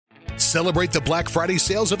Celebrate the Black Friday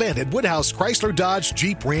sales event at Woodhouse Chrysler Dodge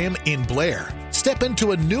Jeep Ram in Blair. Step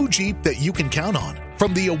into a new Jeep that you can count on.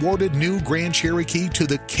 From the awarded new Grand Cherokee to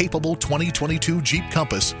the capable 2022 Jeep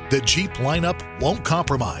Compass, the Jeep lineup won't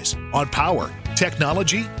compromise on power,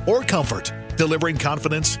 technology, or comfort, delivering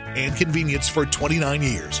confidence and convenience for 29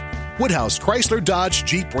 years. Woodhouse Chrysler Dodge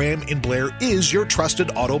Jeep Ram in Blair is your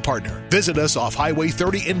trusted auto partner. Visit us off Highway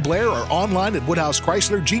 30 in Blair or online at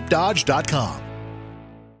WoodhouseChryslerJeepDodge.com.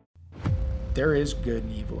 There is good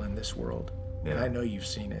and evil in this world, and Yeah. I know you've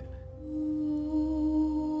seen it.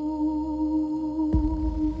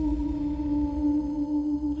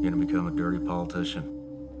 You're going to become a dirty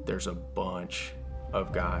politician. There's a bunch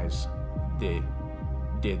of guys that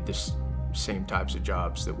did this same types of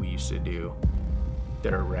jobs that we used to do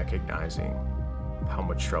that are recognizing how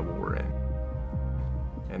much trouble we're in.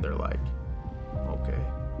 And they're like, okay,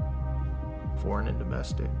 foreign and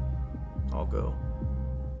domestic, I'll go.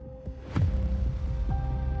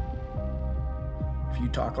 If you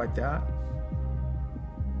talk like that,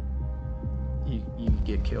 you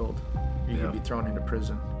get killed. You Yeah. could be thrown into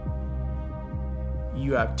prison.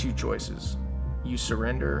 You have two choices. You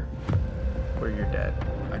surrender or you're dead.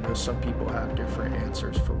 I know some people have different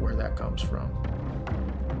answers for where that comes from.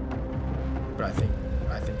 But I think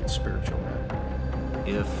it's spiritual, man.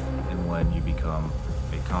 If and when you become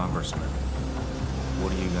a congressman,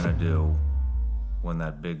 what are you going to do when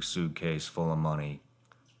that big suitcase full of money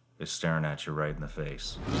is staring at you right in the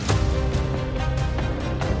face?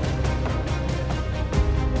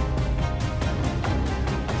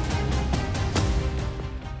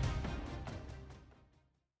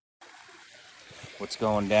 What's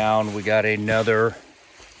going down? We got another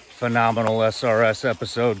phenomenal SRS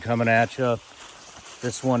episode coming at you.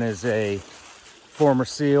 This one is a former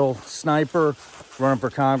SEAL sniper running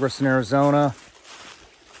for Congress in Arizona.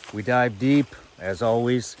 We dive deep, as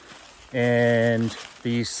always. And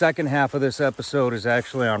the second half of this episode is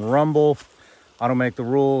actually on Rumble. I don't make the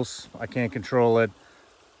rules. I can't control it.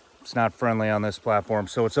 It's not friendly on this platform.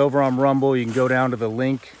 So it's over on Rumble. You can go down to the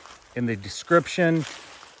link in the description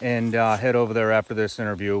and head over there after this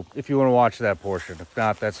interview if you want to watch that portion. If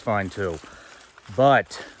not, that's fine too.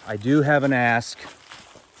 But I do have an ask.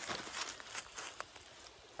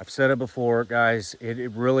 I've said it before, guys.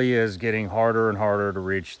 It really is getting harder and harder to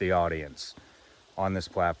reach the audience on this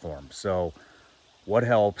platform. So what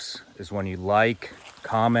helps is when you like,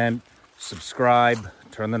 comment, subscribe,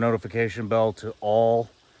 turn the notification bell to all.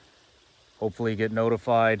 Hopefully you get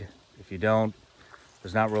notified. If you don't,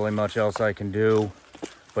 there's not really much else I can do.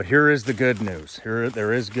 But here is the good news.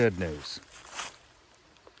 There is good news.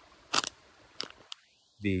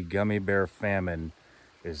 The gummy bear famine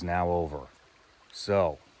is now over.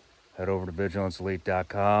 So head over to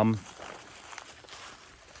vigilanceelite.com.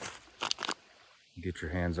 Get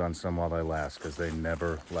your hands on some while they last, because they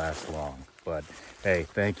never last long. But hey,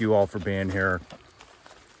 thank you all for being here.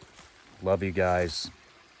 Love you guys.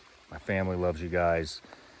 My family loves you guys.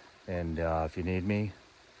 And if you need me,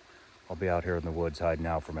 I'll be out here in the woods hiding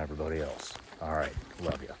out from everybody else. All right.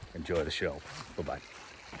 Love you. Enjoy the show. Bye-bye.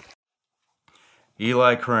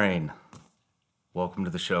 Eli Crane, welcome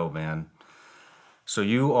to the show, man. So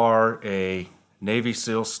you are a Navy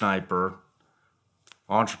SEAL sniper,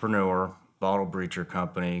 entrepreneur, bottle breacher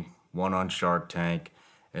company, won on Shark Tank,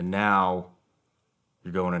 and now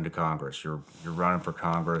you're going into Congress. You're running for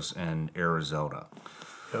Congress in Arizona.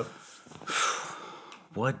 Yep.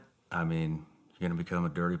 What? I mean, you're going to become a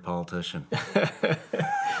dirty politician.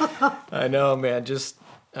 I know, man. Just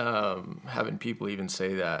having people even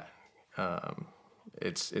say that,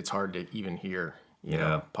 it's hard to even hear, you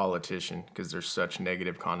know, politician, because there's such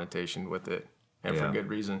negative connotation with it, and for good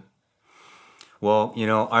reason. Well, you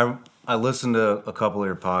know, I listened to a couple of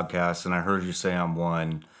your podcasts, and I heard you say on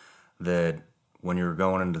one that when you were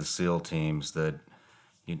going into the SEAL teams that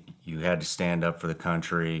you had to stand up for the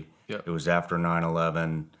country. Yep. It was after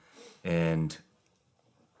 9/11, and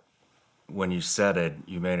when you said it,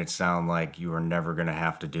 you made it sound like you were never going to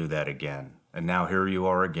have to do that again. And now here you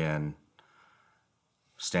are again,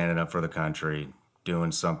 standing up for the country,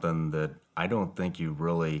 doing something that I don't think you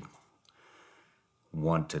really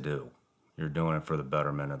want to do. You're doing it for the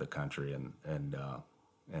betterment of the country, and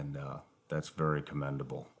that's very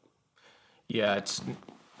commendable. Yeah,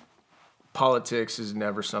 politics is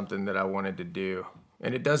never something that I wanted to do.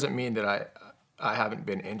 And it doesn't mean that I haven't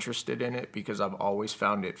been interested in it, because I've always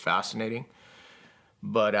found it fascinating.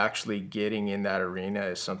 But actually getting in that arena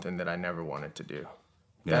is something that I never wanted to do.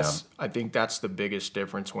 I think that's the biggest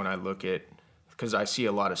difference when I look at, because I see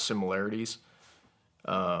a lot of similarities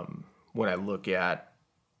when I look at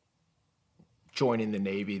joining the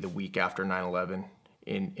Navy the week after 9/11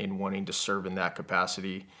 in wanting to serve in that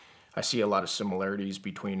capacity. I see a lot of similarities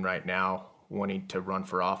between right now wanting to run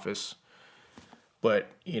for office.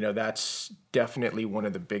 But, that's definitely one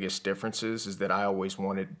of the biggest differences is that I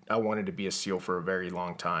wanted to be a SEAL for a very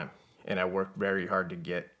long time. And I worked very hard to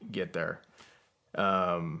get there.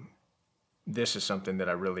 This is something that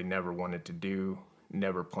I really never wanted to do,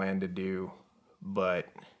 never planned to do, but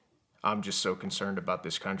I'm just so concerned about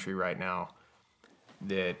this country right now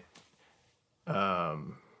that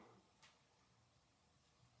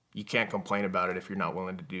you can't complain about it if you're not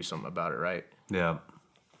willing to do something about it, right? Yeah.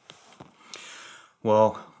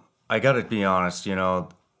 Well, I got to be honest, you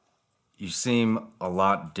seem a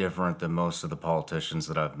lot different than most of the politicians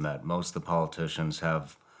that I've met. Most of the politicians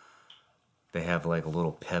have like a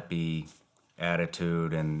little peppy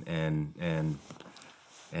attitude and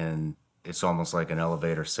it's almost like an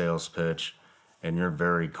elevator sales pitch, and you're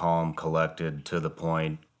very calm, collected, to the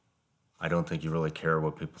point. I don't think you really care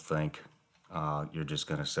what people think. You're just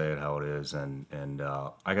gonna say it how it is, and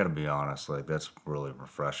I gotta be honest, like that's really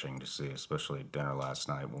refreshing to see, especially at dinner last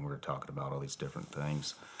night when we were talking about all these different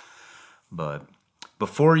things. But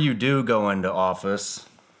before you do go into office,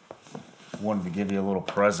 I wanted to give you a little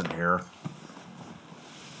present here.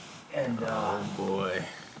 And oh boy,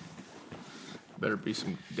 better be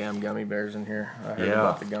some damn gummy bears in here. I heard Yeah.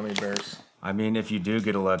 about the gummy bears. I mean, if you do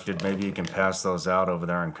get elected, maybe you can pass those out over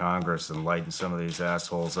there in Congress and lighten some of these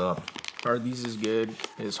assholes up. Are these as good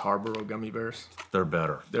as Harborough gummy bears? They're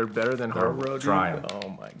better. They're better than Harborough, dude? try 'em. Oh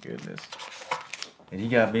my goodness. And you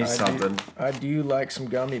got me something. I do like some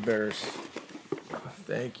gummy bears.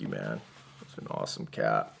 Thank you, man. It's an awesome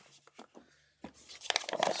cap.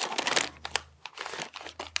 Awesome.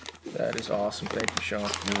 That is awesome. Thank you, Sean.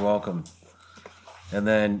 You're welcome. And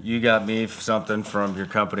then you got me something from your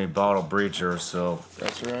company, Bottle Breacher, so.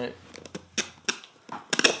 That's right.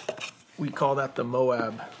 We call that the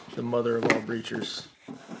Moab, the mother of all breachers.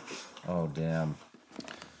 Oh, damn.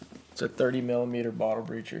 It's a 30 millimeter bottle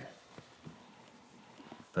breacher.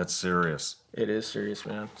 That's serious. It is serious,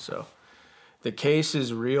 man. So the case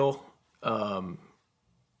is real.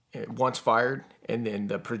 Once fired, and then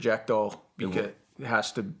the projectile, because it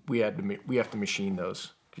has to. We have to machine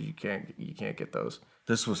those because you can't get those.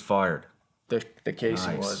 This was fired. The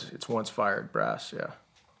casing Nice. it's once fired brass. Yeah.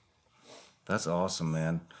 That's awesome,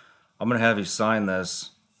 man. I'm gonna have you sign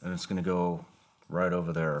this, and it's gonna go right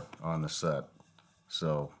over there on the set.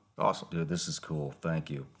 So, Awesome. dude, this is cool. Thank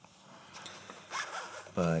you.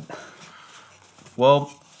 But,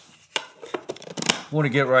 well, I want to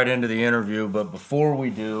get right into the interview, but before we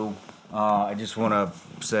do, I just want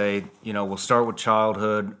to say, we'll start with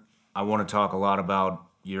childhood. I want to talk a lot about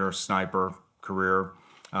your sniper career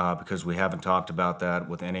because we haven't talked about that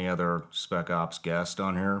with any other Spec Ops guest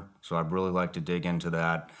on here. So I'd really like to dig into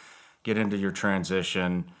that, get into your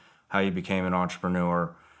transition, how you became an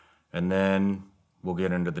entrepreneur, and then we'll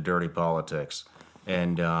get into the dirty politics.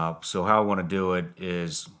 And so how I want to do it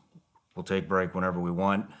is we'll take break whenever we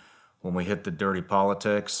want. When we hit the dirty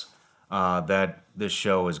politics, this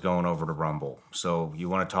show is going over to Rumble. So you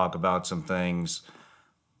want to talk about some things,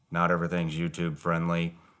 not everything's YouTube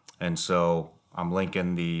friendly. And so I'm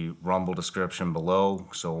linking the Rumble description below.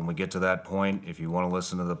 So when we get to that point, if you want to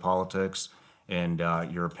listen to the politics and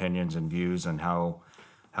your opinions and views and how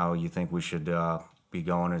you think we should be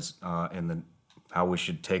going how we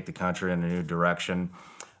should take the country in a new direction,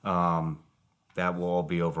 that will all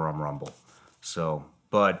be over on Rumble. So,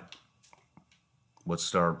 but let's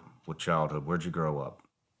start with childhood. Where'd you grow up?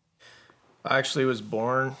 I actually was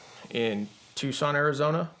born in Tucson,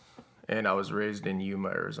 Arizona, and I was raised in Yuma,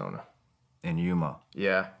 Arizona. In Yuma.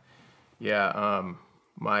 Yeah.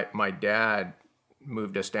 My dad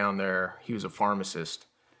moved us down there. He was a pharmacist,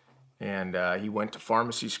 and he went to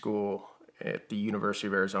pharmacy school at the University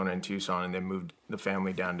of Arizona in Tucson, and then moved the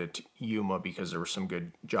family down to Yuma because there were some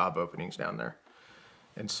good job openings down there.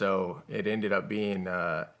 And so it ended up being,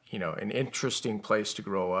 an interesting place to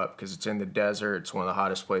grow up because it's in the desert. It's one of the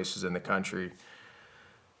hottest places in the country.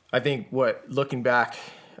 I think looking back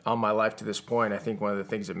on my life to this point, I think one of the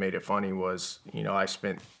things that made it funny was,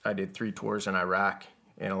 I did 3 tours in Iraq,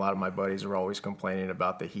 and a lot of my buddies were always complaining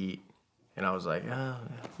about the heat. And I was like,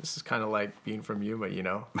 this is kind of like being from Yuma,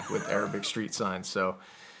 with Arabic street signs. So,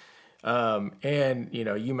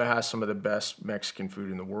 Yuma has some of the best Mexican food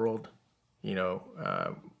in the world.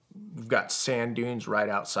 We've got sand dunes right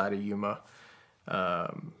outside of Yuma.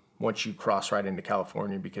 Once you cross right into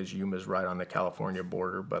California, because Yuma's right on the California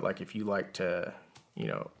border. But like if you like to,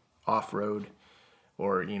 off-road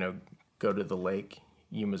or, go to the lake,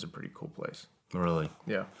 Yuma's a pretty cool place. Really?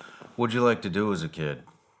 Yeah. What'd you like to do as a kid?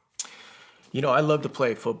 I love to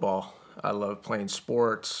play football. I loved playing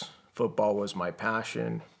sports. Football was my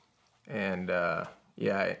passion. And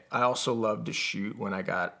I also loved to shoot when I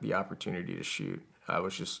got the opportunity to shoot. I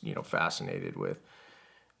was just, fascinated with,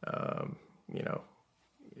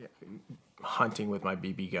 hunting with my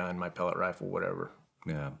BB gun, my pellet rifle, whatever.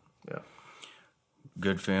 Yeah. Yeah.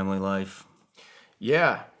 Good family life.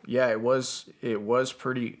 Yeah. It was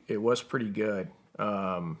pretty good.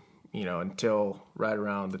 Until right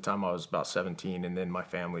around the time I was about 17, and then my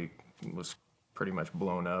family was pretty much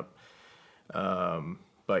blown up.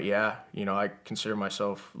 But yeah, I consider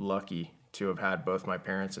myself lucky to have had both my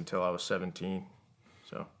parents until I was 17.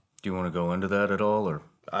 So. Do you want to go into that at all, or?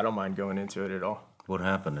 I don't mind going into it at all. What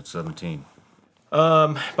happened at 17?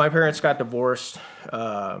 My parents got divorced.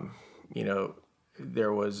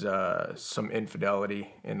 There was some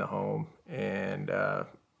infidelity in the home, and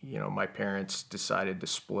my parents decided to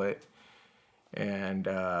split. And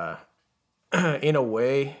in a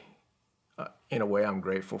way, I'm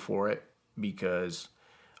grateful for it, because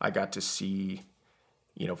I got to see,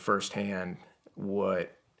 firsthand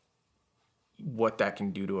what that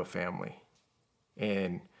can do to a family.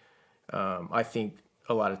 And I think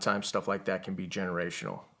a lot of times stuff like that can be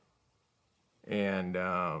generational. And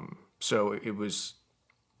so it was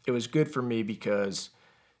good for me, because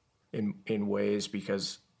in ways,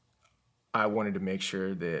 because I wanted to make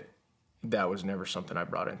sure that was never something I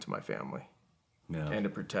brought into my family. Yeah. And to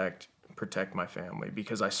protect my family,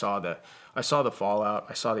 because I saw the fallout,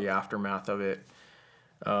 I saw the aftermath of it.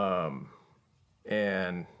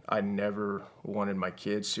 And I never wanted my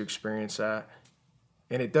kids to experience that.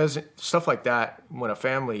 And it doesn't, stuff like that, when a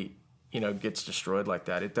family, gets destroyed like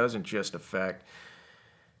that, it doesn't just affect,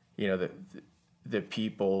 the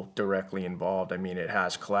people directly involved. I mean, it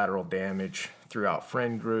has collateral damage throughout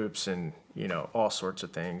friend groups and, all sorts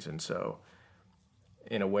of things. And so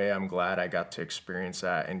in a way, I'm glad I got to experience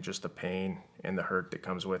that, and just the pain and the hurt that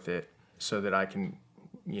comes with it, so that I can,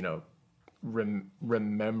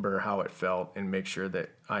 remember how it felt and make sure that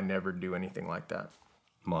I never do anything like that.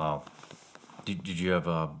 Wow. Did you have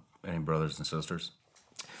any brothers and sisters?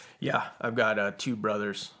 Yeah, I've got 2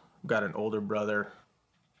 brothers. I've got an older brother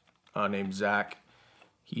named Zach.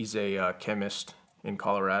 He's a chemist in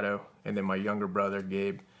Colorado. And then my younger brother,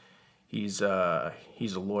 Gabe, he's a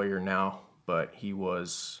lawyer now, but he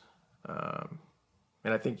was, and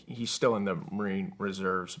I think he's still in the Marine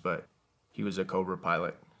Reserves, but he was a Cobra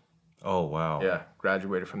pilot. Oh, wow. Yeah,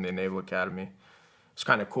 graduated from the Naval Academy. It's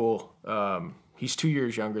kind of cool. He's 2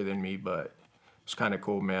 years younger than me, but it's kind of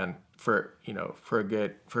cool, man. For a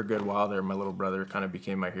good while there, my little brother kind of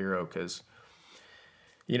became my hero, because,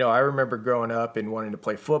 I remember growing up and wanting to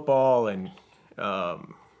play football and.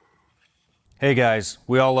 Hey guys,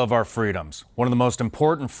 we all love our freedoms. One of the most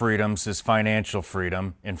important freedoms is financial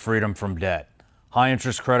freedom and freedom from debt. High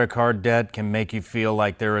interest credit card debt can make you feel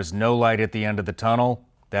like there is no light at the end of the tunnel.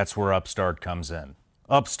 That's where Upstart comes in.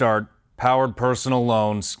 Upstart, powered personal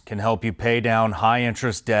loans, can help you pay down high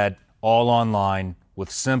interest debt all online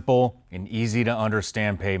with simple and easy to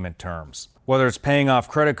understand payment terms. Whether it's paying off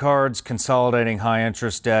credit cards, consolidating high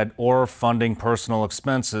interest debt, or funding personal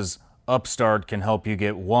expenses, Upstart can help you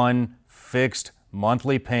get one fixed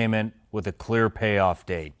monthly payment with a clear payoff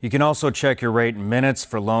date. You can also check your rate in minutes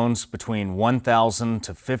for loans between $1,000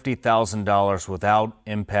 to $50,000 without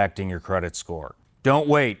impacting your credit score. Don't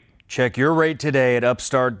wait. Check your rate today at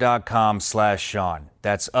upstart.com/Sean.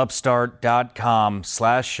 That's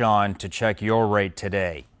upstart.com/Sean to check your rate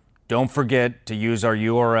today. Don't forget to use our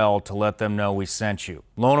URL to let them know we sent you.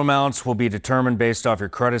 Loan amounts will be determined based off your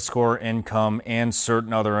credit score, income, and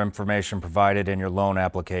certain other information provided in your loan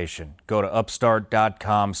application. Go to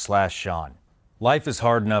upstart.com/Sean. Life is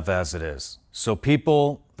hard enough as it is, so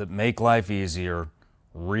people that make life easier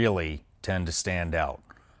really tend to stand out.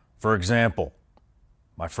 For example,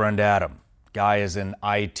 my friend Adam. Guy is an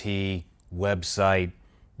IT website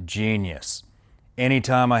genius.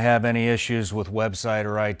 Anytime I have any issues with website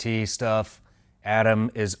or IT stuff,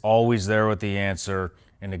 Adam is always there with the answer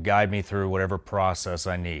and to guide me through whatever process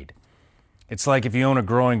I need. It's like if you own a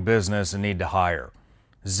growing business and need to hire.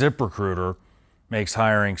 ZipRecruiter makes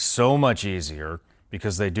hiring so much easier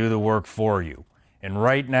because they do the work for you. And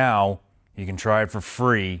right now, you can try it for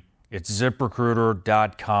free. It's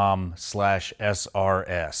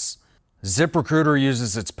ZipRecruiter.com/SRS. ZipRecruiter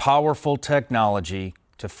uses its powerful technology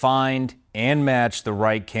to find and match the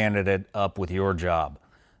right candidate up with your job.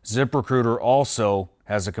 ZipRecruiter also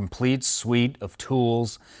has a complete suite of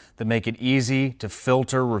tools that make it easy to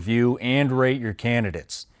filter, review, and rate your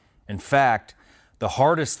candidates. In fact, the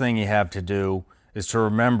hardest thing you have to do is to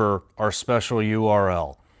remember our special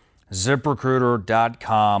URL,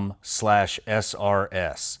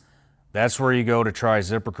 ZipRecruiter.com/SRS. That's where you go to try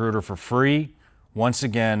ZipRecruiter for free. Once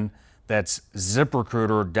again, that's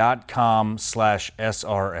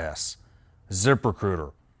ZipRecruiter.com/SRS.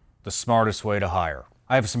 ZipRecruiter, the smartest way to hire.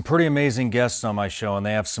 I have some pretty amazing guests on my show, and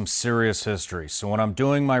they have some serious history. So when I'm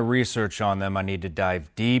doing my research on them, I need to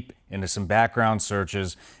dive deep into some background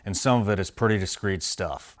searches, and some of it is pretty discreet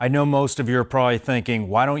stuff. I know most of you are probably thinking,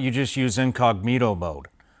 why don't you just use incognito mode?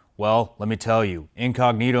 Well, let me tell you,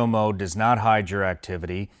 incognito mode does not hide your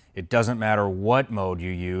activity. It doesn't matter what mode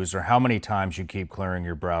you use or how many times you keep clearing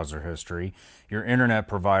your browser history. Your internet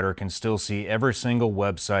provider can still see every single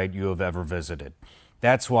website you have ever visited.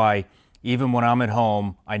 That's why even when I'm at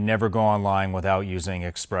home, I never go online without using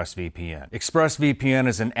ExpressVPN. ExpressVPN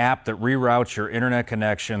is an app that reroutes your internet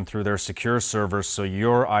connection through their secure servers so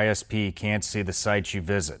your ISP can't see the sites you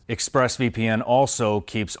visit. ExpressVPN also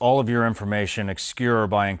keeps all of your information secure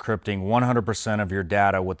by encrypting 100% of your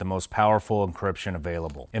data with the most powerful encryption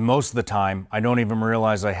available. And most of the time, I don't even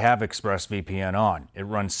realize I have ExpressVPN on. It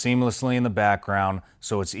runs seamlessly in the background,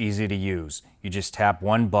 so it's easy to use. You just tap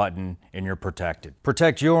one button and you're protected.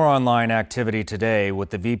 Protect your online activity today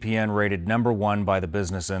with the VPN rated _1 by the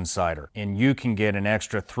Business Insider. And you can get an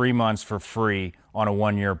extra 3 months for free on a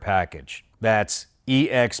 1-year package. That's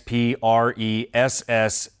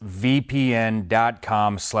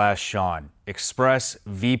expressvpn.com/Sean.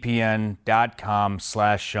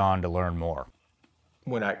 expressvpn.com/Sean to learn more.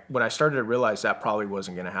 When I started to realize that probably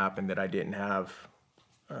wasn't going to happen, that I didn't have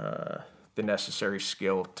the necessary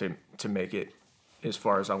skill to make it as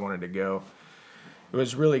far as I wanted to go. It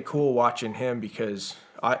was really cool watching him because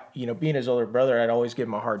being his older brother, I'd always give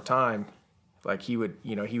him a hard time. Like he would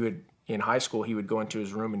in high school, he would go into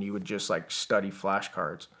his room and he would just like study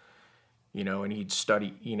flashcards, and he'd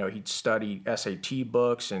study SAT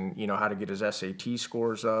books and, how to get his SAT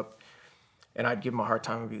scores up. And I'd give him a hard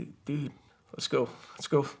time and be like, dude, let's go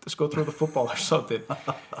throw the football or something.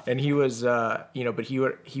 And he was, but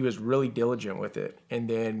he was really diligent with it. And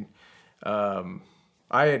then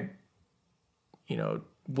I had,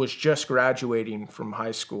 was just graduating from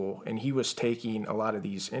high school, and he was taking a lot of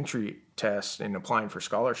these entry tests and applying for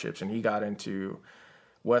scholarships. And he got into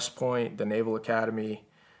West Point, the Naval Academy,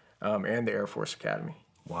 and the Air Force Academy.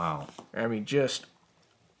 Wow. I mean,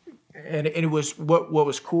 and it was, what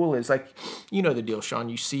was cool is, like, the deal, Sean,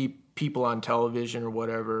 you see people on television or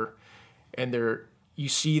whatever, and you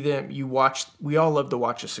see them, we all love to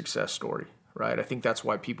watch a success story, right? I think that's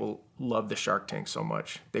why people love the Shark Tank so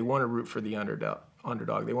much. They want to root for the underdog.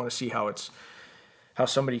 They want to see how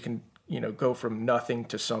somebody can, go from nothing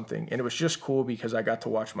to something. And it was just cool because I got to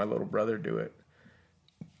watch my little brother do it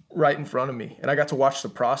right in front of me. And I got to watch the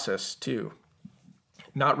process too.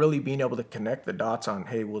 Not really being able to connect the dots on,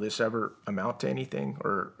 hey, will this ever amount to anything?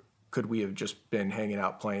 Or could we have just been hanging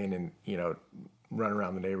out playing and, run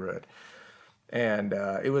around the neighborhood? And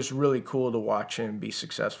it was really cool to watch him be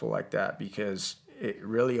successful like that, because it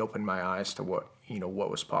really opened my eyes to what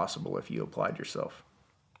was possible if you applied yourself.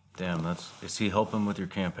 Damn, is he helping with your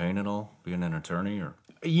campaign at all, being an attorney, or?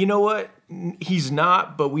 You know what? He's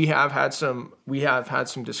not, but we have had some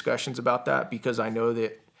discussions about that, because I know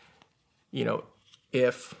that,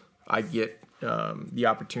 if I get the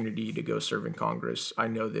opportunity to go serve in Congress, I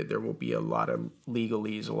know that there will be a lot of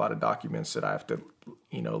legalese, a lot of documents that I have to,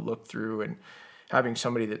 look through, and having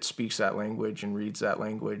somebody that speaks that language and reads that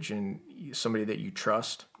language and somebody that you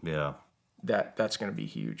trust. Yeah. That's going to be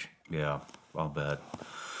huge. Yeah, I'll bet.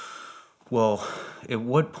 Well, at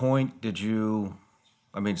what point did you,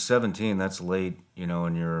 17, that's late, in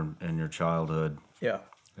your childhood. Yeah.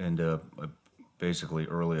 And basically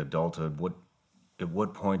early adulthood. At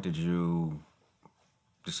what point did you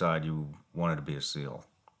decide you wanted to be a SEAL?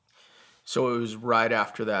 So it was right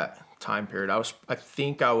after that time period. I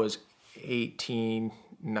think I was 18,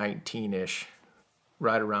 19-ish,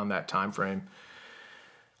 right around that time frame.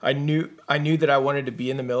 I knew that I wanted to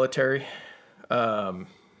be in the military.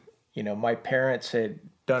 My parents had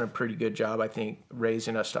done a pretty good job, I think,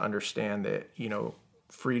 raising us to understand that,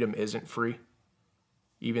 freedom isn't free,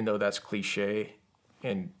 even though that's cliche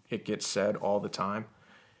and it gets said all the time.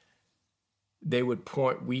 They would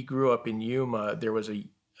point, we grew up in Yuma. There was a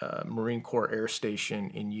Marine Corps Air Station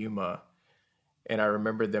in Yuma, and I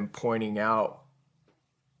remember them pointing out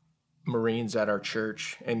Marines at our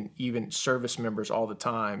church and even service members all the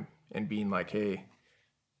time and being like, hey,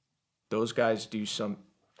 those guys do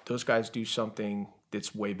something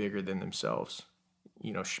that's way bigger than themselves.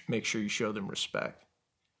 Make sure you show them respect.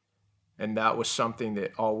 And that was something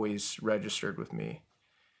that always registered with me,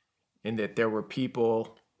 in that there were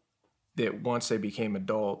people that once they became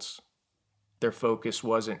adults, their focus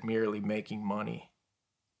wasn't merely making money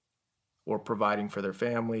or providing for their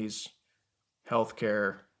families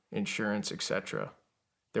healthcare, insurance, etc.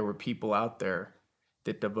 There were people out there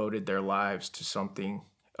that devoted their lives to something,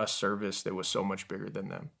 a service that was so much bigger than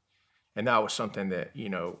them. And that was something that,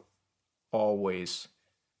 always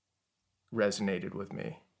resonated with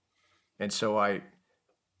me. And so I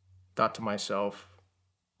thought to myself,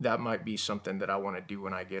 that might be something that I want to do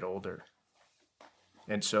when I get older.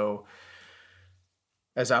 And so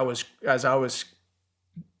as I was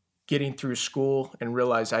getting through school and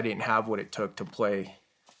realized I didn't have what it took to play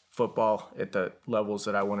football at the levels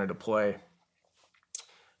that I wanted to play,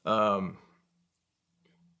 I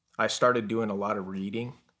started doing a lot of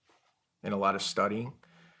reading and a lot of studying.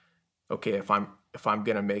 Okay, if I'm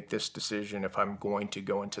going to make this decision, if I'm going to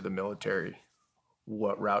go into the military,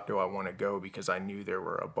 what route do I want to go? Because I knew there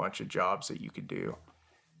were a bunch of jobs that you could do.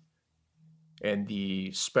 And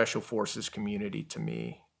the special forces community to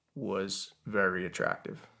me was very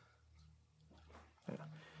attractive.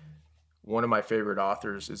 One of my favorite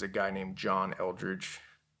authors is a guy named John Eldridge,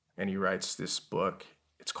 and he writes this book.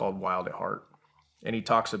 It's called Wild at Heart. And he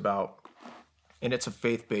talks about, and it's a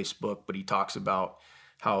faith-based book, but he talks about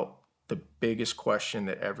how the biggest question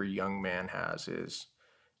that every young man has is,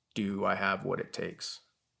 do I have what it takes?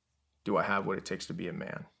 Do I have what it takes to be a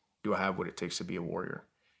man? Do I have what it takes to be a warrior?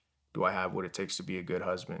 Do I have what it takes to be a good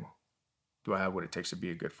husband? Do I have what it takes to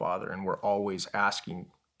be a good father? And we're always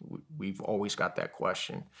asking, we've always got that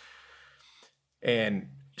question. And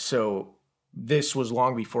so this was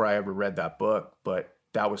long before I ever read that book, but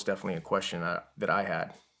that was definitely a question that I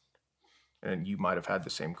had. And you might have had the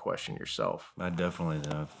same question yourself. I definitely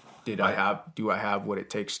have. Do I have what it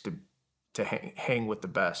takes to hang with the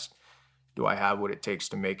best? Do I have what it takes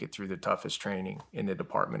to make it through the toughest training in the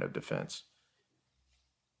Department of Defense?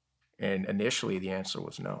 And initially the answer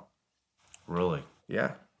was no. Really?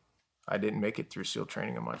 Yeah. I didn't make it through SEAL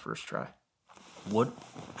training on my first try.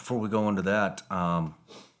 Before we go into that,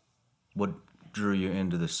 what drew you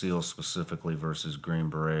into the SEALs specifically versus Green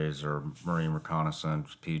Berets or Marine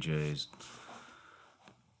Reconnaissance, PJs?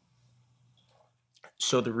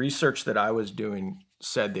 So the research that I was doing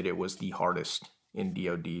said that it was the hardest in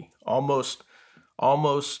DOD. Almost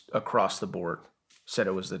across the board said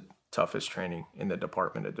it was the toughest training in the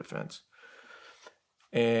Department of Defense.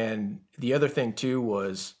 And the other thing too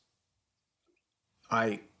was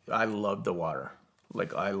I loved the water.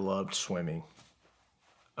 Like I loved swimming.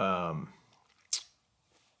 Or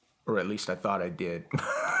at least I thought I did.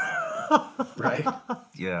 Right?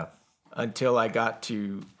 Yeah. Until I got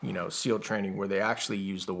to, SEAL training where they actually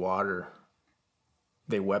use the water.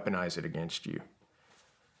 They weaponize it against you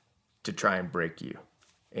to try and break you.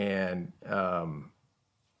 And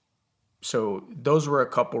so those were a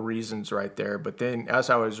couple reasons right there. But then as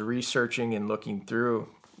I was researching and looking through,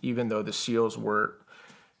 even though the SEALs were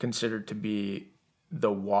considered to be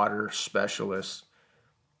the water specialists,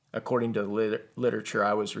 according to the literature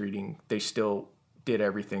I was reading, they still did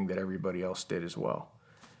everything that everybody else did as well.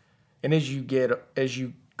 And as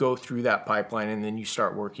you go through that pipeline and then you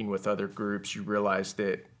start working with other groups, you realize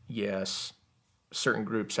that, yes, certain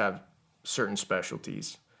groups have certain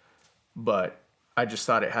specialties, but I just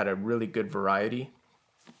thought it had a really good variety.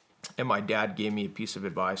 And my dad gave me a piece of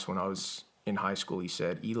advice when I was in high school. He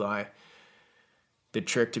said, Eli, the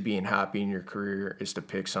trick to being happy in your career is to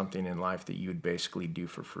pick something in life that you would basically do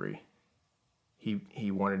for free. He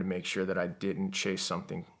wanted to make sure that I didn't chase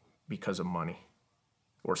something because of money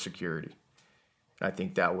or security. I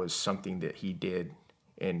think that was something that he did,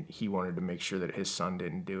 and he wanted to make sure that his son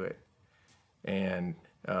didn't do it. And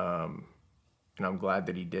I'm glad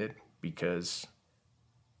that he did, because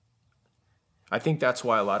I think that's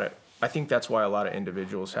why a lot of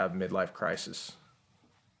individuals have midlife crisis,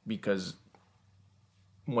 because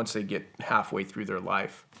once they get halfway through their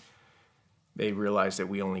life, they realize that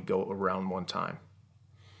we only go around one time,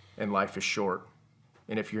 and life is short.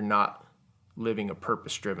 And if you're not living a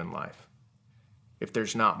purpose-driven life, if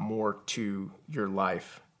there's not more to your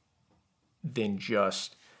life than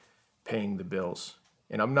just paying the bills.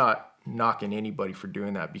 And I'm not knocking anybody for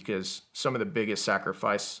doing that, because some of the biggest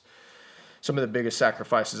sacrifices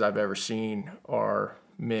I've ever seen are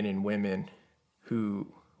men and women who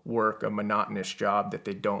work a monotonous job that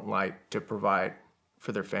they don't like to provide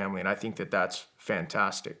for their family. And I think that that's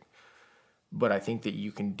fantastic. But I think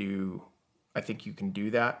you can do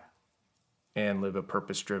that and live a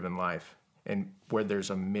purpose-driven life, and where there's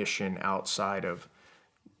a mission outside of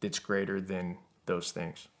that's greater than those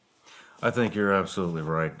things. I think you're absolutely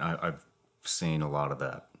right. I've seen a lot of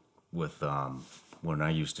that with when I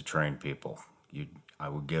used to train people. I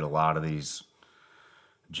would get a lot of these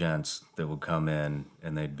gents that would come in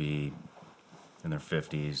and they'd be in their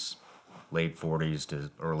 50s, late 40s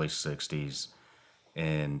to early 60s,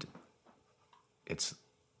 and it's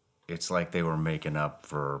like they were making up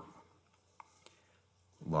for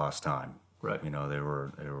lost time. Right. You know, they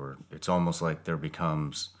were. It's almost like there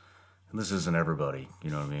becomes, and this isn't everybody, you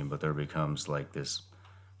know what I mean, but there becomes like this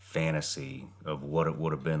fantasy of what it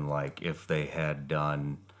would have been like if they had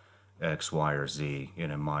done X, Y, or Z.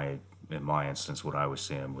 And in my instance, what I was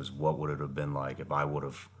seeing was what would it have been like if I would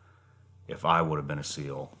have been a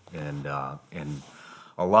SEAL. And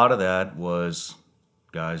a lot of that was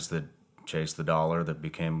guys that chased the dollar that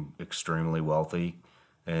became extremely wealthy.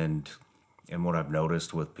 And what I've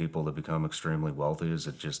noticed with people that become extremely wealthy is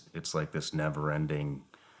it's like this never-ending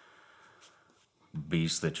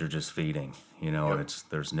beast that you're just feeding, you know. Yep. And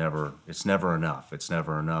it's never enough. It's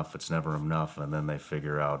never enough. And then they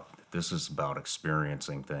figure out this is about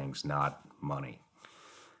experiencing things, not money.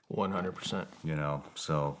 100%. You know,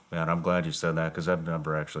 so, man, I'm glad you said that because I've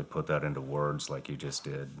never actually put that into words like you just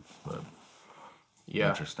did. But Yeah.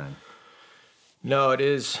 interesting. No, it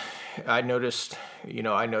is. I noticed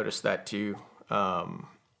that too.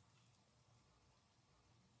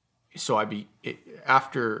 So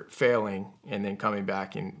after failing and then coming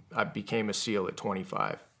back, and I became a SEAL at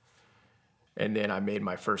 25. And then I made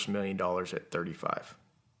my first $1 million at 35.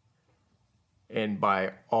 And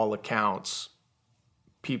by all accounts,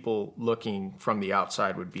 people looking from the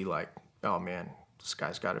outside would be like, "Oh man, this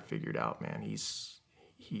guy's got it figured out, man. He's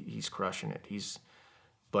crushing it."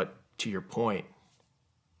 But to your point,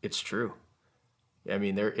 it's true. I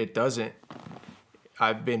mean,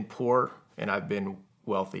 I've been poor and I've been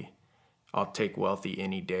wealthy. I'll take wealthy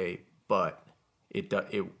any day, but it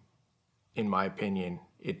in my opinion,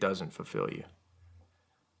 it doesn't fulfill you.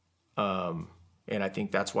 And I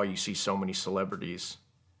think that's why you see so many celebrities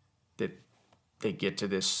that they get to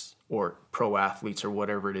this, or pro athletes or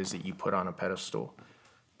whatever it is that you put on a pedestal.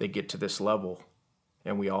 They get to this level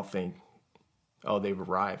and we all think, oh, they've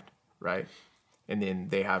arrived, right? And then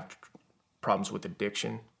they have problems with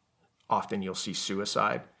addiction. Often you'll see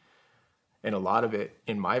suicide. And a lot of it,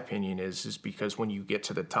 in my opinion, is because when you get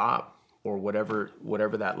to the top, or whatever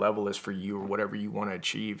that level is for you, or whatever you want to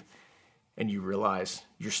achieve, and you realize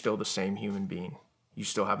you're still the same human being. You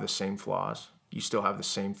still have the same flaws. You still have the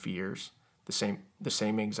same fears, the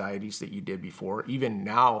same anxieties that you did before. Even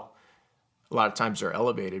now, a lot of times they're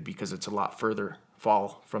elevated because it's a lot further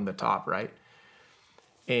fall from the top, right?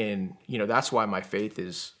 And, you know, that's why my faith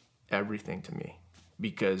is everything to me,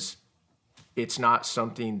 because it's not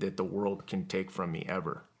something that the world can take from me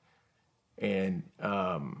ever. And,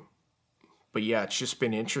 but yeah, it's just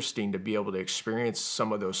been interesting to be able to experience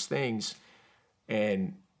some of those things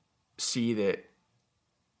and see that,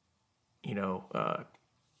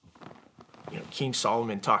 King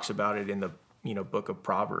Solomon talks about it in the, book of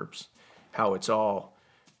Proverbs, how it's all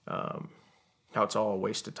a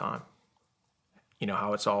waste of time.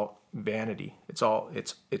 How it's all vanity. It's all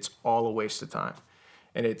a waste of time.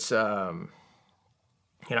 And it's, I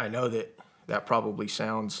know that probably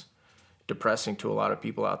sounds depressing to a lot of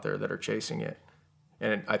people out there that are chasing it.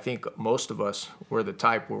 And I think most of us, we're the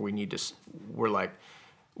type where we're like,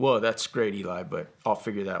 well, that's great, Eli, but I'll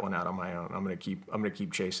figure that one out on my own. I'm gonna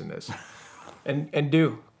keep chasing this, and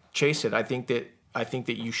do chase it. I think that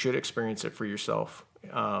you should experience it for yourself.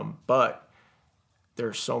 But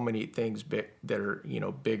there's so many things that are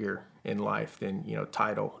bigger in life than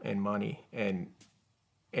title and money, and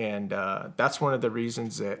that's one of the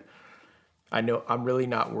reasons that I know I'm really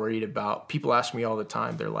not worried about. People ask me all the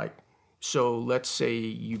time. They're like, so let's say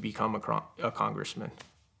you become a congressman.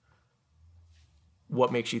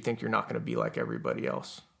 What makes you think you're not going to be like everybody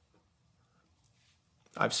else?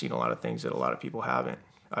 I've seen a lot of things that a lot of people haven't.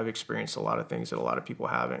 I've experienced a lot of things that a lot of people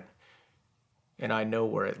haven't. And I know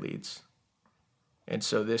where it leads. And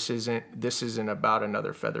so this isn't about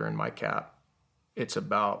another feather in my cap. It's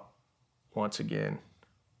about, once again,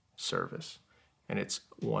 service. And it's,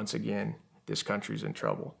 once again, this country's in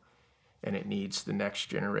trouble. And it needs the next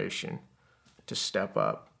generation to step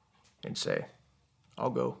up and say, I'll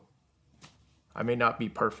go. I may not be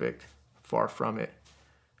perfect, far from it.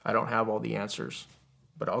 I don't have all the answers,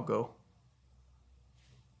 but I'll go.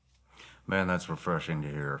 Man, that's refreshing to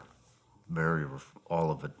hear. All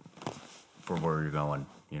of it for where you're going.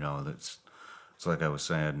 It's like I was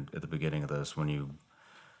saying at the beginning of this, when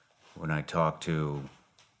I talk to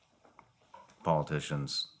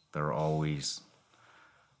politicians, they're always,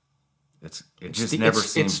 it just never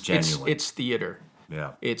seems genuine. It's theater.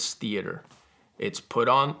 Yeah. It's theater. It's put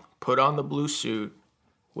on the blue suit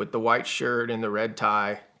with the white shirt and the red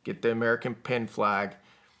tie, get the American pin flag,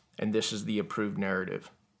 and this is the approved narrative.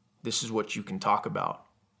 This is what you can talk about.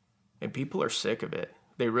 And people are sick of it.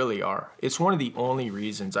 They really are. It's one of the only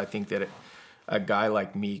reasons I think that a guy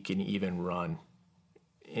like me can even run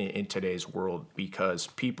in today's world, because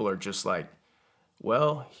people are just like,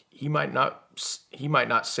 well, he might not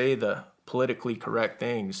say the politically correct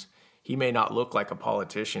things. He may not look like a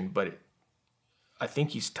politician, but I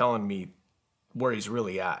think he's telling me where he's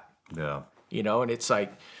really at. Yeah. And it's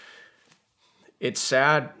like, it's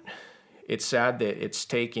sad. It's sad that it's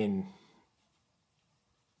taken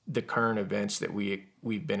the current events that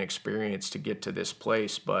we've been experienced to get to this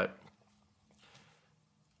place, but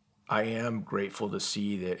I am grateful to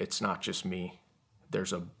see that it's not just me.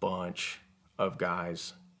 There's a bunch of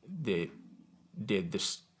guys that did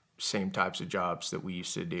this same types of jobs that we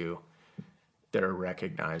used to do that are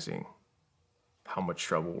recognizing how much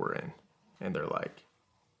trouble we're in. And they're like,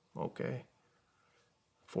 okay,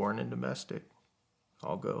 foreign and domestic,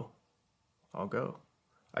 I'll go.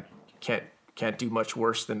 I can't do much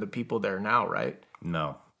worse than the people there now, right?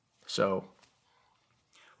 No. So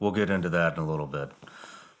We'll get into that in a little bit.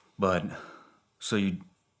 But so you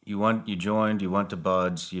joined, you went to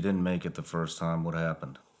Buds, you didn't make it the first time. What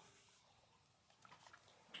happened?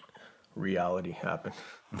 reality happened.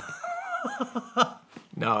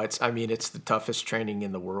 No, it's the toughest training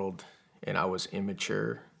in the world, and I was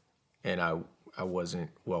immature, and I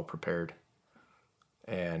wasn't well prepared,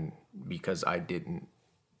 and because I didn't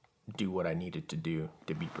do what I needed to do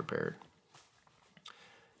to be prepared.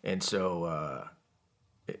 And so,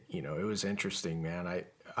 it was interesting, man. I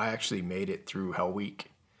actually made it through Hell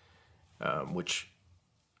Week, which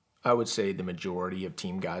I would say the majority of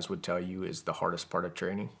team guys would tell you is the hardest part of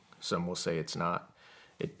training. Some will say it's not.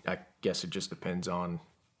 I guess it just depends on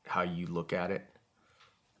how you look at it.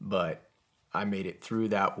 But I made it through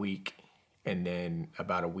that week, and then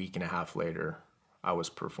about a week and a half later, I was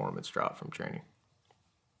performance dropped from training.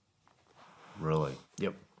 Really?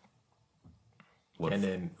 Yep. What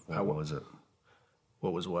was it?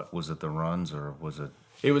 What was what? Was it the runs, or was it?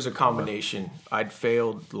 It was a combination. I'd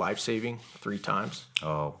failed life-saving 3 times.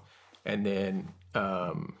 Oh. And then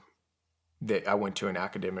I went to an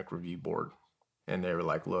academic review board, and they were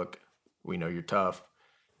like, look, we know you're tough.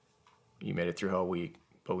 You made it through Hell Week,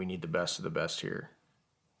 but we need the best of the best here,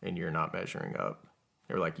 and you're not measuring up.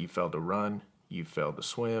 They were like, you failed to run, you failed to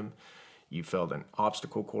swim, you failed an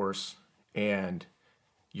obstacle course, and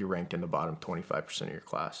you're ranked in the bottom 25% of your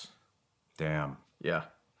class. Damn. Yeah.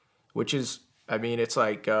 Which is, it's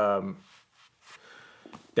like that,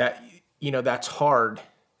 that's hard.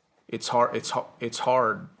 It's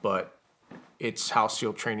hard, but it's how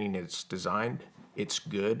SEAL training is designed. It's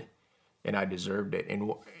good, and I deserved it.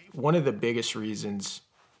 And one of the biggest reasons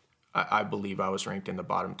I believe I was ranked in the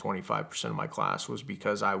bottom 25% of my class was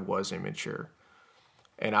because I was immature.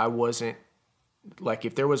 And I wasn't, like,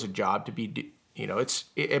 if there was a job to be,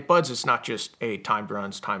 at Buds, it's not just, hey, timed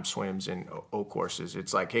runs, timed swims, and O courses.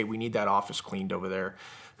 It's like, hey, we need that office cleaned over there.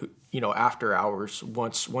 After hours,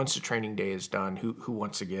 once the training day is done, who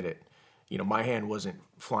wants to get it? My hand wasn't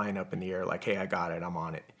flying up in the air like, hey, I got it, I'm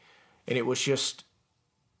on it. And it was just,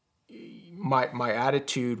 my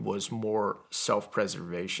attitude was more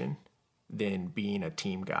self-preservation than being a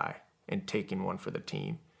team guy and taking one for the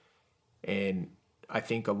team. And I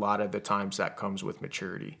think a lot of the times that comes with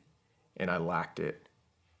maturity, and I lacked it.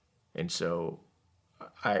 And so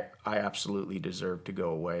I absolutely deserve to go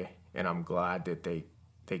away, and I'm glad that they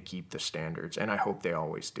keep the standards, and I hope they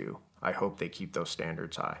always do. I hope they keep those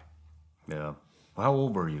standards high. Yeah. How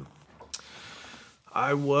old were you?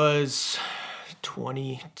 I was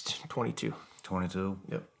 22. 22?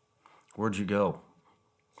 Yep. Where'd you go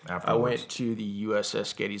afterwards? I went to the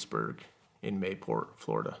USS Gettysburg in Mayport,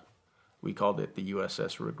 Florida. We called it the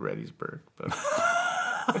USS Regrettiesburg, but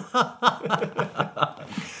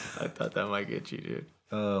I thought that might get you, dude.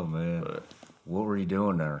 Oh, man. But what were you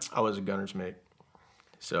doing there? I was a gunner's mate.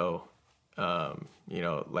 So,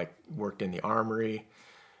 worked in the armory,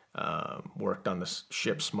 worked on the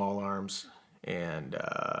ship's small arms, and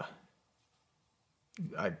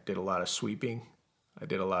I did a lot of sweeping. I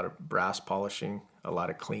did a lot of brass polishing, a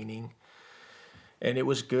lot of cleaning. And it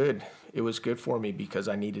was good. It was good for me because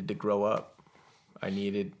I needed to grow up. I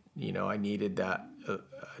needed that,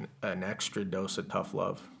 an extra dose of tough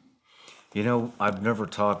love. I've never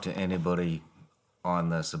talked to anybody on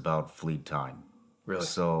this about fleet time. Really?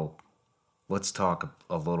 So let's talk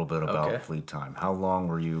a little bit about Okay. fleet time. How long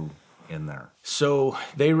were you in there? So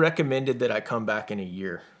they recommended that I come back in a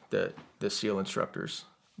year, the SEAL instructors.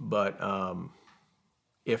 But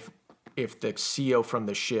if the CO from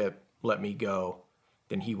the ship let me go,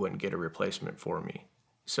 then he wouldn't get a replacement for me.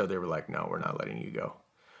 So they were like, no, we're not letting you go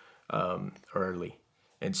early.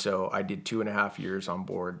 And so I did 2.5 years on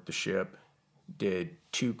board the ship, did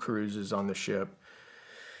 2 cruises on the ship,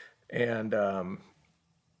 And,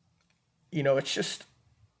 you know, it's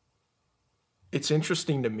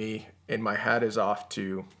interesting to me, and my hat is off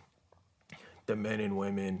to the men and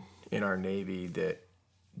women in our Navy that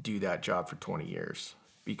do that job for 20 years,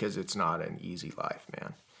 because it's not an easy life,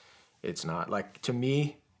 man. It's not. Like, to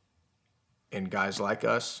me, and guys like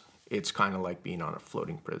us, it's kind of like being on a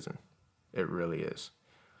floating prison. It really is.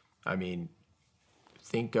 I mean,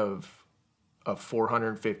 think of a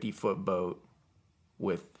 450-foot boat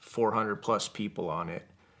with 400 plus people on it.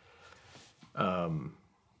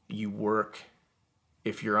 You work,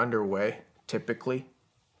 if you're underway, typically,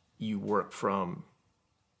 you work from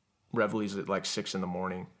reveille's at like 6 in the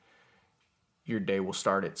morning. Your day will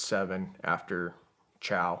start at 7 after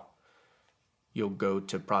chow. You'll go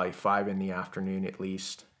to probably 5 in the afternoon at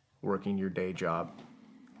least, working your day job.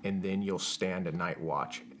 And then you'll stand a night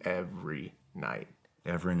watch every night.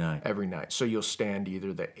 Every night. Every night. So you'll stand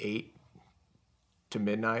either the 8 to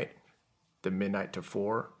midnight, the midnight to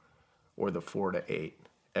 4, or the 4 to 8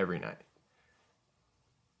 every night.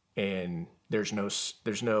 And there's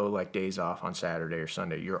no like days off on Saturday or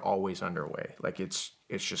Sunday. You're always underway. Like it's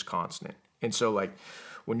just constant. And so like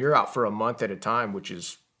when you're out for a month at a time, which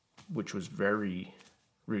was very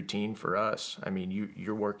routine for us. I mean,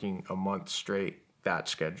 you're working a month straight that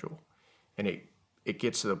schedule, and it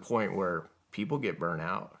gets to the point where people get burnt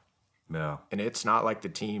out. Yeah. And it's not like the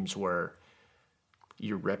teams where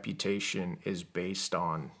your reputation is based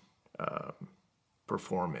on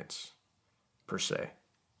performance per se.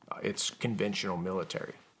 It's conventional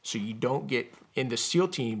military. So you don't get, in the SEAL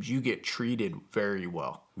teams, you get treated very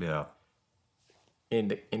well. Yeah.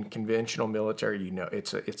 In conventional military, you know,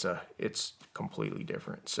 it's completely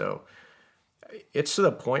different. So it's to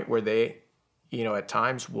the point where they, you know, at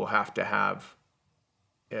times will have to have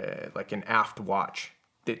like an aft watch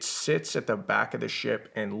that sits at the back of the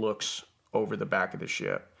ship and looks over the back of the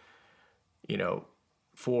ship, you know,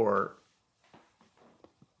 for,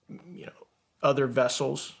 you know, other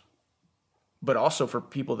vessels, but also for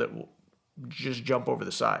people that will just jump over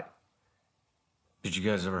the side. Did you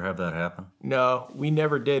guys ever have that happen? No, we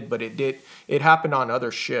never did, but it did. It happened on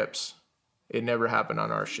other ships. It never happened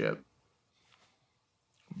on our ship.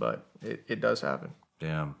 But it does happen.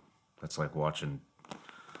 Damn. That's like watching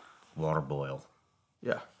water boil.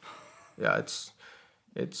 Yeah. Yeah, it's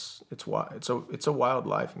wild. It's a wild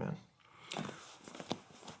life, man.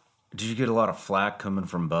 Did you get a lot of flack coming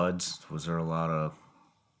from buds? Was there a lot of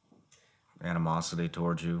animosity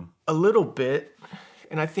towards you? A little bit.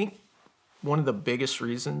 And I think one of the biggest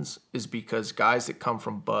reasons is because guys that come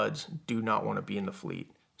from buds do not want to be in the fleet.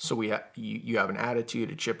 So you have an attitude,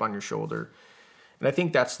 a chip on your shoulder. And I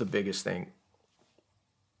think that's the biggest thing.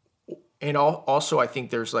 And also I think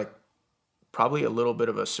there's like probably a little bit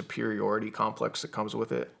of a superiority complex that comes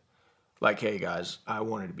with it. Like, hey guys, I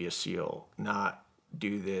wanted to be a SEAL, not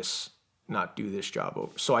do this job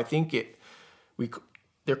over. So I think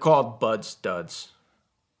they're called buds duds,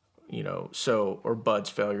 you know, or buds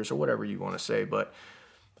failures or whatever you want to say. But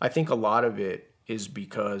I think a lot of it is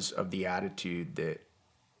because of the attitude that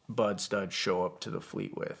buds duds show up to the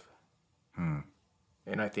fleet with.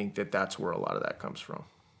 And I think that's where a lot of that comes from.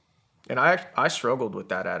 And I struggled with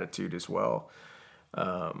that attitude as well.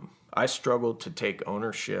 I struggled to take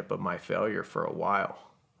ownership of my failure for a while.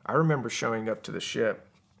 I remember showing up to the ship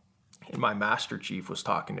and my master chief was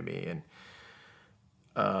talking to me,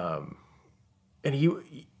 and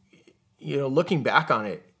he, you know, looking back on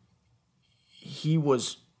it, he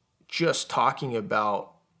was just talking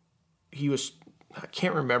about, I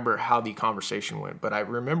can't remember how the conversation went, but I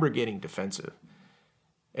remember getting defensive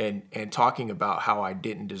and talking about how I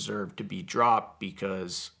didn't deserve to be dropped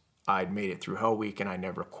because I'd made it through Hell Week and I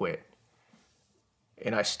never quit.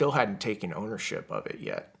 And I still hadn't taken ownership of it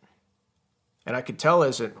yet. And I could tell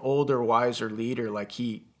as an older, wiser leader, like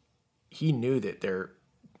he knew that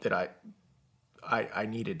I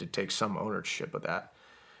needed to take some ownership of that,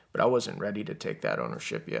 but I wasn't ready to take that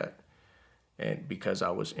ownership yet, and because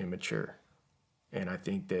I was immature. And I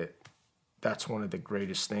think that's one of the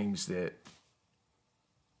greatest things that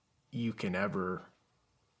you can ever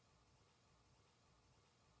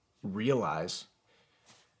realize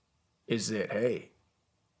is that, hey,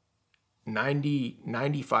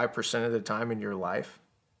 95% of the time in your life,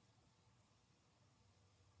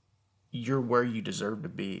 you're where you deserve to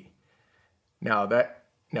be. Now,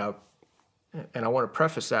 and I want to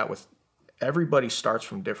preface that with everybody starts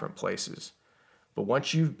from different places. But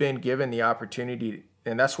once you've been given the opportunity,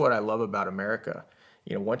 and that's what I love about America,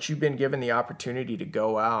 you know, once you've been given the opportunity to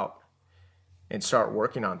go out and start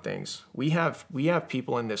working on things, we have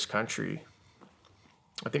people in this country.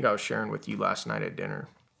 I think I was sharing with you last night at dinner.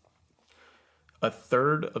 a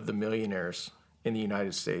third of the millionaires in the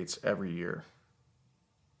United States every year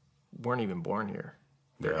weren't even born here.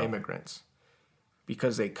 They're immigrants.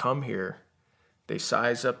 Because they come here, they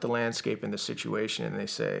size up the landscape and the situation, and they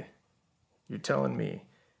say, you're telling me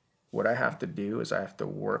what I have to do is I have to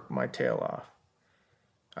work my tail off.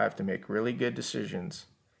 I have to make really good decisions,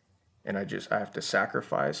 and I have to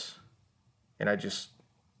sacrifice, and I just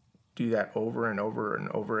do that over and over and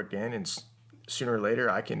over again, and sooner or later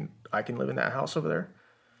I can live in that house over there.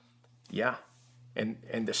 Yeah. And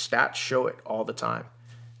the stats show it all the time.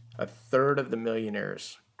 A third of the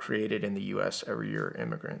millionaires created in the US every year are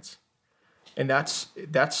immigrants. And that's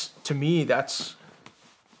to me, that's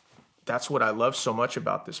what I love so much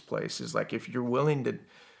about this place, is like, if you're willing to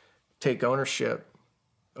take ownership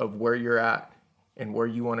of where you're at and where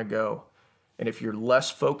you want to go, and if you're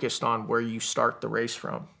less focused on where you start the race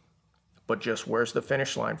from, but just where's the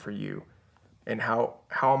finish line for you and how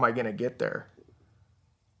am I going to get there,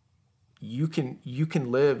 you can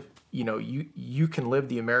live, you can live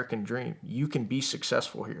the American dream. You can be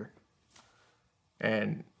successful here.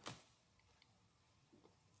 And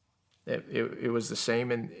it was the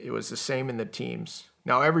same in the teams.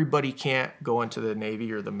 Now, everybody can't go into the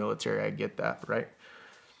Navy or the military. I get that, right?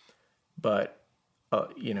 But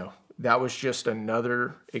that was just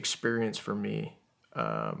another experience for me,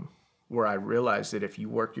 where I realized that if you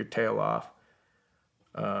work your tail off,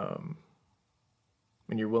 and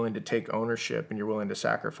you're willing to take ownership and you're willing to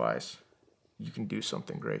sacrifice, you can do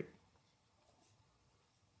something great.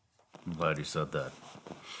 I'm glad you said that.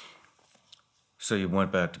 So you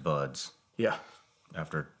went back to Buds. Yeah.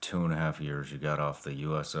 After 2.5 years, you got off the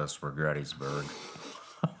USS Gettysburg.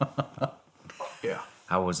 Yeah.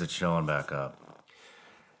 How was it showing back up?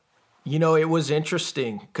 It was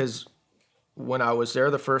interesting because when I was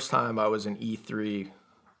there the first time, I was in E3.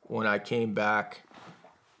 When I came back,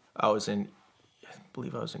 I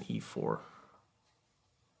believe I was in E4,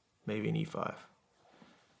 maybe in E5.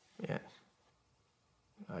 Yeah,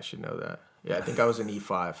 I should know that. Yeah, I think I was in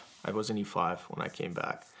E5. I was in E5 when I came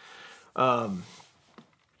back.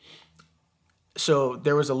 So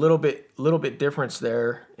there was a little bit difference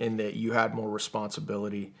there in that you had more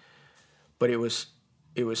responsibility, but it was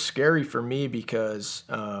scary for me because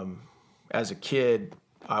as a kid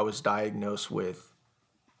I was diagnosed with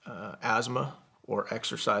asthma or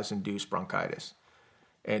exercise-induced bronchitis.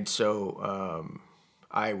 And so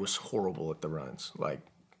I was horrible at the runs,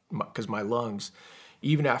 because my lungs,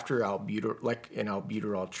 even after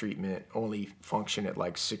albuterol treatment, only function at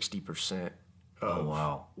 60%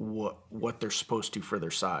 of what they're supposed to for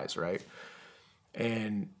their size, right?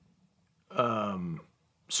 And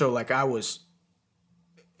so I was,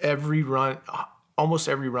 almost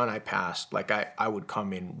every run I passed, I would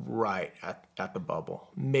come in right at the bubble,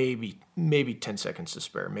 maybe 10 seconds to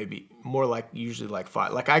spare, maybe more usually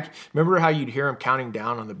 5. I remember how you'd hear them counting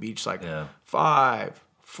down on the beach, 5,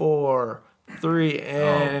 4, 3,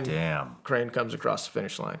 and damn, crane comes across the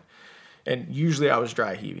finish line. And usually I was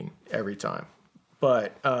dry heaving every time.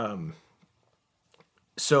 But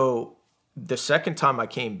so the second time I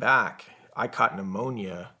came back, I caught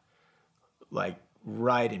pneumonia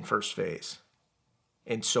right in first phase.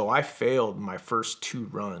 And so I failed my first 2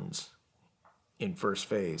 runs in first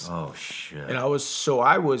phase. Oh, shit. And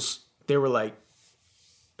they were like,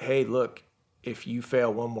 hey, look, if you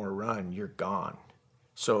fail one more run, you're gone.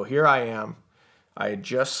 So here I am. I had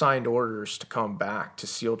just signed orders to come back to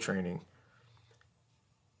SEAL training,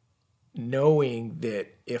 knowing that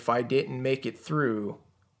if I didn't make it through,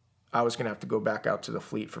 I was going to have to go back out to the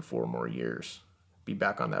fleet for 4 more years, be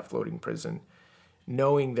back on that floating prison.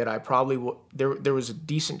 Knowing that I probably there was a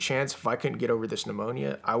decent chance if I couldn't get over this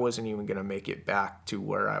pneumonia, I wasn't even going to make it back to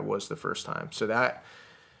where I was the first time. So that,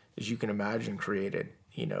 as you can imagine, created,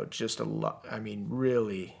 just a lot. I mean,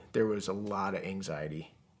 really, there was a lot of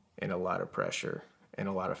anxiety and a lot of pressure and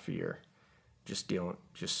a lot of fear, just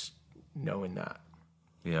knowing that.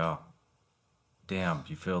 Yeah. Damn,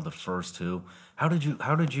 you failed the first 2. How'd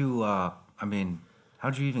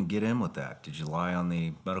you even get in with that? Did you lie on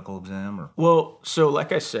the medical exam? Or? Well, so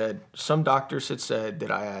like I said, some doctors had said that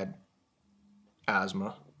I had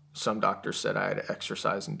asthma. Some doctors said I had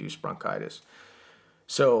exercise-induced bronchitis.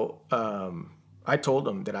 So I told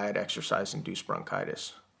them that I had exercise-induced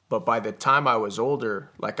bronchitis. But by the time I was older,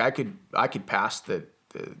 I could pass the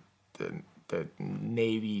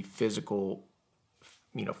Navy physical,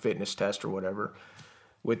 fitness test or whatever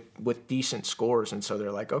with decent scores. And so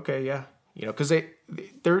they're like, okay, yeah. Because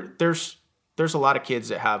there's a lot of kids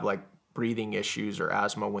that have breathing issues or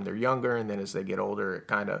asthma when they're younger, and then as they get older, it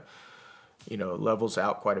kind of, levels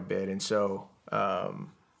out quite a bit. And so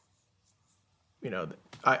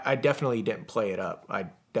I definitely didn't play it up. I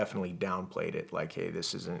definitely downplayed it. Like, hey,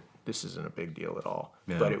 this isn't a big deal at all.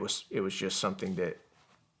 Yeah. But it was just something that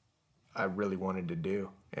I really wanted to do.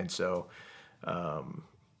 And so, I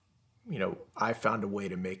found a way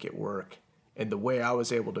to make it work. And the way I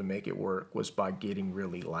was able to make it work was by getting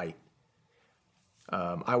really light.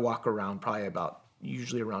 I walk around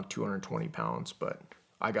usually around 220 pounds, but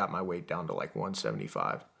I got my weight down to like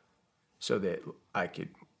 175 so that I could,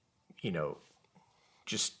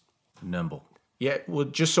 just Nimble. yeah, well,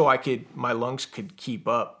 just so my lungs could keep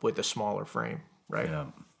up with a smaller frame, right? Yeah.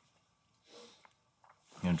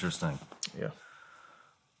 Interesting. Yeah.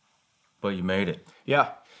 But you made it.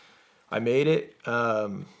 Yeah, I made it,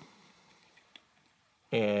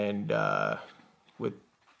 and with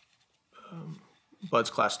Bud's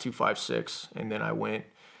Class 256, and then I went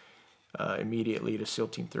immediately to SEAL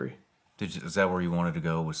Team 3. Is that where you wanted to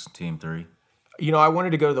go, was Team 3? I wanted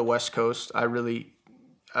to go to the West Coast. I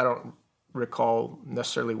don't recall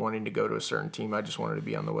necessarily wanting to go to a certain team. I just wanted to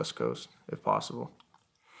be on the West Coast if possible.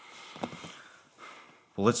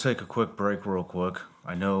 Well, let's take a quick break real quick.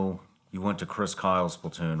 I know you went to Chris Kyle's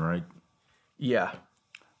platoon, right? Yeah.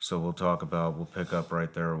 So we'll pick up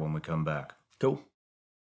right there when we come back. Cool.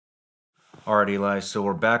 All right, Eli, so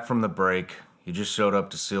we're back from the break. You just showed up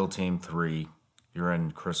to SEAL Team 3. You're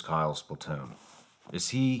in Chris Kyle's platoon. Is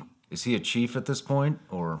he a chief at this point,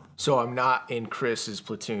 or? So I'm not in Chris's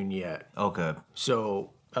platoon yet. Okay.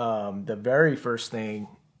 So the very first thing,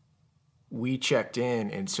 we checked in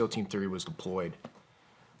and SEAL Team 3 was deployed.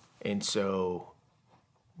 And so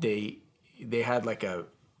they had like a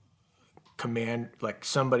command, like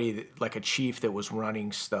somebody, like a chief that was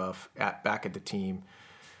running stuff back at the team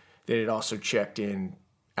that had also checked in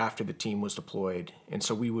after the team was deployed. And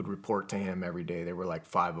so we would report to him every day. There were like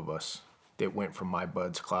 5 of us that went from my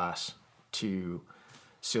Bud's class to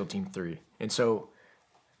SEAL Team 3. And so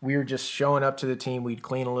we were just showing up to the team. We'd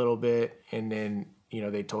clean a little bit, and then,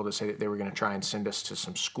 they told us that they were going to try and send us to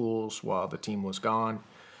some schools while the team was gone.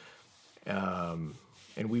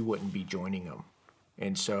 And we wouldn't be joining them.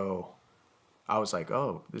 And so I was like,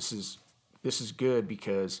 oh, this is good,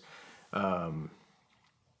 because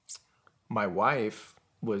my wife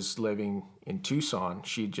was living in Tucson.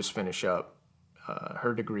 She'd just finished up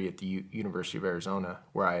her degree at the University of Arizona,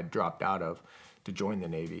 where I had dropped out of to join the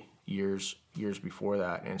Navy years before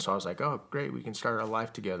that. And so I was like, oh, great, we can start our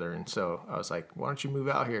life together. And so I was like, why don't you move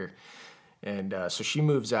out here? And so she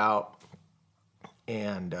moves out,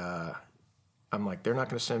 and I'm like, they're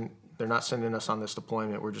not sending us on this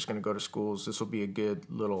deployment. We're just going to go to schools. This will be a good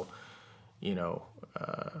little,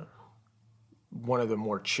 one of the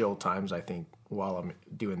more chill times, I think, while I'm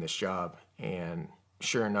doing this job. And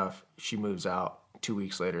sure enough, she moves out. 2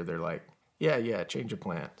 weeks later, they're like, yeah, change of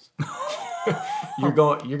plans. You're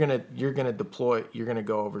gonna deploy. You're gonna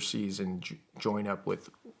go overseas and join up with,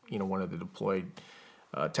 one of the deployed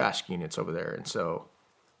task units over there. And so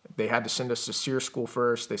they had to send us to SEER school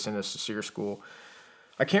first. They sent us to SEER school.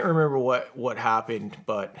 I can't remember what happened,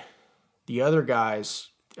 but the other guys,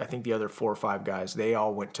 I think the other 4 or 5 guys, they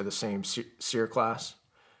all went to the same SEER class,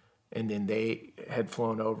 and then they had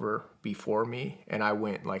flown over before me, and I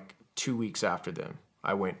went like 2 weeks after them.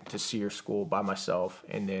 I went to SEER school by myself,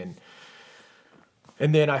 and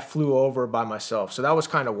then I flew over by myself. So that was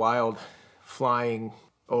kind of wild, flying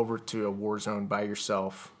over to a war zone by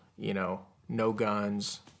yourself. No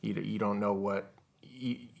guns. You don't know what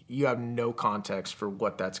you have no context for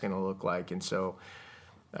what that's going to look like, and so.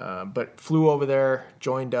 But flew over there,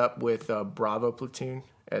 joined up with Bravo platoon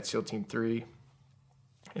at SEAL Team 3.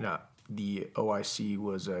 And the OIC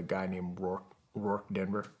was a guy named Rourke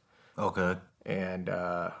Denver. Okay. And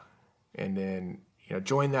then,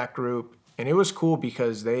 joined that group. And it was cool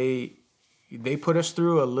because they put us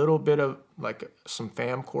through a little bit of like some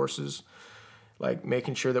FAM courses, like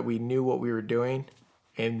making sure that we knew what we were doing.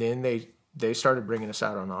 And then they started bringing us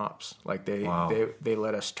out on ops. Like they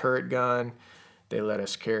let us turret gun. They let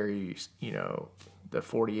us carry, the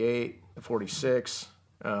 48, the 46.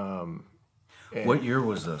 What year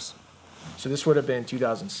was this? So this would have been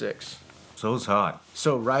 2006. So it's hot.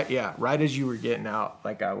 So right as you were getting out,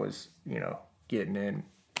 like I was, getting in.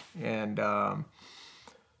 And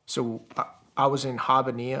so I was in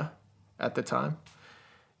Habbaniyah at the time,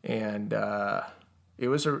 and it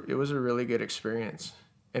was a really good experience.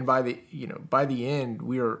 And by the end,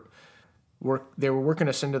 they were working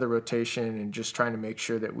us into the rotation and just trying to make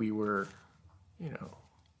sure that we were,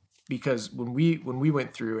 because when we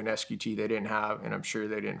went through an SQT, they didn't have, and I'm sure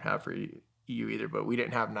they didn't have for you either, but we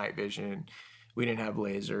didn't have night vision, we didn't have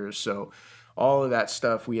lasers, so all of that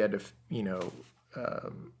stuff we had to,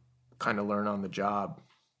 kind of learn on the job.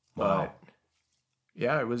 Wow.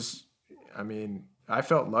 yeah, it was. I mean, I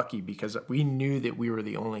felt lucky because we knew that we were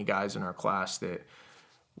the only guys in our class that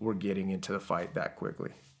were getting into the fight that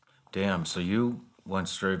quickly. Damn, so you went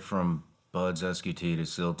straight from Bud's SQT to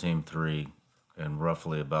SEAL Team 3, and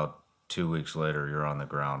roughly about 2 weeks later, you're on the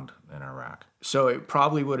ground in Iraq. So it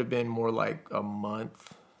probably would have been more like a month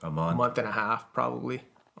and a half, probably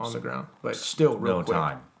on the ground, but still real quick.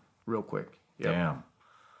 Time. Real quick. Yep. Damn.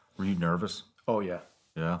 Were you nervous? Oh yeah.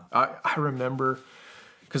 Yeah. I remember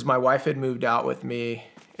because my wife had moved out with me,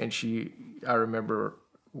 and I remember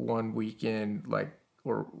one weekend, like,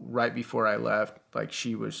 or right before I left, like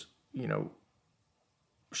she was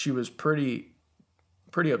pretty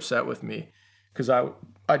upset with me because I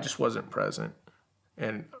just wasn't present,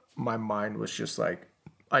 and my mind was just like,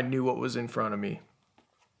 I knew what was in front of me.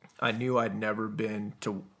 I knew I'd never been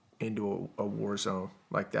into a war zone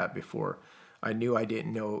like that before. I knew I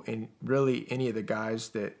didn't know really any of the guys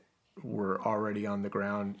that were already on the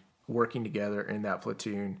ground working together in that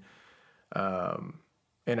platoon. And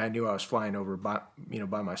I knew I was flying over by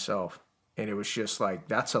myself. And it was just like,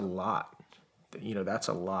 that's a lot. That's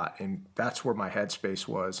a lot. And that's where my headspace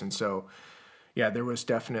was. And so, yeah, there was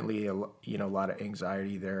definitely a lot of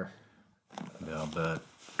anxiety there. Yeah, I'll bet.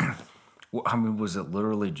 Well, I mean, was it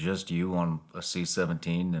literally just you on a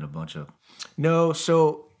C-17 and a bunch of... No,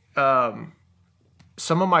 so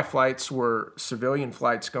some of my flights were civilian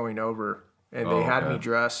flights going over, and they had me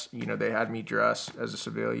dress. They had me dress as a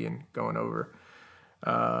civilian going over,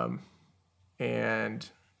 and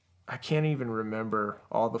I can't even remember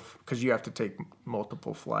all because you have to take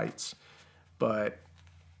multiple flights, but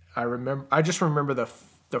I just remember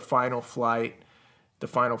the final flight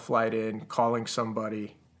in, calling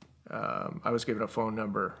somebody. I was given a phone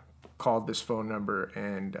number, called this phone number,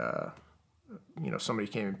 and somebody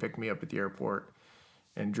came and picked me up at the airport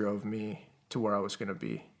and drove me to where I was going to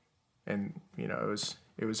be. And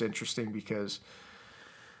it was interesting because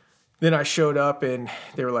then I showed up and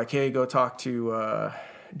they were like, "Hey, go talk to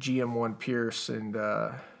GM1 Pierce." And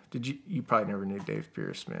you probably never knew Dave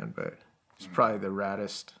Pierce, man, but he's probably the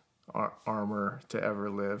raddest armor to ever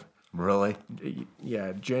live. Really?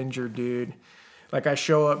 Yeah, ginger dude. Like, I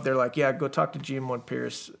show up, they're like, "Yeah, go talk to GM1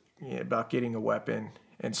 Pierce about getting a weapon."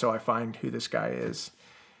 And so I find who this guy is.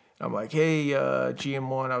 I'm like, "Hey,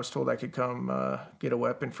 GM1, I was told I could come get a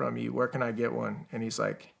weapon from you. Where can I get one?" And he's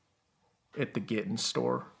like, "At the Gittins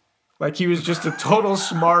store." Like, he was just a total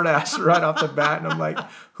smartass right off the bat. And I'm like,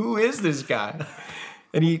 who is this guy?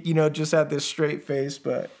 And he, just had this straight face.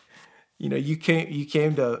 But, you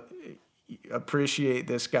came to appreciate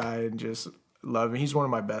this guy and just love him. He's one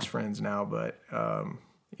of my best friends now. But,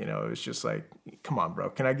 it was just like, come on, bro.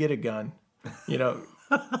 Can I get a gun?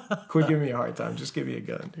 Quit giving me a hard time. Just give me a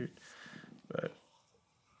gun, dude. But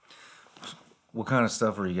what kind of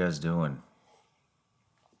stuff are you guys doing?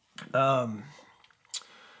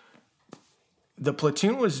 The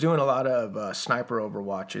platoon was doing a lot of sniper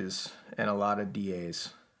overwatches and a lot of DAs.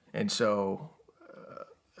 And so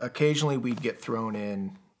occasionally we'd get thrown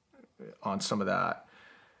in on some of that.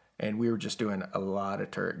 And we were just doing a lot of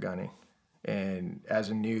turret gunning. And as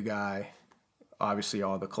a new guy, obviously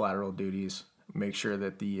all the collateral duties, make sure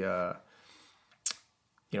that the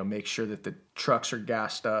trucks are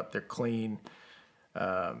gassed up, they're clean.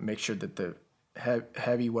 Make sure that the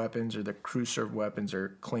heavy weapons or the crew served weapons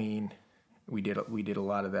are clean. We did a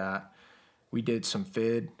lot of that. We did some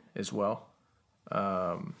FID as well.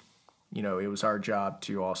 It was our job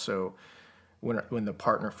to also, when the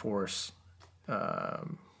partner force,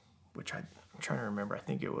 which I'm trying to remember, I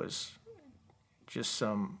think it was just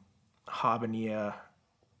some Habaniya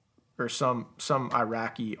or some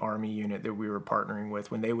Iraqi army unit that we were partnering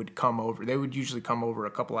with. When they would come over, they would usually come over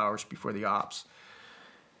a couple hours before the ops.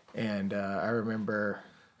 And I remember,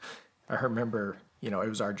 it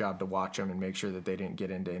was our job to watch them and make sure that they didn't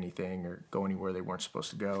get into anything or go anywhere they weren't supposed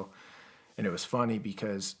to go. And it was funny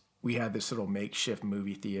because we had this little makeshift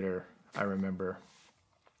movie theater, I remember.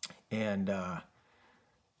 And,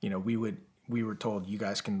 we were told, you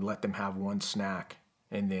guys can let them have one snack,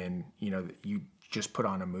 and then, you just put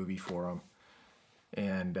on a movie for them.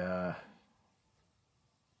 And I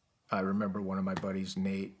remember one of my buddies,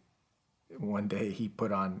 Nate, one day he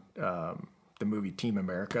put on the movie Team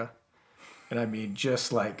America. And I mean, I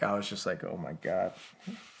was just like, oh my God,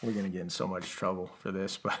 we're going to get in so much trouble for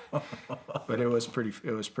this. But it was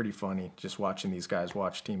pretty funny just watching these guys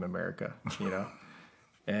watch Team America,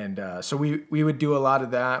 And so we would do a lot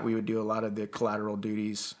of that. We would do a lot of the collateral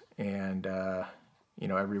duties. And,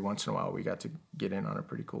 every once in a while we got to get in on a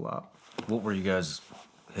pretty cool op. What were you guys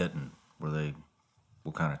hitting?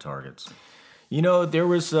 What kind of targets? There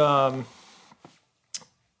was,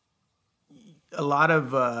 a lot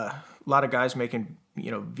of guys making,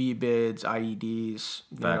 V bids, IEDs,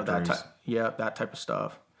 Factories. that type of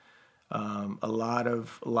stuff. A lot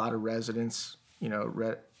of residents,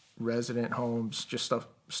 resident homes, just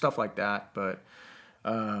stuff like that. But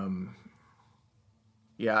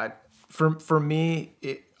for me,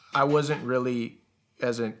 I wasn't really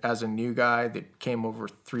as a new guy that came over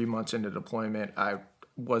 3 months into deployment. I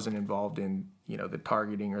wasn't involved in the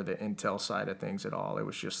targeting or the intel side of things at all. It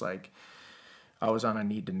was just like I was on a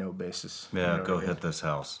need to know basis. Yeah, go hit this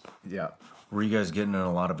house. Yeah. Were you guys getting in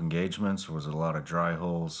a lot of engagements, or was it a lot of dry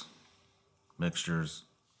holes, mixtures?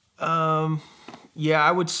 Yeah,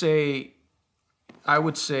 I would say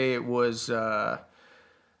it was I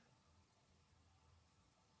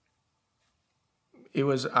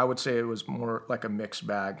would say it was more like a mixed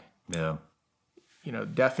bag. Yeah.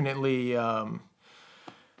 Definitely a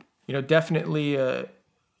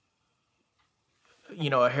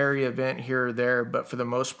hairy event here or there, but for the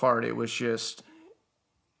most part it was just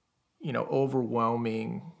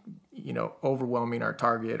overwhelming our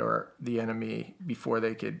target or the enemy before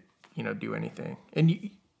they could do anything. And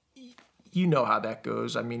you know how that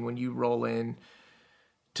goes. I mean, when you roll in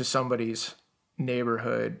to somebody's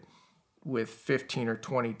neighborhood with 15 or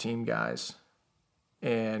 20 team guys,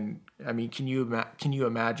 and I mean, can you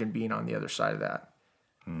imagine being on the other side of that?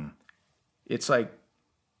 It's like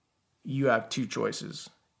you have two choices: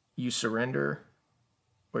 you surrender,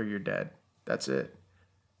 or you're dead. That's it.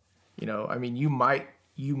 I mean, you might,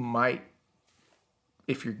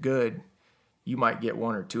 if you're good, you might get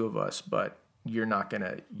one or two of us, but you're not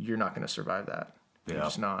gonna survive that. Yeah. You're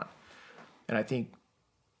just not. And I think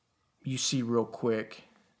you see real quick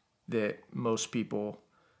that most people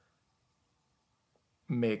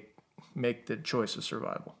make the choice of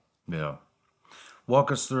survival. Yeah.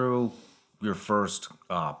 Walk us through your first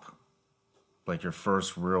op, like your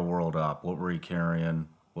first real world op. What were you carrying?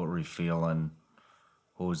 What were you feeling?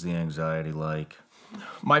 What was the anxiety like?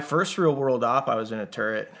 My first real world op, I was in a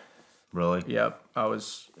turret. Really? Yep. I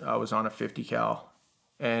was on a 50 cal,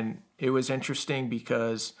 and it was interesting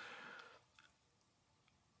because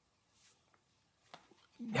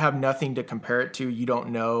have nothing to compare it to. You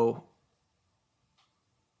don't know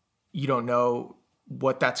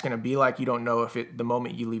what that's going to be like. You don't know if the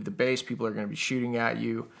moment you leave the base, people are going to be shooting at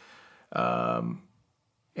you.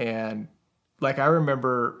 And like, I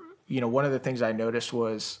remember, one of the things I noticed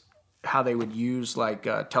was how they would use like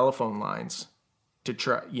telephone lines to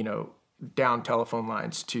try, down telephone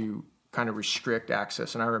lines to kind of restrict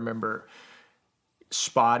access. And I remember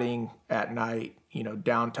spotting at night,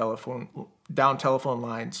 down telephone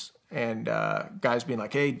lines, and guys being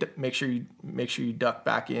like, "Hey, make sure you duck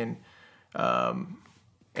back in," and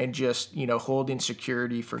just holding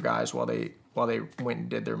security for guys while they went and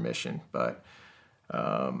did their mission. But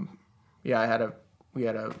we had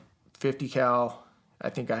a 50 cal. I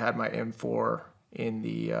think I had my M4 in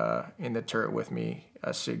the turret with me,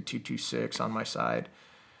 a SIG 226 on my side,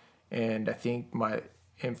 and I think my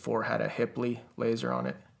M4 had a Hipley laser on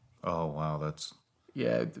it. Oh wow, that's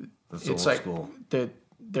it's old like school.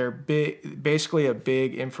 They're big, basically a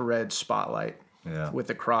big infrared spotlight. Yeah. With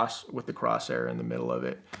the crosshair in the middle of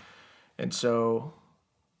it, and so,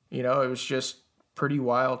 it was just pretty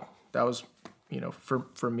wild. That was,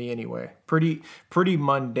 for me anyway, pretty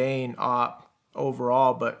mundane op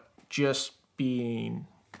overall, but just being,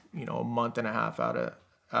 a month and a half out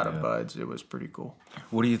of buds, it was pretty cool.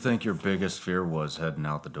 What do you think your biggest fear was heading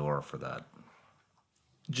out the door for that?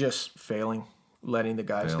 Just failing, letting the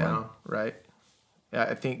guys down, right?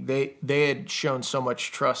 I think they had shown so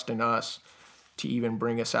much trust in us to even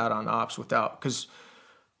bring us out on ops because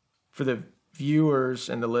for the viewers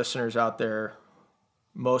and the listeners out there,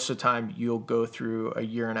 most of the time you'll go through a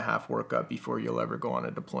 1.5 year workup before you'll ever go on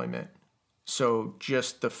a deployment. So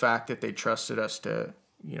just the fact that they trusted us to,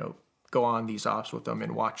 go on these ops with them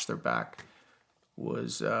and watch their back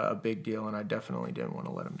was a big deal, and I definitely didn't want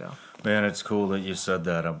to let them down. Man, it's cool that you said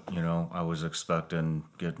that. I was expecting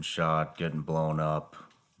getting shot, getting blown up.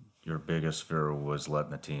 Your biggest fear was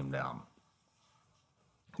letting the team down.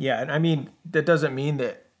 Yeah, and I mean, that doesn't mean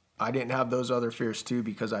that I didn't have those other fears too,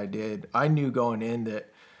 because I did. I knew going in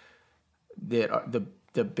that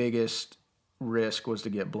the biggest risk was to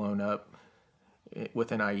get blown up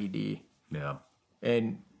with an IED. Yeah.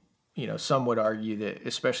 And some would argue that,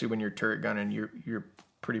 especially when you're turret gunning, you're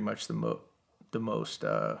pretty much the most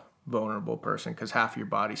vulnerable person, because half your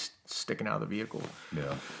body's sticking out of the vehicle.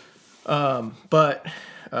 Yeah. But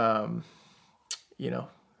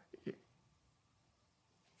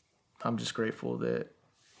I'm just grateful that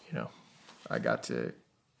I got to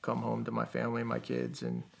come home to my family and my kids,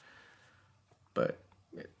 but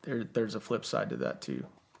there's a flip side to that too.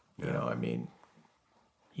 Yeah. You know, I mean,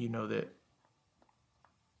 you know that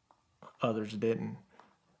others didn't.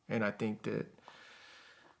 And I think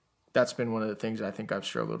that's been one of the things I think I've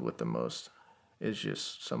struggled with the most, is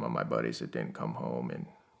just some of my buddies that didn't come home. And,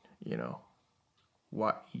 you know,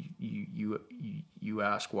 why you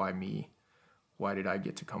ask, why me? Why did I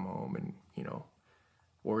get to come home? And, you know,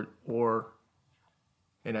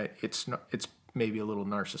 it's maybe a little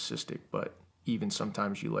narcissistic, but even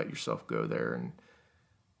sometimes you let yourself go there and,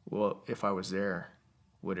 well, if I was there,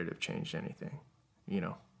 would it have changed anything? You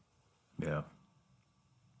know? Yeah.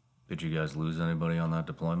 Did you guys lose anybody on that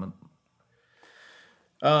deployment?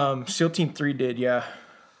 SEAL Team 3 did, yeah.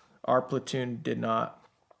 Our platoon did not.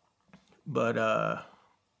 But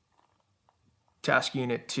Task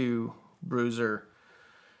Unit 2, Bruiser,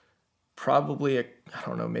 probably, I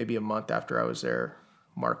don't know, maybe a month after I was there,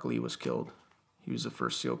 Mark Lee was killed. He was the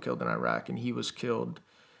first SEAL killed in Iraq, and he was killed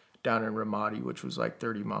down in Ramadi, which was like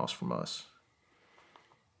 30 miles from us.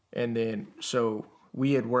 And then, so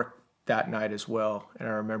we had worked that night as well, and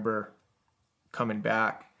I remember coming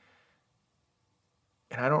back,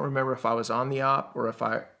 and I don't remember if I was on the op or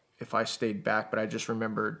if I stayed back, but I just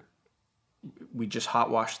remembered we just hot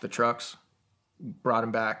washed the trucks, brought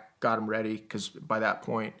them back, got them ready, because by that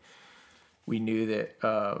point we knew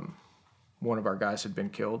that one of our guys had been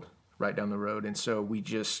killed right down the road, and so we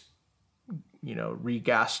just, you know,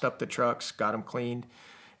 regassed up the trucks, got them cleaned,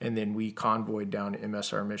 and then we convoyed down to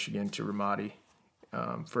MSR Michigan to Ramadi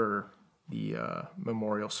for the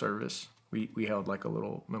memorial service. We held like a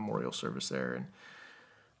little memorial service there,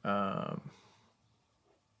 and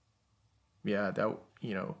yeah, that,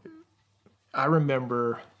 you know, I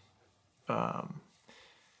remember kind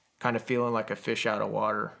of feeling like a fish out of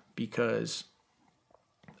water because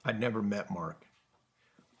I'd never met Mark,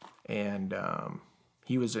 and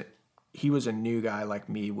he was a new guy like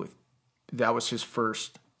me. That was his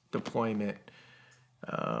first deployment,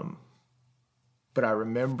 but I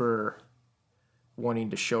remember wanting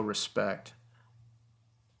to show respect,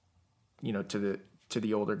 you know, to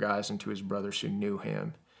the older guys and to his brothers who knew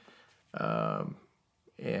him,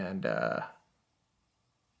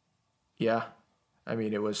 yeah, I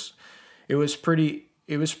mean, it was pretty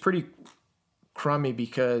crummy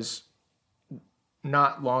because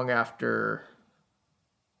not long after,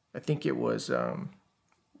 I think it was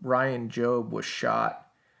Ryan Job was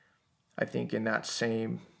shot, I think in that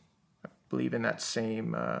same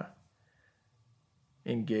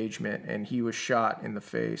engagement, and he was shot in the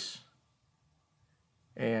face,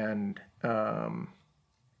 and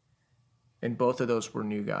both of those were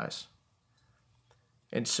new guys.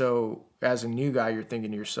 And so as a new guy, you're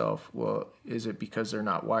thinking to yourself, well, is it because they're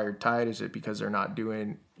not wired tight? Is it because they're not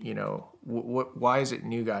doing, you know, why is it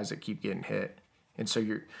new guys that keep getting hit? And so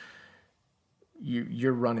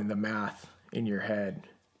you're running the math in your head.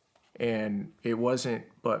 And it wasn't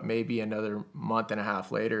but maybe another month and a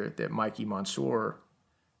half later that Mikey Mansour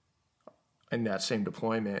in that same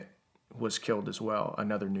deployment was killed as well,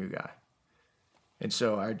 another new guy. And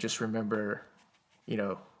so I just remember, you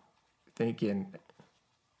know, thinking,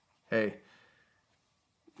 hey,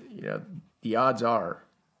 you know, the odds are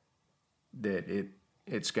that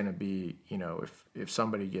it's going to be, you know, if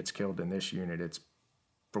somebody gets killed in this unit, it's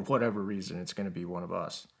for whatever reason, it's going to be one of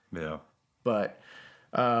us. Yeah. But,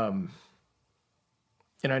 and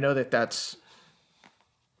I know that that's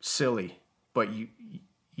silly, but you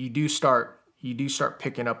do start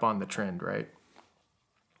picking up on the trend, right?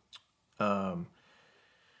 But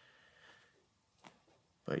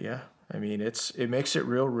yeah, I mean, it makes it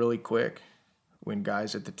really quick when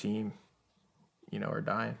guys at the team, you know, are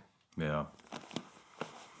dying. Yeah.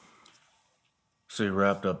 So you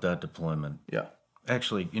wrapped up that deployment. Yeah.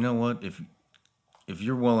 Actually, you know what? If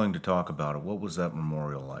you're willing to talk about it, what was that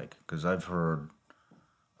memorial like? Because I've heard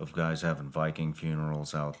of guys having Viking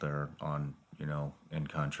funerals out there on, you know, in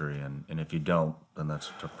country, and if you don't, then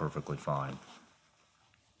that's perfectly fine.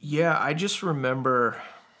 Yeah, I just remember.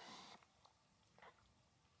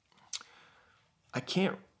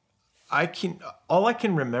 All I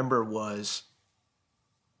can remember was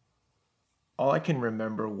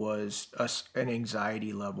an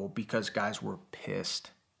anxiety level because guys were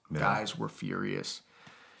pissed. Yeah. Guys were furious.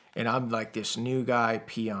 And I'm like this new guy,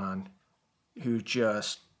 peon, who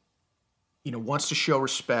just, you know, wants to show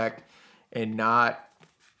respect and not,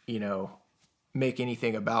 you know, make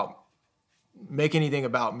anything about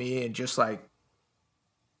me, and just like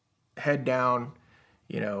head down,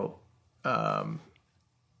 you know.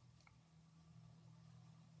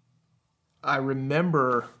 I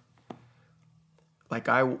remember, like,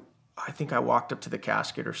 I think I walked up to the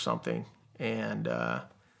casket or something, and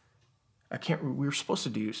we were supposed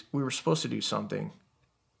to do something,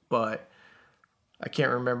 but I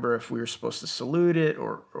can't remember if we were supposed to salute it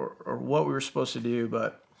or what we were supposed to do,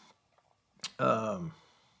 but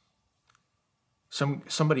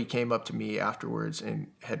somebody came up to me afterwards and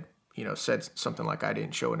had, said something like I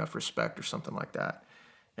didn't show enough respect or something like that.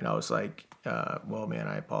 And I was like, well, man,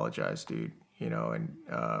 I apologize, dude, but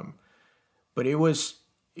it was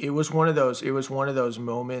one of those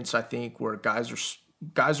moments, I think, where guys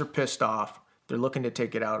are pissed off. They're looking to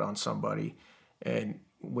take it out on somebody. And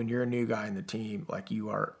when you're a new guy in the team, like you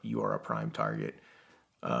are a prime target.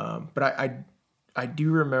 But I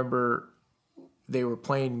do remember they were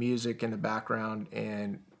playing music in the background,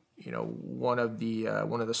 and one of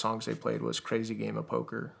the songs they played was "Crazy Game of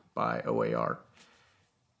Poker" by OAR,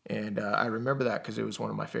 and I remember that because it was one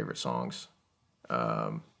of my favorite songs.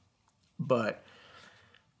 But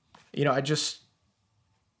I just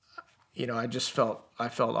felt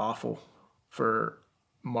awful for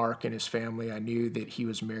Mark and his family. I knew that he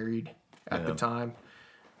was married at the time.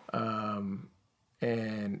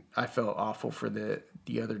 And I felt awful for the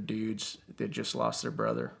other dudes that just lost their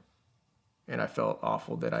brother. And I felt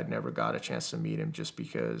awful that I'd never got a chance to meet him just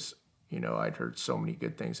because, I'd heard so many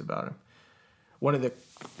good things about him. One of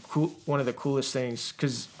the coolest things,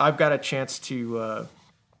 because I've got a chance to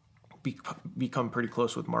become pretty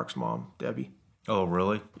close with Mark's mom, Debbie. Oh,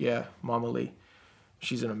 really? Yeah, Mama Lee.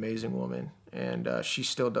 She's an amazing woman, and she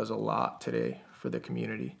still does a lot today for the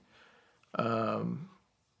community. And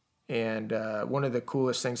one of the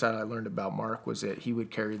coolest things that I learned about Mark was that he would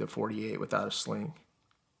carry the .48 without a sling.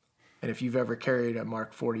 And if you've ever carried a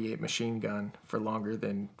Mark .48 machine gun for longer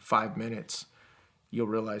than 5 minutes, you'll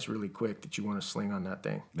realize really quick that you want a sling on that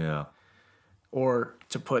thing. Yeah. Or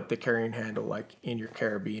to put the carrying handle like in your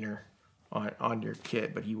carabiner on your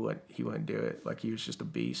kit, but he wouldn't do it. Like, he was just a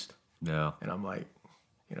beast. Yeah. And I'm like,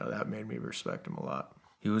 that made me respect him a lot.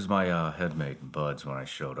 He was my headmate in Buds when I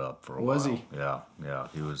showed up for a while. Was he? Yeah.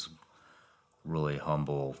 He was really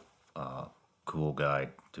humble, cool guy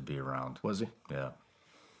to be around. Was he? Yeah.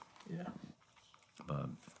 Yeah. But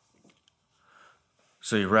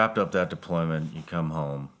so you wrapped up that deployment. You come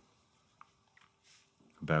home,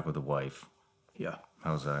 back with the wife. Yeah.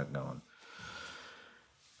 How's that going?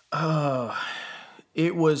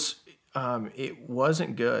 It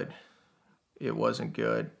wasn't good. It wasn't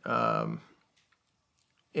good. And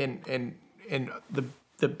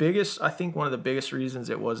the biggest, I think one of the biggest reasons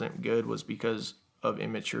it wasn't good was because of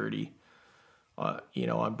immaturity,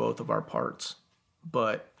 on both of our parts.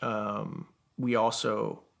 But we had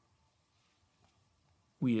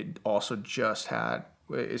also just had,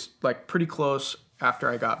 it's like pretty close after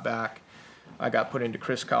I got back, I got put into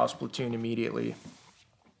Chris Kyle's platoon immediately.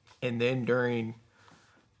 And then during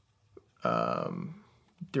ULT,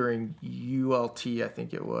 I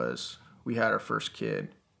think it was, we had our first kid.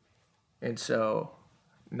 And so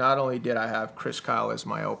not only did I have Chris Kyle as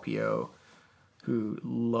my LPO, who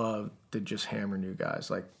loved to just hammer new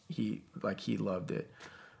guys, like he loved it.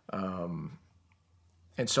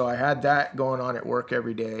 And so I had that going on at work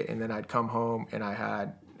every day, and then I'd come home and I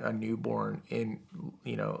had a newborn in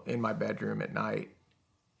my bedroom at night.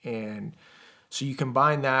 And so you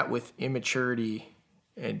combine that with immaturity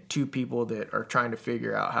and two people that are trying to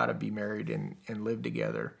figure out how to be married and live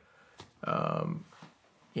together.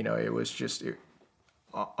 It was just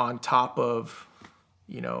on top of,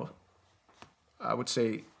 I would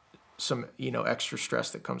say some, extra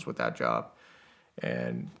stress that comes with that job.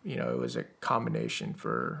 And, it was a combination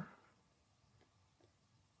for,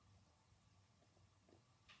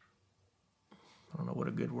 I don't know what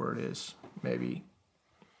a good word is, maybe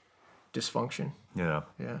dysfunction. Yeah.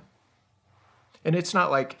 Yeah. And it's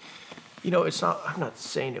not like, I'm not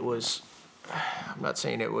saying it was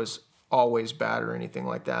always bad or anything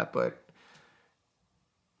like that, but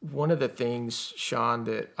one of the things, Sean,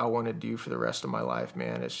 that I want to do for the rest of my life,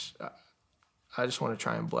 man, is I just want to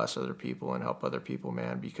try and bless other people and help other people,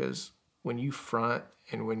 man, because when you front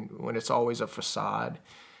and when it's always a facade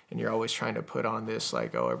and you're always trying to put on this,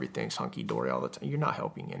 like, oh, everything's hunky-dory all the time, you're not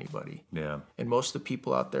helping anybody. Yeah. And most of the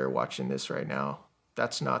people out there watching this right now,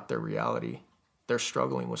 that's not their reality. They're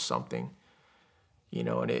struggling with something,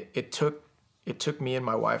 and it took me and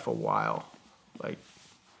my wife a while, like,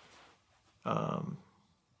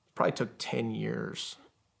 probably took 10 years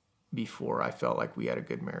before I felt like we had a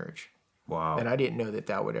good marriage. Wow. And I didn't know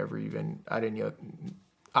that would ever even, I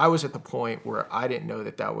was at the point where I didn't know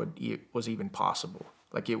that was even possible.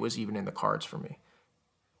 Like, it was even in the cards for me.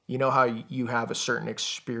 You know how you have a certain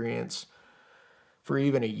experience for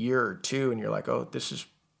even a year or two and you're like, oh, this is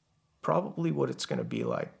probably what it's going to be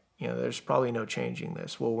like. There's probably no changing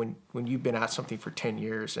this. Well, when you've been at something for 10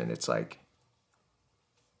 years and it's like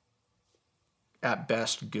at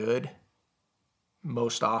best good.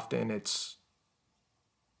 Most often it's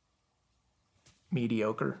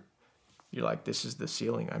mediocre. You're like, this is the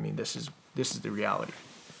ceiling. I mean, this is the reality.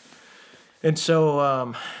 And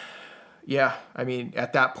so, yeah, I mean,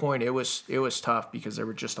 at that point it was tough because there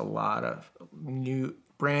were just a lot of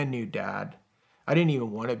brand new dad. I didn't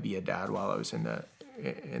even want to be a dad while I was in the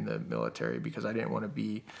military because I didn't want to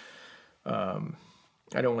be, I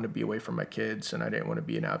don't want to be away from my kids, and I didn't want to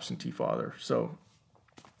be an absentee father. So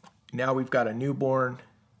now we've got a newborn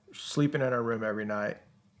sleeping in our room every night,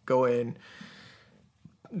 go in,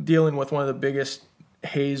 dealing with one of the biggest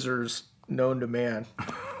hazers known to man.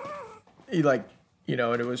 And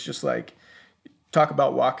it was just like, talk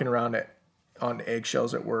about walking around on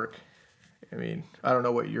eggshells at work. I mean, I don't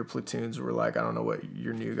know what your platoons were like. I don't know what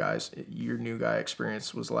your new guy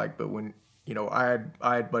experience was like. But when, I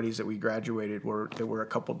had buddies that we graduated that were a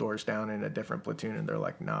couple doors down in a different platoon, and they're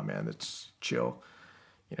like, nah, man, it's chill.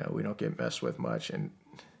 We don't get messed with much, and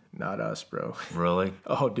not us, bro. Really?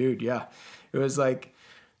 Oh, dude, yeah. It was like,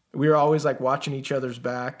 we were always like watching each other's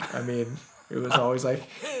back. I mean, it was always like,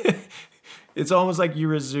 it's almost like you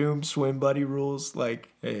resume swim buddy rules. Like,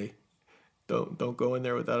 hey, don't go in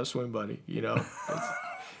there without a swim buddy.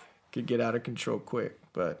 Could get out of control quick.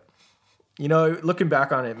 But looking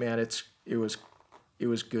back on it, man, it was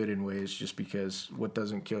good in ways, just because what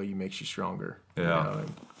doesn't kill you makes you stronger. Yeah.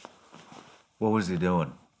 What was he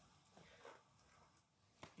doing?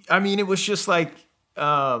 I mean, it was just like,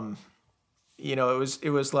 it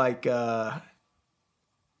was like there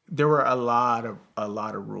were a lot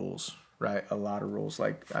of rules, right? A lot of rules.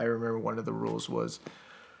 Like, I remember one of the rules was,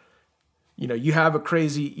 you have a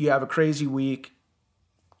crazy week,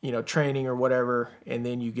 training or whatever, and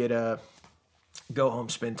then you get to go home,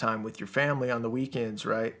 spend time with your family on the weekends,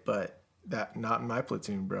 right? But that, not in my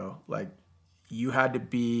platoon, bro. Like,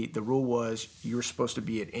 the rule was you were supposed to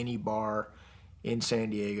be at any bar in San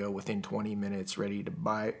Diego within 20 minutes, ready to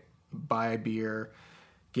buy a beer,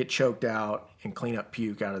 get choked out, and clean up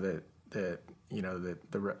puke out of the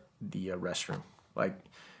restroom. Like,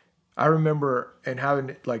 I remember, and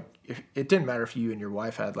having, like, if it didn't matter if you and your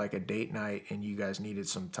wife had like a date night and you guys needed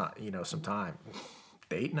some time.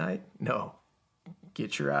 Date night? No.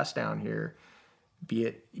 Get your ass down here. Be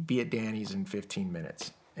at Danny's in 15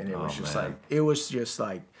 minutes. And it was just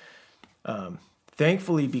like,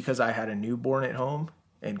 thankfully, because I had a newborn at home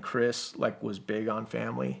and Chris was big on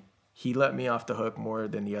family, he let me off the hook more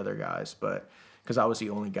than the other guys, but because I was the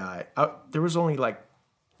only guy. There was only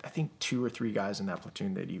I think 2 or 3 guys in that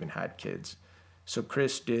platoon that even had kids. So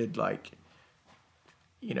Chris did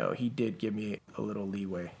he did give me a little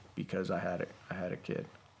leeway because I had a kid.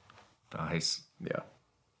 Nice. Yeah.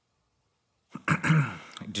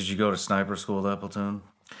 Did you go to sniper school, that platoon?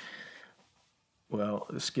 Well,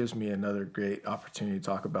 this gives me another great opportunity to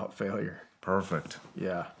talk about failure. Perfect.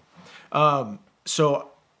 Yeah. So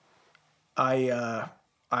I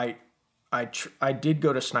did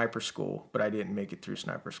go to sniper school, but I didn't make it through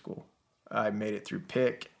sniper school. I made it through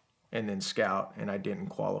pick and then scout, and I didn't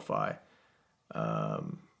qualify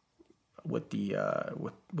with the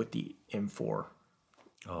M4.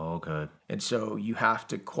 Oh, okay. And so you have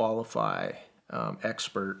to qualify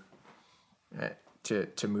expert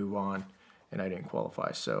to move on, and I didn't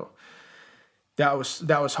qualify. So that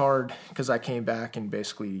was hard because I came back and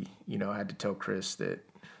basically I had to tell Chris that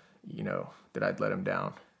that I'd let him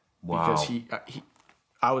down. Wow. Because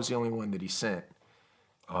I was the only one that he sent.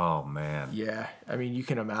 Oh man. Yeah, I mean, you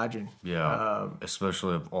can imagine. Yeah,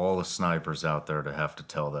 especially of all the snipers out there to have to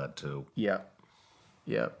tell that to. Yeah.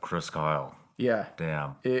 Chris Kyle. Yeah.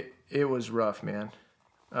 Damn. It was rough, man.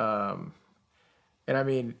 And I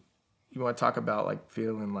mean, you want to talk about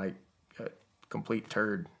feeling like a complete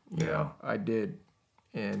turd? You know, I did,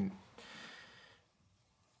 and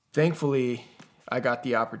thankfully, I got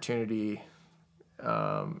the opportunity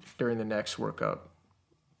during the next workup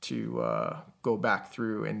to go back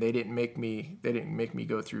through, and they didn't make me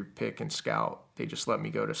go through pick and scout. They just let me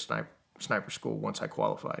go to sniper school once I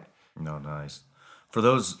qualified. No, nice. For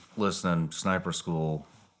those listening, sniper school,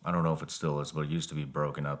 I don't know if it still is, but it used to be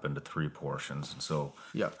broken up into 3 portions. And so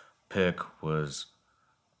pick was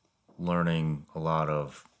learning a lot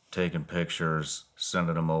of taking pictures,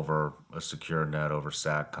 sending them over a secure net, over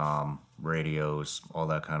SATCOM, radios, all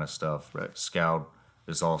that kind of stuff. Right. Scout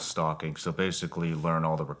is all stalking. So basically you learn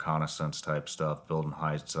all the reconnaissance type stuff, building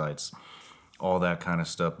hide sites, all that kind of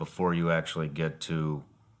stuff before you actually get to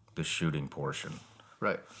the shooting portion.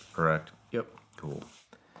 Right. Correct? Yep. Cool.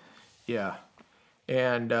 Yeah.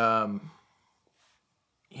 And, man,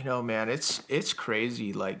 it's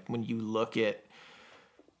crazy. Like when you look at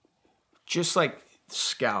just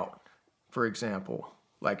scout, for example,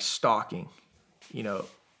 like stalking, you know,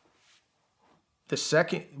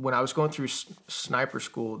 when I was going through sniper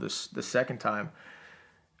school, the second time,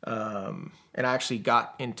 and I actually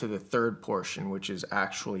got into the third portion, which is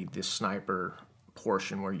actually the sniper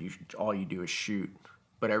portion where all you do is shoot,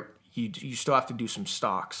 but you still have to do some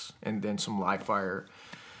stalks and then some live fire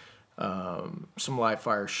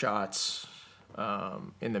shots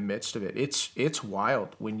in the midst of it. It's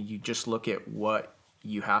wild when you just look at what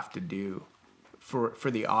you have to do.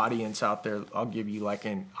 For the audience out there, I'll give you like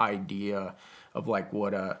an idea of like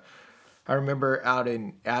what I remember out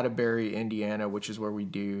in Atterbury, Indiana, which is where we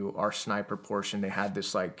do our sniper portion. They had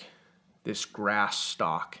this grass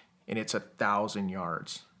stalk, and it's 1,000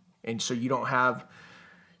 yards. And so you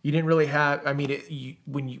didn't really have. I mean,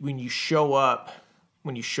 when you show up,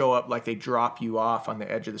 like they drop you off on the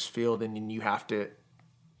edge of this field, and then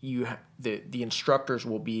the instructors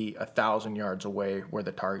will be 1,000 yards away where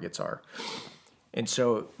the targets are. And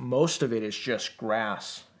so most of it is just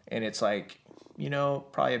grass, and it's like, you know,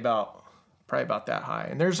 probably about that high.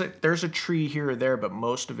 And there's a tree here or there, but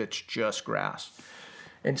most of it's just grass.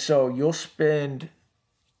 And so you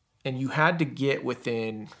had to get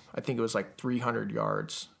within, I think it was like 300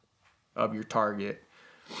 yards of your target.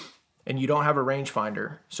 And you don't have a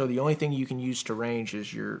rangefinder, so the only thing you can use to range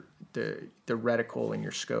is the reticle and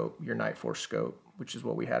your scope, your Nightforce scope, which is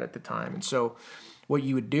what we had at the time. And so what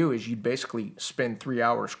you would do is you'd basically spend 3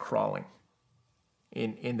 hours crawling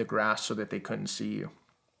in the grass so that they couldn't see you.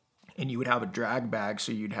 And you would have a drag bag,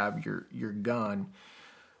 so you'd have your gun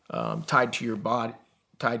tied to your body,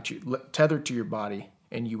 tethered to your body,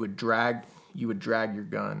 and you would drag your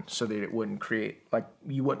gun so that it wouldn't create, like,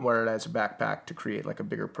 you wouldn't wear it as a backpack to create like a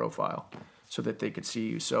bigger profile so that they could see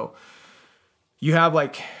you. So you have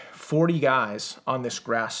like 40 guys on this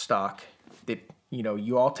grass stalk that, you know,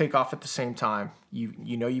 you all take off at the same time.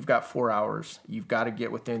 You know you've got 4 hours. You've got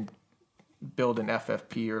to build an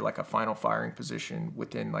FFP or like a final firing position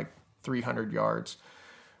within like 300 yards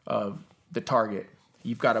of the target.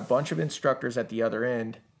 You've got a bunch of instructors at the other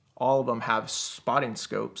end. All of them have spotting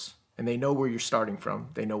scopes, and they know where you're starting from.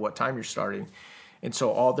 They know what time you're starting. And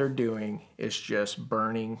so all they're doing is just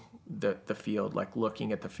burning the field, like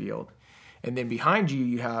looking at the field. And then behind you,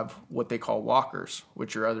 you have what they call walkers,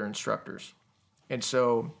 which are other instructors. And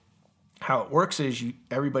so how it works is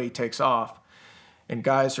everybody takes off, and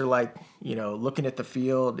guys are like, you know, looking at the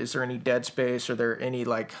field. Is there any dead space? Are there any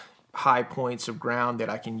like high points of ground that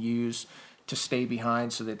I can use to stay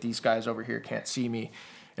behind so that these guys over here can't see me?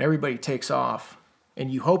 And everybody takes off, and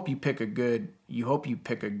you hope you pick a good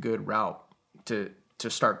route to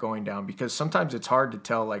start going down, because sometimes it's hard to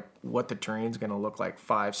tell like what the terrain's going to look like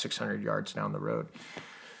 500-600 yards down the road.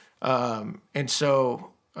 And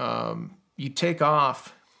so you take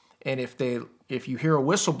off, and if you hear a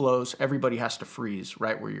whistle blows, everybody has to freeze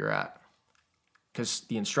right where you're at, because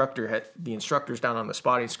the instructors down on the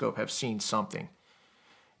spotting scope have seen something.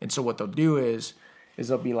 And so what they'll do is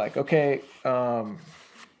they'll be like, okay, so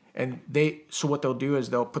what they'll do is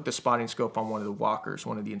they'll put the spotting scope on one of the walkers,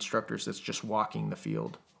 one of the instructors that's just walking the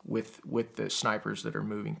field with the snipers that are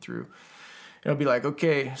moving through. And it'll be like,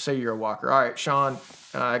 okay, say you're a walker. All right, Sean,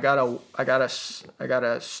 I got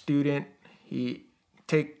a student. He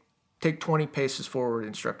take 20 paces forward,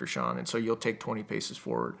 Instructor Sean. And so you'll take 20 paces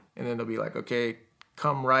forward, and then they'll be like, okay,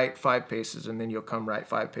 come right 5 paces, and then you'll come right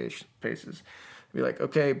 5 paces. Be like,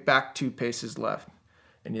 okay, back 2 paces left,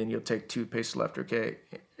 and then you'll take 2 paces left. Okay,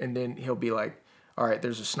 and then he'll be like, all right,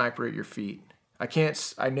 there's a sniper at your feet. I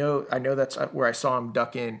know that's where I saw him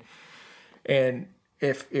duck in. And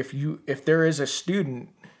if there is a student,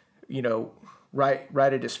 you know, right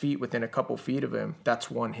at his feet within a couple feet of him,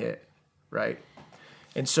 that's 1 hit, right?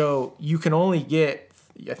 And so I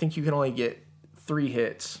think you can only get 3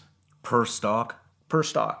 hits per stock.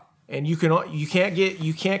 And you can't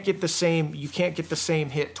get the same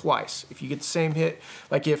hit twice. If you get the same hit,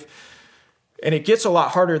 and it gets a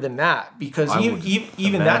lot harder than that, because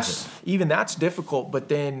even that's difficult. But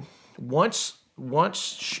then once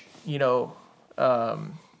you know,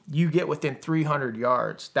 you get within 300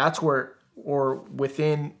 yards, that's where, or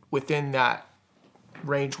within that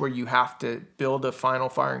range where you have to build a final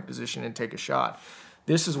firing position and take a shot.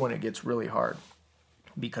 This is when it gets really hard,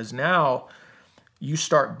 because now you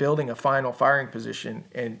start building a final firing position,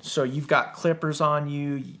 and so you've got clippers on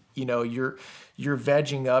you. You know, you're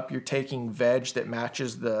vegging up. You're taking veg that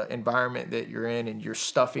matches the environment that you're in, and you're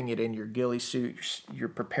stuffing it in your ghillie suit. You're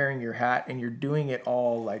preparing your hat, and you're doing it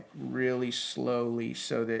all like really slowly,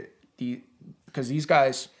 so that because these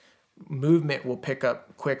guys' movement will pick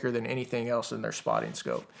up quicker than anything else in their spotting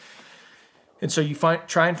scope. And so you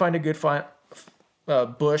try and find a good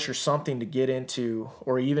bush or something to get into,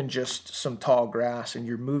 or even just some tall grass, and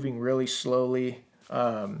you're moving really slowly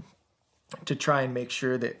to try and make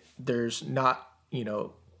sure that there's not,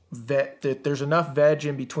 that there's enough veg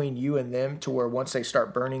in between you and them to where once they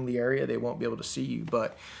start burning the area, they won't be able to see you.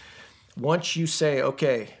 But once you say,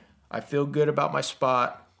 okay, I feel good about my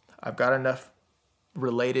spot, I've got enough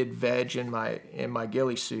related veg in my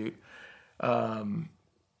ghillie suit, I'm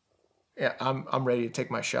ready to take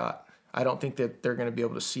my shot. I don't think that they're going to be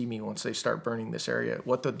able to see me once they start burning this area.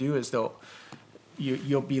 What they'll do is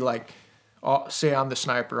you'll be like, say I'm the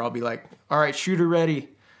sniper, I'll be like, all right, shooter ready.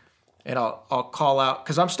 And I'll call out,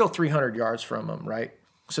 because I'm still 300 yards from them, right?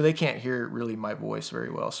 So they can't hear really my voice very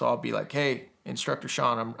well. So I'll be like, hey, Instructor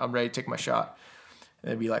Sean, I'm ready to take my shot.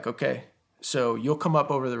 And they'll be like, okay. So you'll come up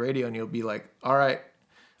over the radio and you'll be like, all right,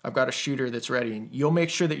 I've got a shooter that's ready. And you'll make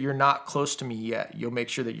sure that you're not close to me yet. You'll make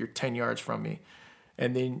sure that you're 10 yards from me.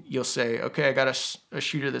 And then you'll say, okay, I got a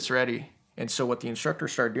shooter that's ready. And so what the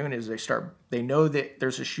instructors start doing is they know that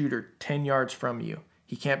there's a shooter 10 yards from you.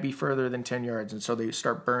 He can't be further than 10 yards. And so they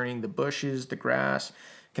start burning the bushes, the grass.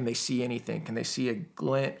 Can they see anything? Can they see a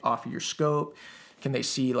glint off of your scope? Can they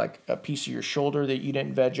see like a piece of your shoulder that you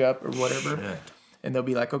didn't veg up or whatever? Shit. And they'll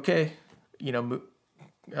be like, okay,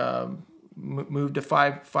 move to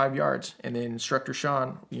five yards. And then Instructor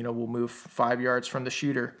Sean, will move 5 yards from the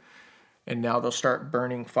shooter. And now they'll start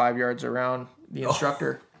burning 5 yards around the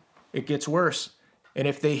instructor. It gets worse. And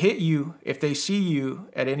if they hit you, if they see you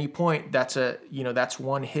at any point, that's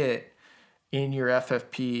one hit in your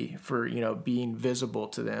FFP for, being visible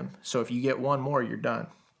to them. So if you get one more, you're done.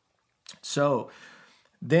 So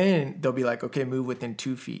then they'll be like, okay, move within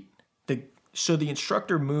 2 feet. So the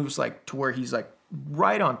instructor moves like to where he's like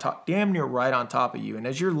right on top, damn near right on top of you. And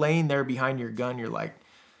as you're laying there behind your gun, you're like,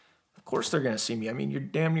 of course they're going to see me. I mean, you're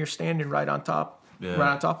damn near standing right on top. Yeah.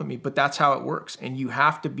 Right on top of me, but that's how it works. And you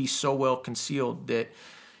have to be so well concealed that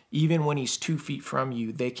even when he's 2 feet from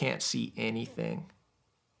you, they can't see anything.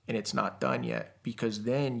 And it's not done yet, because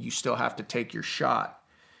then you still have to take your shot.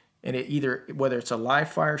 And whether it's a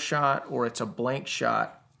live fire shot or it's a blank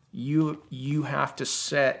shot, you have to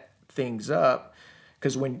set things up,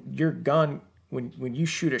 because when your gun, when you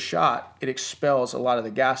shoot a shot, it expels a lot of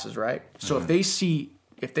the gases, right? So if they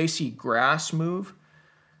see grass move,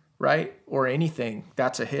 right, or anything,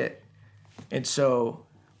 that's a hit. And so,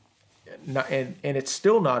 and it's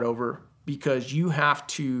still not over, because you have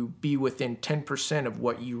to be within 10% of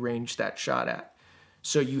what you range that shot at.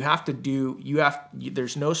 So there's no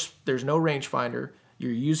rangefinder.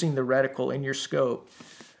 You're using the reticle in your scope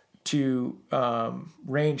to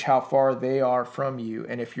range how far they are from you.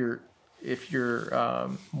 And if you're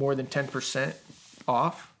more than 10%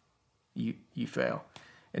 off, you fail.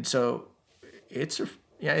 And so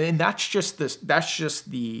and that's just the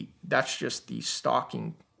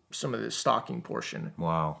stalking, some of the stalking portion.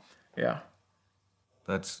 Wow. Yeah.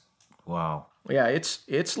 That's wow. Yeah,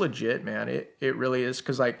 it's legit, man. It really is,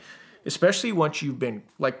 because like, especially once you've been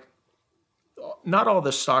like, not all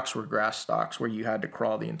the stalks were grass stalks where you had to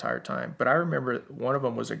crawl the entire time, but I remember one of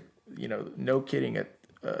them was no kidding,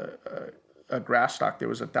 a grass stalk that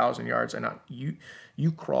was 1,000 yards, and you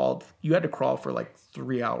had to crawl for like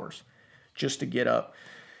 3 hours just to get up.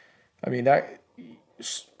 I mean,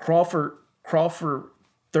 crawl for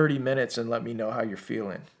 30 minutes and let me know how you're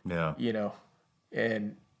feeling. Yeah.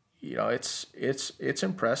 And it's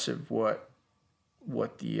impressive what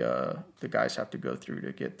the guys have to go through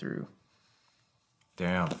to get through.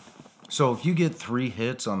 Damn. So if you get 3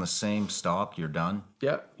 hits on the same stalk, you're done?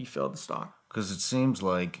 Yeah, you failed the stalk. Because it seems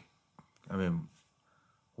like,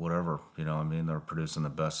 whatever, they're producing the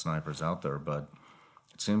best snipers out there, but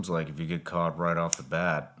it seems like if you get caught right off the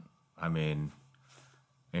bat, and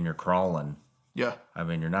you're crawling, yeah,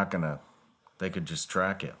 you're not gonna, they could just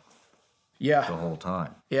track you. Yeah. The whole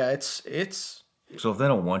time. Yeah, it's so if they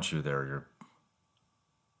don't want you there,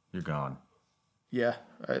 you're gone. Yeah,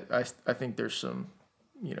 I think there's some,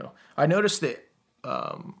 I noticed that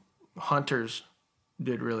hunters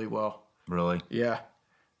did really well. Really? Yeah.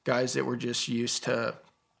 Guys that were just used to,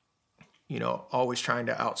 always trying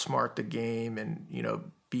to outsmart the game and,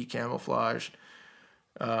 be camouflaged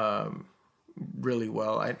really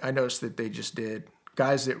well. I noticed that they just did.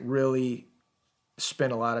 Guys that really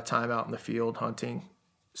spent a lot of time out in the field hunting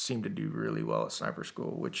seemed to do really well at sniper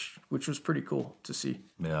school, which was pretty cool to see.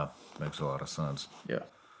 Yeah, makes a lot of sense. Yeah.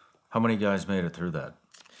 How many guys made it through that?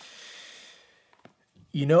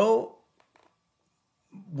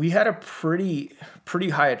 We had a pretty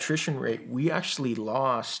high attrition rate. We actually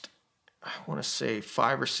lost, I want to say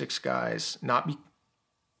 5 or 6 guys.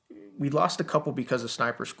 We lost a couple because of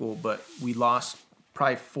sniper school, but we lost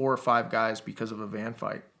probably 4 or 5 guys because of a van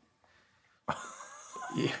fight.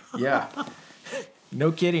 Yeah.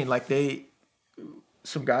 No kidding. Like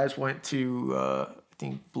some guys went to, I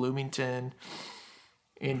think Bloomington,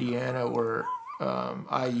 Indiana, where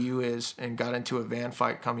IU is, and got into a van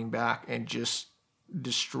fight coming back and just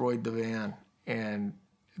destroyed the van. And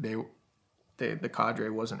the cadre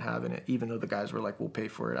wasn't having it, even though the guys were like, we'll pay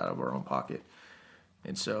for it out of our own pocket.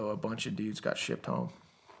 And so a bunch of dudes got shipped home.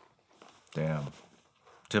 Damn.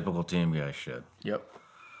 Typical team guy shit. Yep.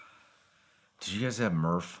 Did you guys have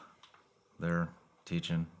Murph there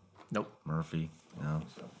teaching? Nope. Murphy? No?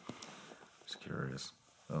 Just curious.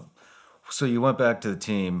 Oh. So you went back to the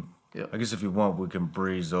team. Yep. I guess if you want, we can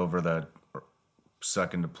breeze over that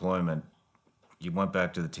second deployment. You went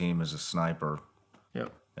back to the team as a sniper.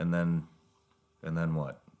 Yep. And then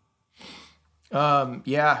what?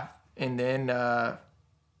 Yeah. And then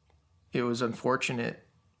it was unfortunate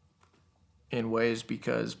in ways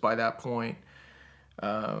because by that point,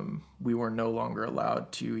 we were no longer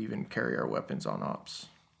allowed to even carry our weapons on ops.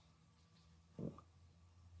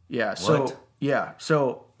 Yeah. So, What? yeah.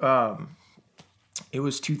 So, it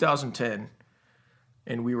was 2010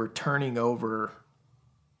 and we were turning over.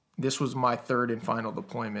 This was my third and final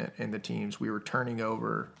deployment in the teams. We were turning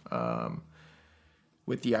over,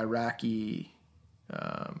 with the Iraqis,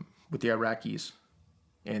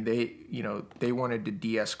 and they wanted to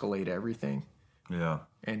de-escalate everything. Yeah.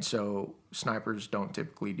 And so snipers don't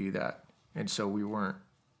typically do that. And so we weren't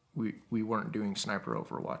doing sniper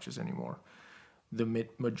overwatches anymore. The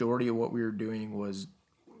majority of what we were doing was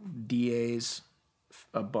DAs,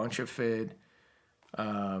 a bunch of FID,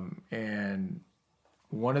 and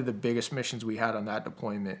one of the biggest missions we had on that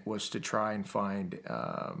deployment was to try and find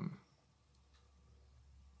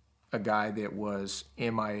a guy that was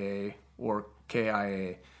MIA or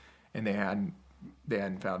KIA, and they hadn't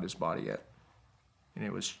found his body yet. And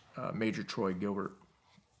it was Major Troy Gilbert.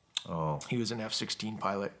 Oh. He was an F-16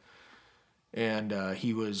 pilot, and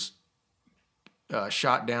he was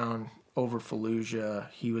shot down over Fallujah.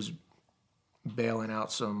 He was bailing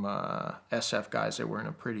out some SF guys that were in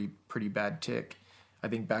a pretty bad tick. I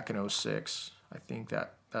think back in 2006. I think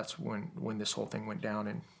that's when this whole thing went down,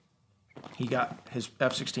 and his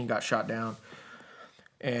F-16 got shot down,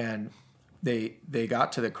 and they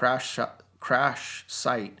got to the crash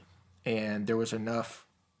site, and there was enough,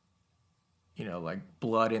 like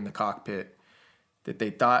blood in the cockpit that they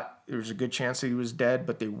thought there was a good chance that he was dead,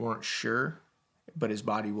 but they weren't sure, but his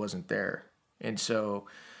body wasn't there. And so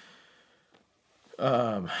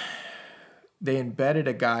they embedded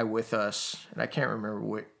a guy with us, and I can't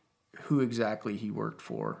remember who exactly he worked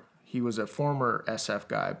for. He was a former SF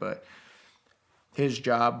guy, but his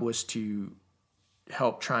job was to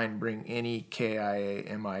help try and bring any KIA,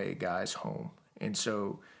 MIA guys home. And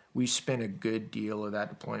so we spent a good deal of that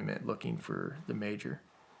deployment looking for the major.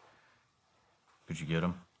 Did you get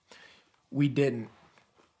him? We didn't.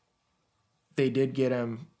 They did get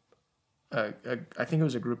him. I think it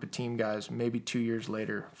was a group of team guys, maybe 2 years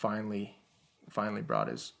later, finally brought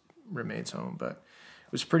his remains home. But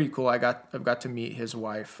it was pretty cool. I've got to meet his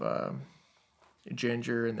wife,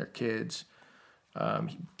 Ginger, and their kids.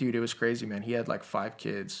 Dude, it was crazy, man. He had like 5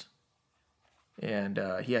 kids, and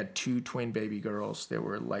he had 2 twin baby girls that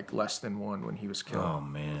were like less than 1 when he was killed. Oh,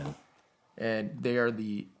 man. And they are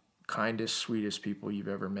the kindest, sweetest people you've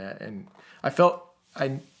ever met. And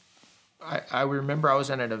I remember I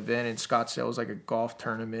was at an event in Scottsdale. It was like a golf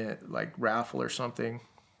tournament, like raffle or something.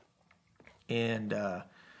 And I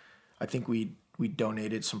think we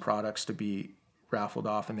donated some products to be raffled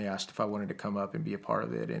off, and they asked if I wanted to come up and be a part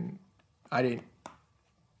of it. And I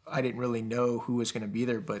didn't really know who was going to be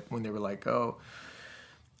there, but when they were like,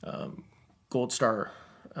 Gold Star,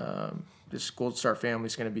 this Gold Star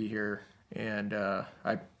family's going to be here. And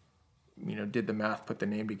I did the math, put the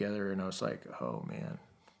name together, and I was like, oh man,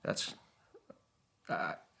 that's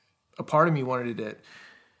a part of me wanted to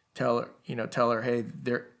tell her, hey,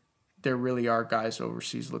 there really are guys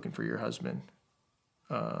overseas looking for your husband.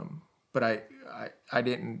 But I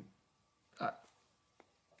didn't,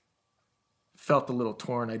 felt a little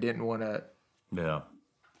torn. I didn't want to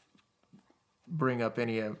bring up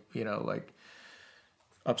any of, like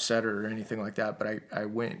upset her or anything like that. But I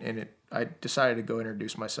went and I decided to go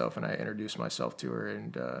introduce myself, and I introduced myself to her,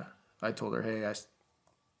 and I told her, hey,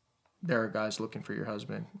 there are guys looking for your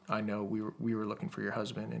husband. I know we were looking for your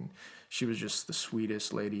husband. And she was just the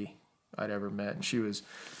sweetest lady I'd ever met. And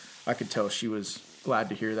I could tell she was glad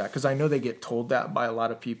to hear that, because I know they get told that by a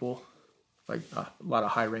lot of people, like a lot of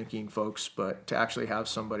high-ranking folks, but to actually have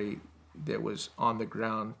somebody that was on the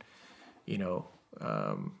ground,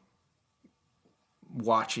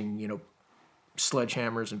 watching,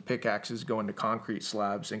 sledgehammers and pickaxes going to concrete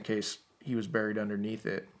slabs in case he was buried underneath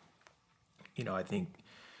it. You know, I think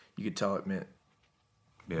you could tell it meant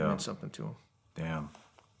something to him. Damn.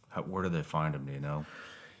 Where did they find him? Do you know?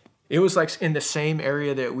 It was like in the same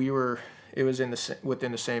area that we were. It was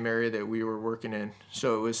within the same area that we were working in.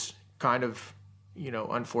 So it was kind of, you know,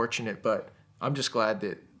 unfortunate. But I'm just glad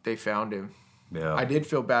that they found him. Yeah. I did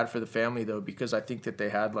feel bad for the family though, because I think that they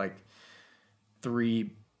had like 3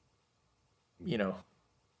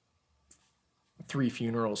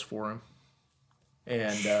 funerals for him.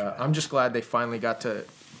 And I'm just glad they finally got to,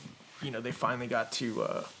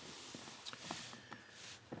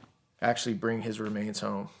 actually bring his remains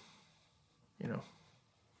home. You know.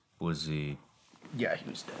 Was he? Yeah, he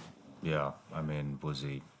was dead. Yeah, I mean, was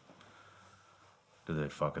he? Did they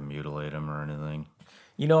fucking mutilate him or anything?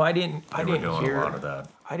 You know, I didn't hear a lot of that.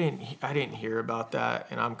 I didn't hear about that,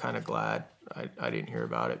 and I'm kind of glad I didn't hear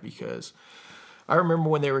about it, because I remember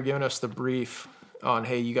when they were giving us the brief on,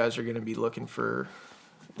 hey, you guys are going to be looking for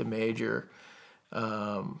the major.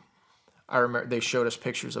 I remember they showed us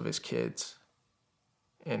pictures of his kids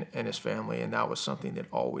and his family, and that was something that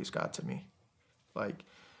always got to me. Like,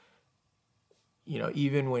 you know,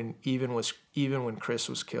 even when Chris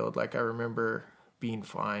was killed, like I remember being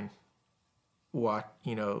fine,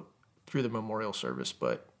 through the memorial service,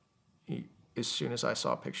 but as soon as I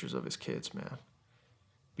saw pictures of his kids, man,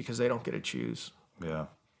 because they don't get to choose. Yeah.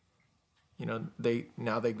 You know, they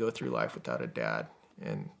go through life without a dad,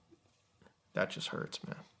 and that just hurts,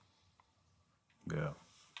 man. Yeah.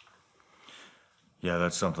 Yeah,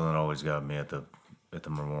 that's something that always got me at the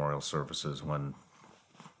memorial services, when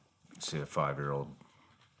you see a 5-year-old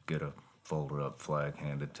get a folded up flag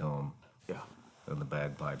handed to him. Yeah. And the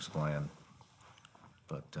bagpipes playing.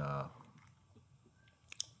 But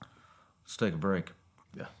let's take a break.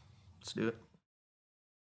 Yeah. Let's do it.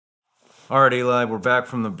 All right, Eli, we're back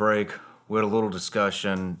from the break. We had a little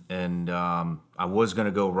discussion, and I was going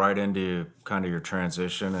to go right into kind of your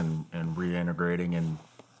transition and reintegrating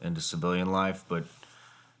into civilian life, but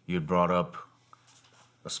you had brought up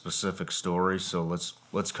a specific story, so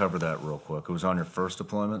let's cover that real quick. It was on your first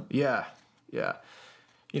deployment? Yeah. You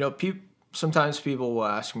know, sometimes people will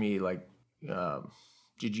ask me, like, were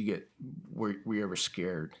you ever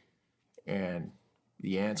scared? And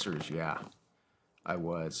the answer is yeah, I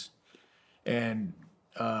was. And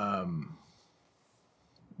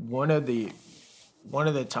one of the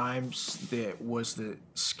times that was the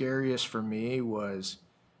scariest for me was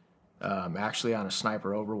actually on a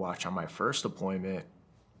sniper overwatch on my first deployment,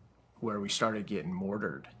 where we started getting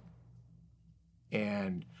mortared.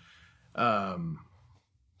 And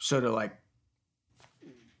so to like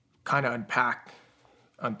kind of unpack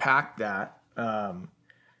that,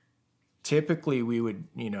 typically we would,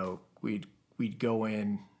 we'd go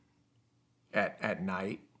in at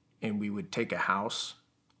night, and we would take a house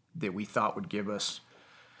that we thought would give us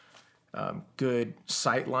good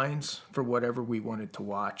sight lines for whatever we wanted to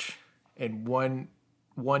watch. And one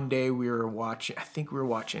day we were watching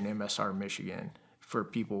MSR Michigan for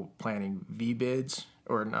people planning VBIDs,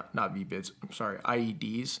 or not VBIDs, I'm sorry,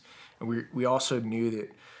 IEDs. And we also knew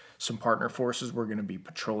that some partner forces were going to be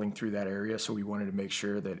patrolling through that area, so we wanted to make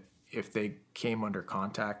sure that if they came under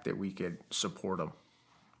contact that we could support them.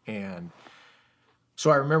 And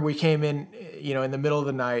so I remember we came in, in the middle of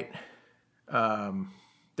the night.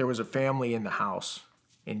 There was a family in the house,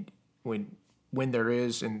 and when there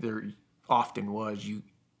is, and there often was,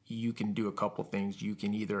 you can do a couple things. You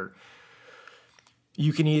can either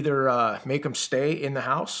make them stay in the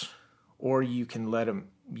house, or you can let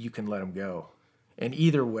them go. And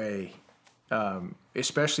either way,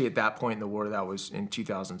 especially at that point in the war, that was in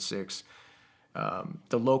 2006.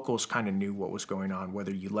 The locals kind of knew what was going on,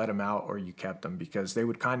 whether you let them out or you kept them, because they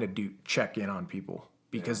would kind of check in on people,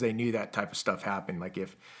 because they knew that type of stuff happened. Like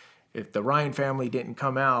if the Ryan family didn't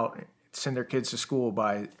come out, send their kids to school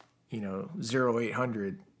by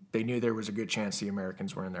 0800, they knew there was a good chance the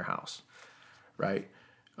Americans were in their house, right?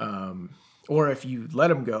 Or if you let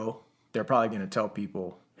them go, they're probably going to tell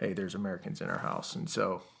people, hey, there's Americans in our house. And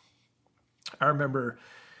so I remember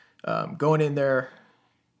going in there,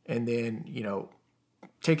 and then,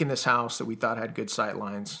 taking this house that we thought had good sight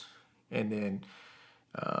lines, and then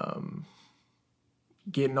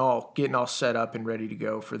getting all set up and ready to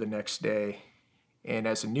go for the next day. And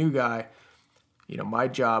as a new guy, my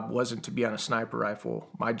job wasn't to be on a sniper rifle.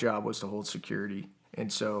 My job was to hold security.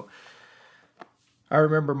 And so I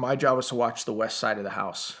remember my job was to watch the west side of the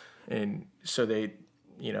house. And so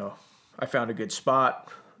I found a good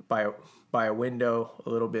spot by a window a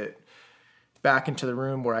little bit back into the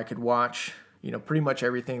room where I could watch, pretty much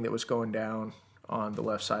everything that was going down on the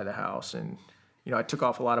left side of the house. And I took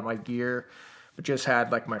off a lot of my gear, but just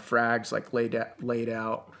had like my frags like laid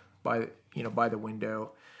out by the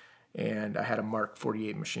window, and I had a Mark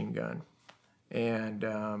 48 machine gun. And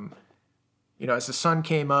as the sun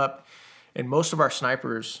came up, and most of our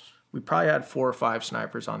snipers, we probably had 4 or 5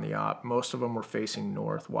 snipers on the op. Most of them were facing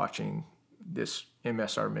north, watching this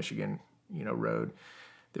MSR Michigan, road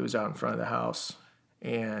that was out in front of the house.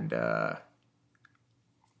 And I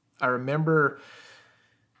remember,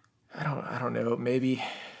 I don't know, maybe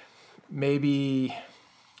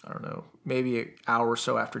an hour or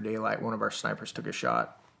so after daylight, one of our snipers took a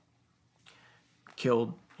shot,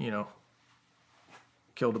 killed a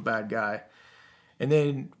bad guy. And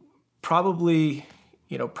then probably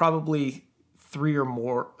 3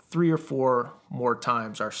 or 4 more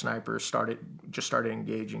times our snipers started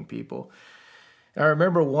engaging people. And I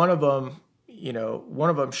remember one of them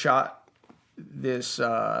shot this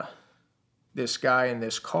guy in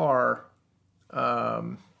this car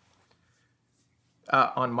on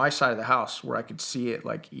my side of the house where I could see it.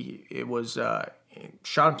 Like it was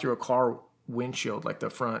shot him through a car windshield, like the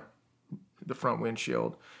front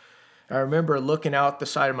windshield. I remember looking out the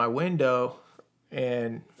side of my window,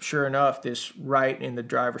 and sure enough, this right in the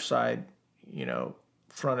driver's side,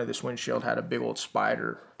 front of this windshield had a big old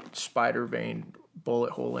spider vein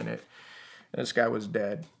bullet hole in it. And this guy was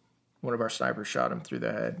dead. One of our snipers shot him through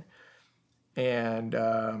the head. And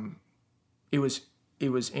it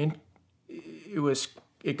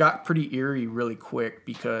got pretty eerie really quick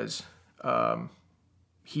because the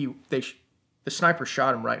sniper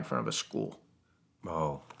shot him right in front of a school.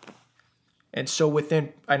 Oh. And so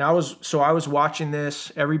I was watching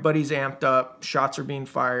this, everybody's amped up, shots are being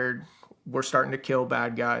fired, we're starting to kill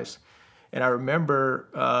bad guys. And I remember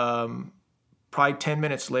probably 10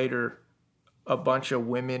 minutes later, a bunch of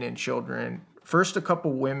women and children, first a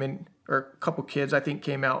couple women or a couple kids I think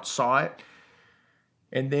came out, saw it,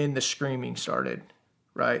 and then the screaming started,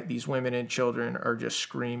 right? These women and children are just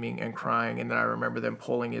screaming and crying. And then I remember them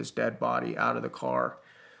pulling his dead body out of the car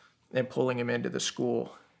and pulling him into the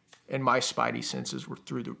school. And my spidey senses were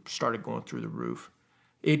started going through the roof.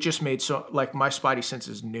 It just made my spidey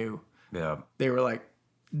senses knew. Yeah. They were like,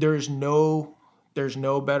 there's no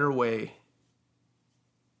better way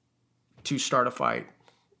to start a fight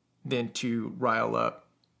than to rile up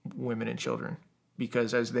women and children.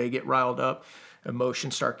 Because as they get riled up,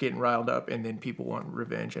 emotions start getting riled up, and then people want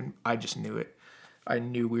revenge. And I just knew it. I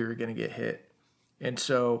knew we were going to get hit. And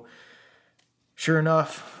so, sure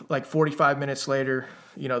enough, like 45 minutes later,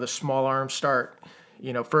 the small arms start,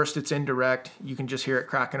 first it's indirect. You can just hear it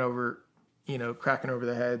cracking over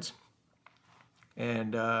the heads.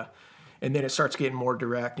 And then it starts getting more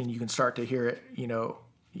direct, and you can start to hear it,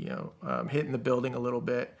 hitting the building a little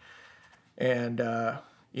bit. And,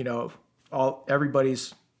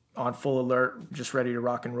 everybody's on full alert, just ready to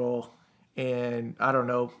rock and roll. And I don't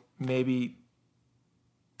know, maybe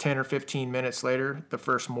 10 or 15 minutes later, the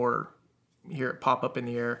first mortar, you hear it pop up in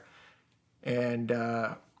the air. And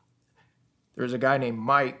there's a guy named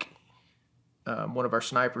Mike, one of our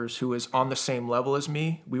snipers, who was on the same level as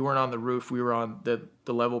me. We weren't on the roof. We were on the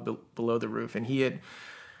level below the roof. And he had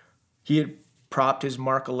propped his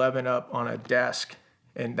Mark 11 up on a desk,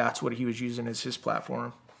 and that's what he was using as his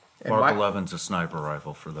platform. And Mark 11's a sniper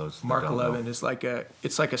rifle for those that Mark don't 11 know. is like a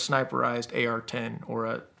sniperized AR-10 or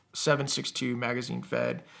a 7.62 magazine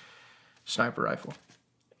fed sniper rifle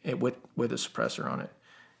with a suppressor on it.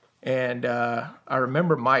 And I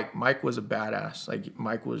remember Mike. Mike was a badass. Like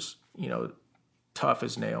Mike was, tough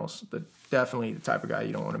as nails. But definitely the type of guy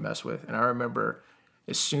you don't want to mess with. And I remember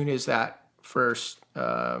as soon as that first,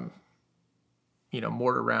 mortar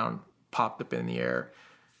round popped up in the air,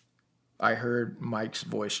 I heard Mike's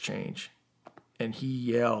voice change, and he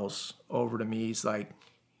yells over to me. He's like,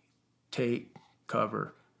 "Take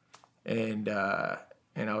cover," and I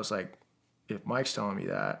was like, if Mike's telling me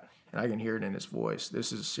that, and I can hear it in his voice,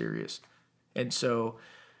 this is serious. And so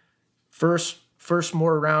first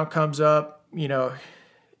mortar round comes up,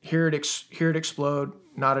 hear it explode,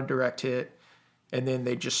 not a direct hit. And then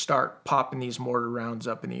they just start popping these mortar rounds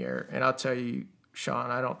up in the air. And I'll tell you,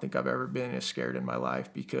 Sean, I don't think I've ever been as scared in my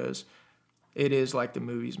life, because it is like the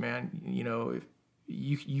movies, man.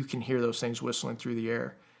 You can hear those things whistling through the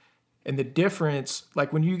air. And the difference,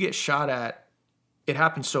 like when you get shot at, it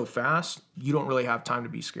happens so fast, you don't really have time to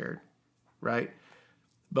be scared, right?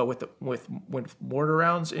 But with mortar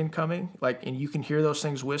rounds incoming, and you can hear those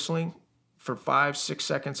things whistling for 5-6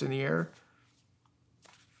 seconds in the air,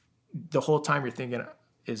 the whole time you're thinking,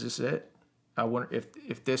 is this it? I wonder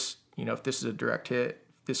if this is a direct hit,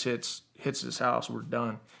 if this hits this house, we're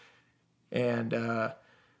done. And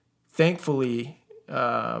thankfully,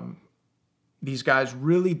 these guys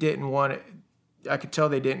really didn't want it. I could tell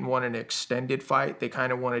they didn't want an extended fight. They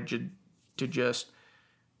kind of wanted to just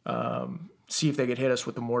see if they could hit us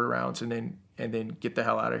with the mortar rounds and then get the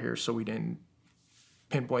hell out of here, so we didn't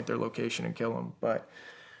pinpoint their location and kill them. But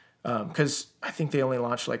because I think they only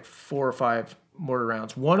launched like 4 or 5 mortar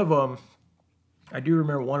rounds. One of them, I do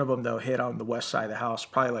remember one of them though, hit on the west side of the house,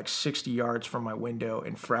 probably like 60 yards from my window,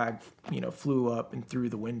 and frag, flew up and through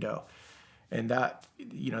the window. And that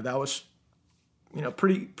was,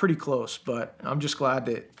 pretty close. But I'm just glad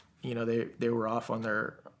that, they were off on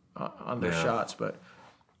their shots. But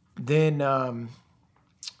then our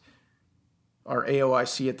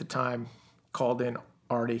AOIC at the time called in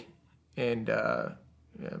Artie, and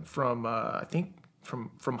from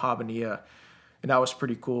Habanilla, and that was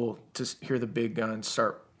pretty cool to hear the big guns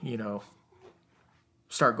start going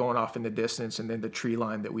off in the distance, and then the tree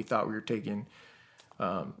line that we thought we were taking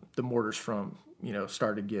the mortars from,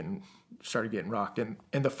 started getting rocked, and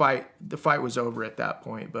the fight was over at that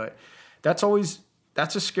point. But that's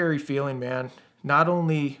a scary feeling, man. Not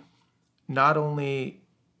only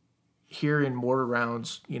hearing mortar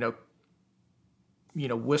rounds,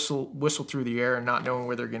 whistle through the air and not knowing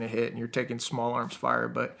where they're going to hit, and you're taking small arms fire,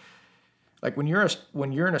 but like when you're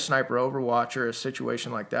in a sniper overwatch or a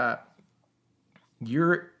situation like that,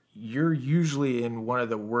 you're usually in one of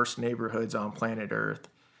the worst neighborhoods on planet Earth,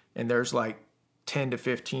 and there's like 10 to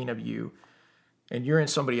 15 of you, and you're in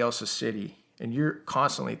somebody else's city, and you're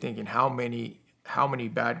constantly thinking, how many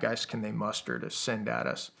bad guys can they muster to send at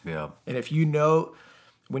us? Yeah. And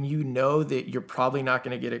when you know that you're probably not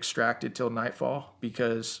going to get extracted till nightfall,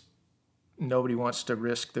 because nobody wants to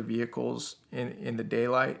risk the vehicles in the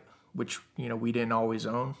daylight, which we didn't always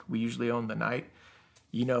own. We usually own the night.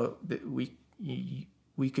 That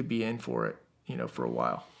we could be in for it, for a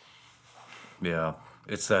while. Yeah,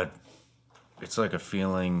 it's like a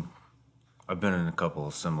feeling. I've been in a couple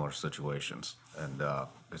of similar situations, and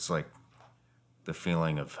it's like the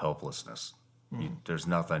feeling of helplessness. There's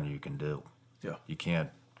nothing you can do. Yeah. You can't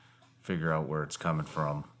figure out where it's coming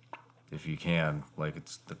from. If you can, like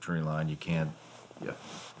it's the tree line, you can't. Yeah.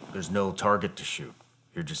 There's no target to shoot.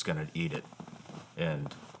 You're just gonna eat it,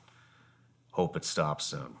 and hope it stops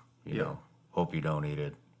soon. You know, hope you don't eat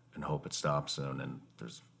it, and hope it stops soon. And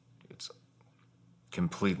it's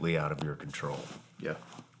completely out of your control. Yeah.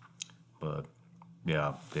 But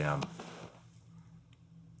yeah, damn.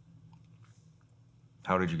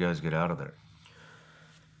 How did you guys get out of there?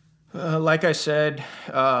 Like I said,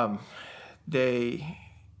 I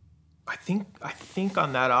think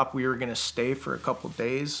on that op we were gonna stay for a couple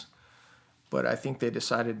days, but I think they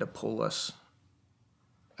decided to pull us.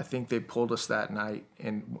 I think they pulled us that night,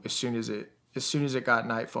 and as soon as it got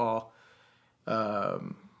nightfall,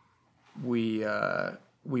 we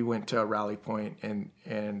went to a rally point, and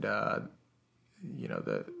our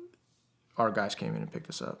guys came in and picked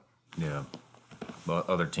us up. Yeah. But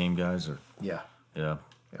other team guys or? Yeah. Yeah.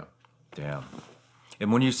 Yeah. Damn.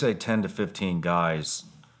 And when you say 10 to 15 guys,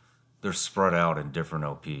 they're spread out in different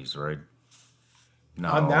OPs, right?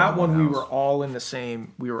 Not on all that in one, we house. were all in the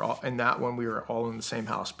same. We were all in that one. We were all in the same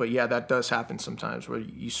house. But yeah, that does happen sometimes where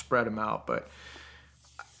you spread them out. But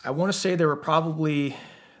I want to say there were probably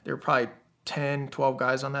 10, 12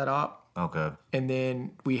 guys on that op. Okay. And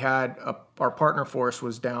then we had our partner force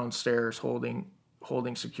was downstairs holding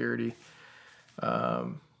security.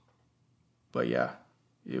 But yeah,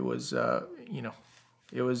 it was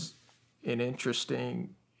it was an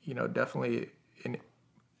interesting, definitely.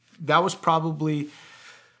 That was probably,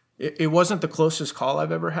 it wasn't the closest call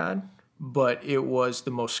I've ever had, but it was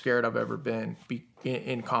the most scared I've ever been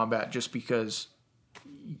in combat, just because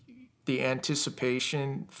the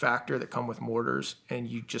anticipation factor that come with mortars, and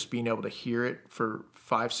you just being able to hear it for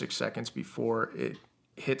 5-6 seconds before it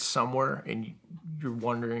hits somewhere, and you're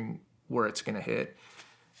wondering where it's going to hit.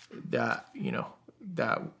 That.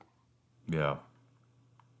 Yeah.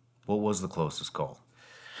 What was the closest call?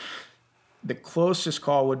 The closest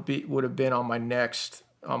call would have been on my next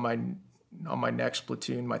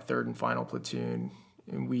platoon, my third and final platoon,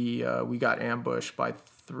 and we got ambushed by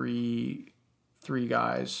three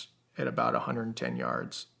guys at about 110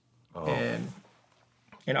 yards, and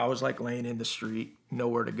I was like laying in the street,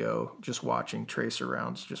 nowhere to go, just watching tracer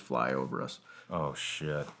rounds just fly over us. Oh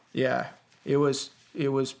shit. Yeah, it was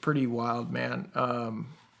pretty wild, man. I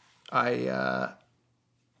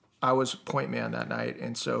was point man that night,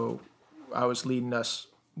 and so I was leading us.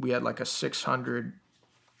 We had like a 600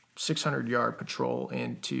 yard patrol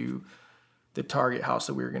into the target house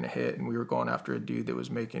that we were going to hit, and we were going after a dude that was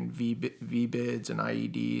making V bids and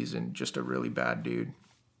IEDs, and just a really bad dude.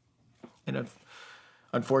 And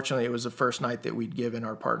unfortunately, it was the first night that we'd given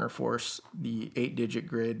our partner force the 8-digit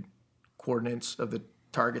grid coordinates of the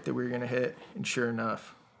target that we were going to hit. And sure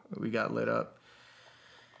enough, we got lit up.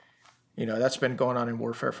 That's been going on in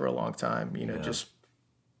warfare for a long time, just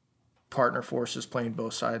partner forces playing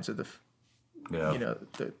both sides of the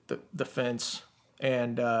fence.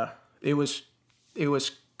 And it was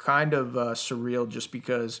kind of surreal just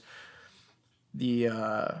because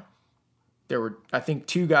there were, I think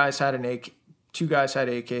two guys had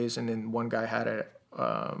AKs, and then one guy had it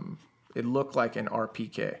looked like an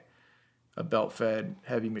RPK, a belt fed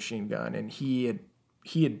heavy machine gun. And he had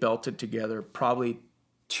belted together probably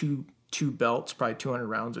two belts, probably 200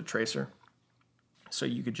 rounds of tracer. So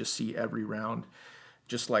you could just see every round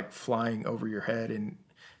just like flying over your head. And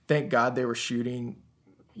thank God they were shooting,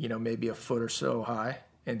 maybe a foot or so high.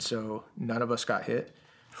 And so none of us got hit.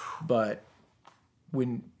 But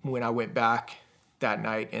when I went back that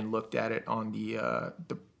night and looked at it on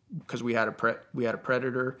because we had a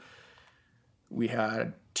Predator, we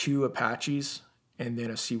had 2 Apaches, and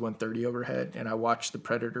then a C-130 overhead. And I watched the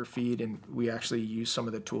Predator feed, and we actually used some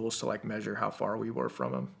of the tools to like measure how far we were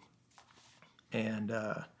from them. And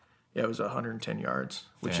it was 110 yards,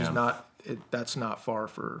 which is that's not far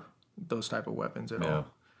for those type of weapons at all.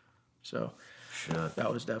 So that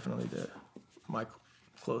was definitely my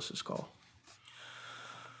closest call.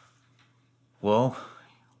 Well,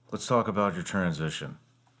 let's talk about your transition.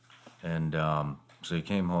 And so you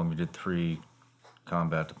came home, you did 3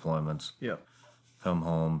 combat deployments. Yep. Come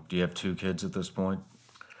home. Do you have 2 kids at this point?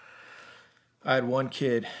 I had 1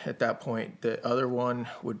 kid at that point. The other one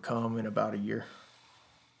would come in about a year.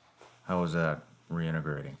 How was that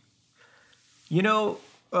reintegrating? It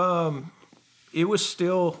was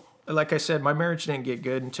still, like I said, my marriage didn't get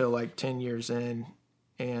good until like 10 years in.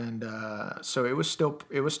 And so it was still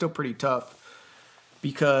pretty tough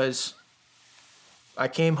because I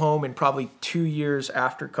came home, and probably 2 years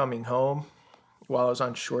after coming home, while I was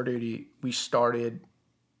on shore duty, we started,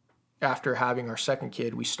 after having our second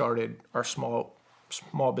kid, we started our small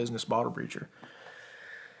business bottle breacher.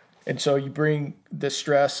 And so you bring the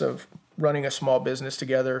stress of running a small business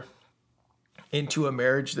together into a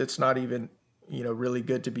marriage that's not even, really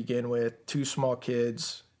good to begin with, 2 small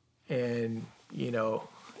kids, and,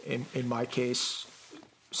 in my case,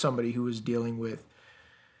 somebody who was dealing with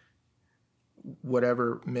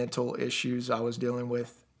whatever mental issues I was dealing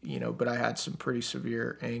with, but I had some pretty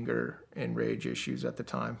severe anger and rage issues at the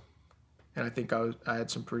time. And I think I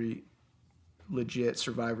had some pretty legit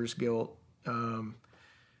survivor's guilt, and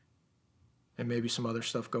maybe some other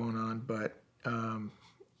stuff going on. But,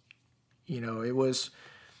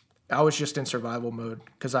 I was just in survival mode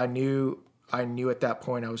because I knew at that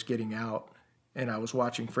point I was getting out, and I was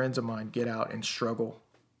watching friends of mine get out and struggle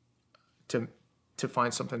to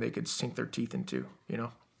find something they could sink their teeth into,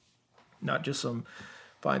 not just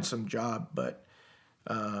find some job, but,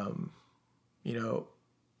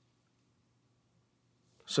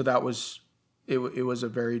 so that was, it was a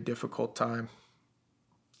very difficult time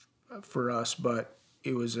for us, but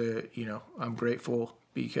it was I'm grateful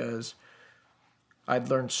because I'd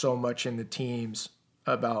learned so much in the teams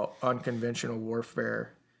about unconventional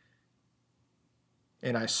warfare,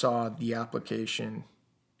 and I saw the application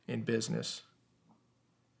in business.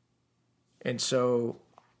 And so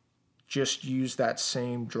just use that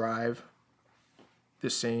same drive, the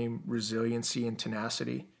same resiliency and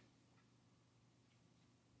tenacity,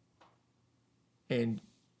 and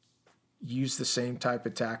use the same type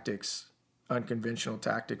of tactics, unconventional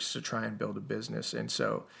tactics, to try and build a business. And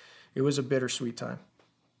so it was a bittersweet time.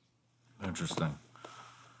 Interesting.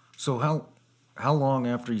 So how long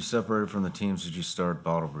after you separated from the teams did you start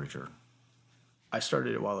Bottle Breacher? I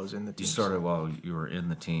started it while I was in the teams. You started while you were in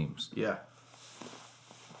the teams? Yeah.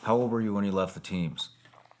 How old were you when you left the teams?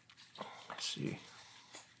 Let's see.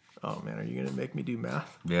 Oh, man, are you going to make me do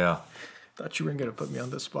math? Yeah. Thought you weren't going to put me on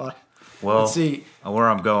the spot. Well, let's see. Where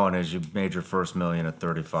I'm going is you made your first million at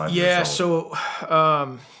 35 years old. Yeah, so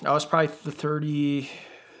I was probably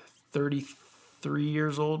 33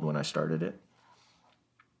 years old when I started it.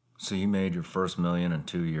 So you made your first million in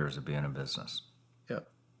 2 years of being in business. Yep.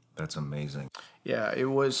 That's amazing. Yeah, it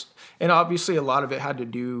was. And obviously a lot of it had to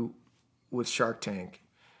do with Shark Tank.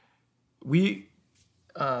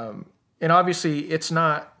 And obviously it's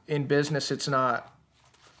not, in business, it's not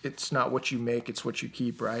what you make, it's what you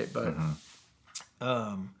keep, right? But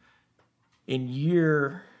in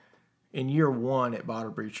year 1 at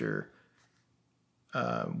Bottle Breacher,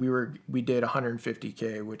 we did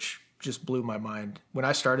 150K, which just blew my mind. When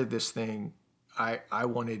I started this thing, I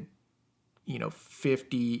wanted, like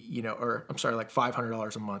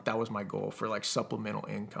 $500 a month. That was my goal for like supplemental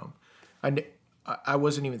income. I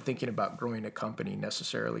wasn't even thinking about growing a company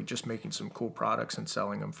necessarily, just making some cool products and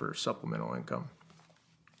selling them for supplemental income.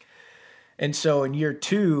 And so in year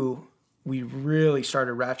 2, we really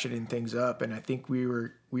started ratcheting things up, and I think we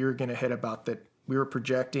were going to hit about that. We were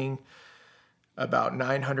projecting about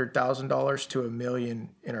 $900,000 to $1 million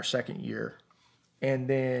in our second year, and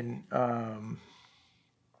then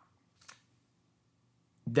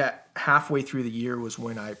that halfway through the year was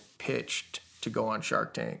when I pitched to go on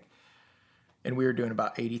Shark Tank, and we were doing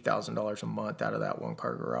about $80,000 a month out of that one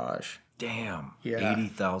car garage. Damn. Yeah.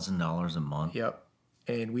 $80,000 a month. Yep.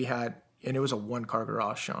 And it was a one car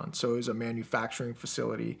garage, Sean. So it was a manufacturing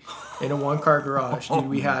facility in a one car garage. Dude,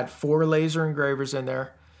 we had 4 laser engravers in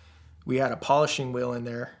there. We had a polishing wheel in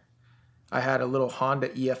there. I had a little Honda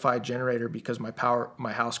EFI generator because my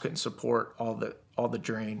house couldn't support all the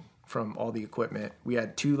drain from all the equipment. We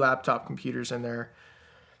had 2 laptop computers in there.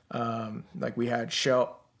 We had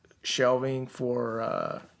shelving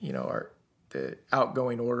for the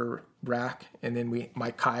outgoing order rack, and then my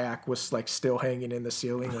kayak was like still hanging in the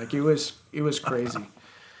ceiling. Like it was crazy,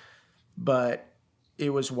 but it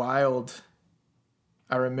was wild.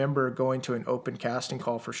 I remember going to an open casting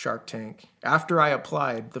call for Shark Tank after I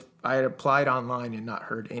applied. I had applied online and not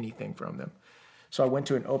heard anything from them, so I went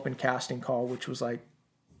to an open casting call, which was like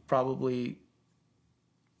probably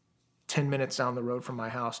 10 minutes down the road from my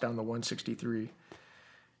house, down the 163.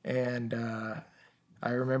 And I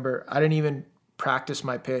remember I didn't even practice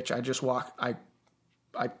my pitch. I just walked. I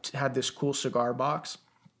had this cool cigar box.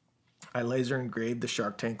 I laser engraved the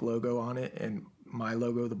Shark Tank logo on it and my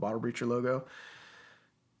logo, the Bottle Breacher logo.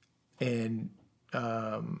 And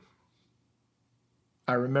I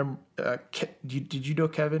remember, did you know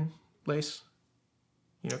Kevin Lace?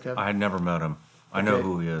 You know Kevin? I had never met him. I know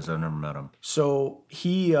who he is. I've never met him. So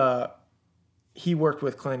he worked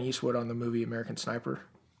with Clint Eastwood on the movie American Sniper,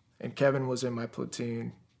 and Kevin was in my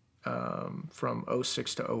platoon from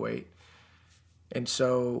 06 to 08. And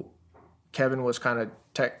so Kevin was kind of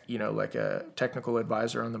like a technical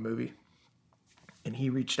advisor on the movie. And he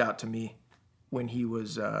reached out to me when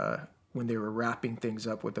when they were wrapping things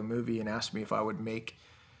up with the movie and asked me if I would make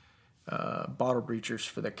bottle breachers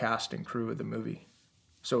for the cast and crew of the movie.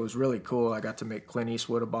 So it was really cool. I got to make Clint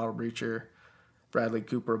Eastwood a bottle breacher, Bradley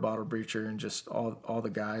Cooper a bottle breacher, and just all the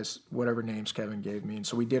guys, whatever names Kevin gave me. And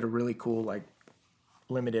so we did a really cool, like,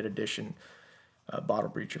 limited edition bottle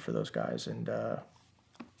breacher for those guys. And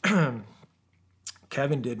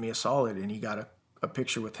Kevin did me a solid, and he got a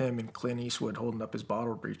picture with him and Clint Eastwood holding up his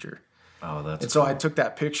bottle breacher. Oh, that's And so I took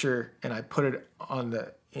that picture and I put it on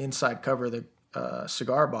the inside cover of the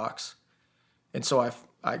cigar box. And so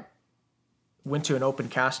I went to an open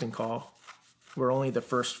casting call where only the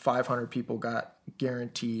first 500 people got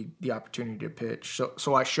guaranteed the opportunity to pitch.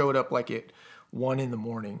 So I showed up like at 1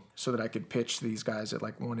 a.m. so that I could pitch to these guys at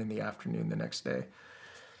like 1 p.m. the next day.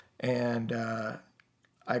 And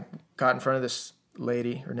I got in front of this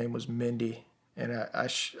lady. Her name was Mindy. And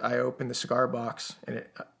I opened the cigar box, and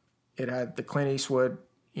it had the Clint Eastwood,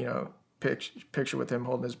 picture with him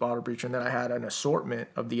holding his bottle breacher. And then I had an assortment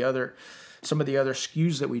of some of the other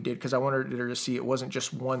SKUs that we did, because I wanted her to see it wasn't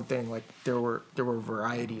just one thing. Like there were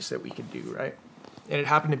varieties that we could do, right? And it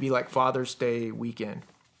happened to be like Father's Day weekend.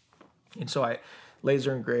 And so I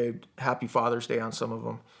laser engraved Happy Father's Day on some of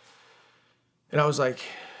them. And I was like,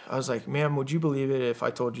 ma'am, would you believe it if I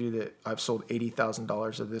told you that I've sold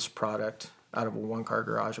 $80,000 of this product out of a one-car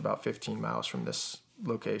garage about 15 miles from this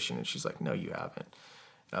location? And she's like, no, you haven't.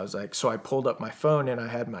 And I was like, so I pulled up my phone, and I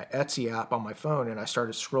had my Etsy app on my phone, and I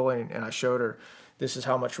started scrolling, and I showed her, this is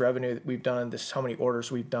how much revenue that we've done, this is how many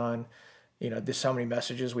orders we've done, this is how many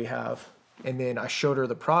messages we have. And then I showed her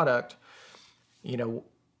the product,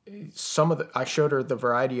 I showed her the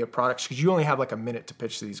variety of products, because you only have like a minute to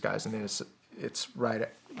pitch to these guys, and then it's right,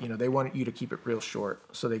 they want you to keep it real short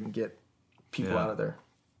so they can get people out of there.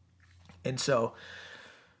 And so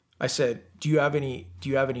I said, do you have any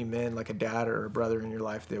men, like a dad or a brother in your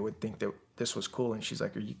life that would think that this was cool? And she's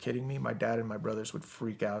like, are you kidding me? My dad and my brothers would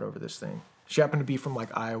freak out over this thing. She happened to be from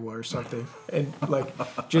like Iowa or something. And like,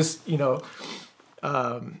 just, and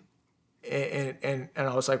I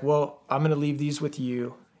was like, well, I'm going to leave these with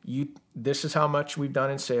you. This is how much we've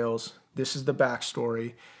done in sales. This is the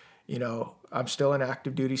backstory. I'm still an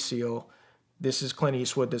active duty SEAL. This is Clint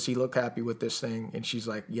Eastwood. Does he look happy with this thing? And she's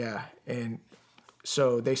like, yeah. And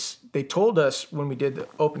so they told us when we did the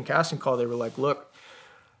open casting call, they were like, look,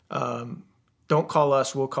 don't call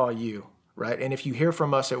us, we'll call you, right? And if you hear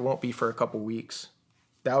from us, it won't be for a couple weeks.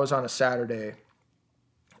 That was on a Saturday.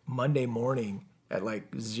 Monday morning at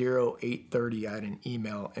like 8:30, I had an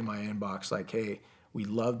email in my inbox like, hey, We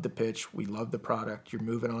loved the pitch. We loved the product. You're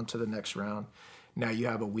moving on to the next round. Now you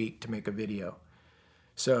have a week to make a video.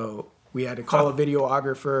 So we had to call a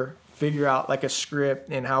videographer, figure out like a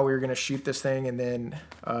script and how we were going to shoot this thing. And then,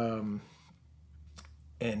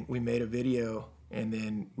 and we made a video, and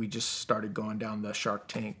then we just started going down the Shark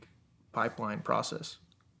Tank pipeline process.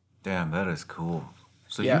 Damn, that is cool.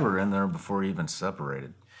 So Yeah. you were in there before you even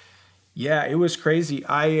separated. Yeah, it was crazy.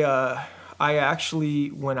 I actually,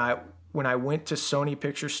 when I went to Sony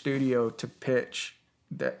Picture Studio to pitch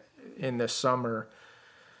that in the summer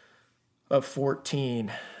of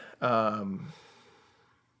 14, I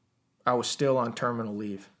was still on terminal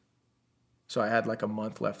leave. So I had like a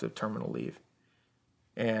month left of terminal leave.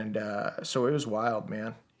 And so it was wild,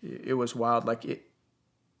 man. It was wild. Like it.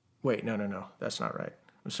 Wait, no. That's not right.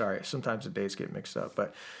 I'm sorry. Sometimes the dates get mixed up.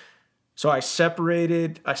 But so I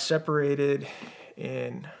separated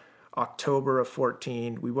in October of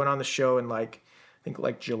 14. We went on the show in I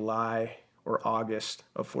think July or August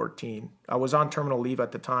of 14. I was on terminal leave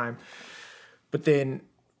at the time. But then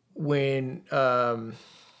when I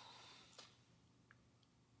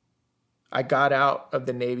got out of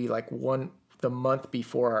the Navy the month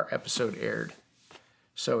before our episode aired.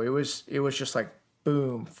 So it was just like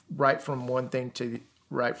boom, right from one thing to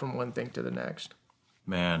the next.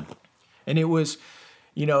 Man. And it was,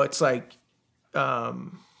 it's like, I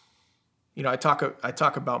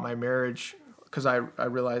talk about my marriage because I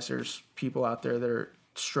realize there's people out there that are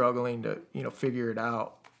struggling to, figure it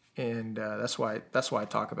out. And that's why I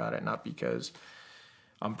talk about it, not because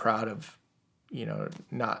I'm proud of,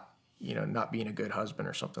 not being a good husband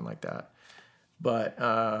or something like that. But,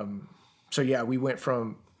 so yeah, we went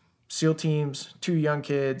from SEAL teams, 2 young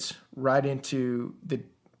kids, right into the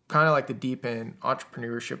kind of like the deep end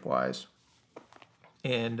entrepreneurship wise.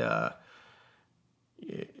 And,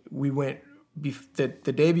 we went the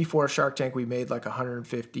day before Shark Tank, we made like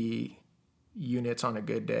 150 units on a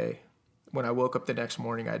good day. When I woke up the next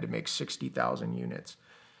morning, I had to make 60,000 units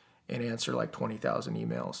and answer like 20,000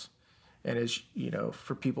 emails. And as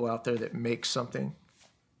for people out there that make something,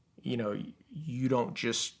 you don't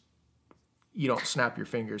snap your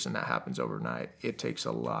fingers and that happens overnight. It takes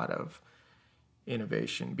a lot of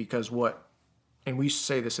innovation because and we used to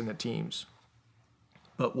say this in the teams,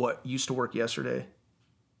 but what used to work yesterday,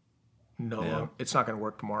 it's not going to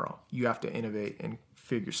work tomorrow. You have to innovate and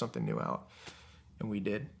figure something new out. And we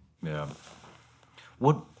did. Yeah.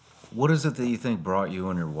 What is it that you think brought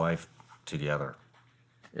you and your wife together?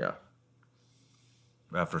 Yeah.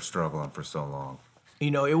 After struggling for so long.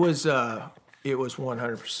 It was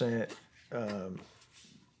 100%.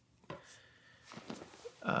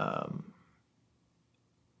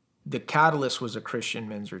 The catalyst was a Christian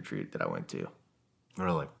men's retreat that I went to.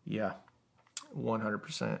 Really? Yeah,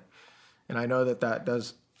 100%. And I know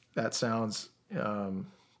that sounds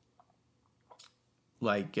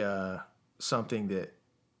like something that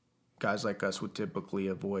guys like us would typically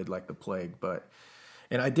avoid like the plague,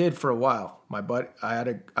 and I did for a while. I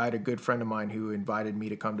had a good friend of mine who invited me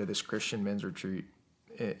to come to this Christian men's retreat.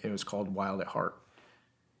 It was called Wild at Heart.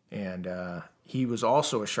 And he was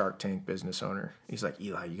also a Shark Tank business owner. He's like,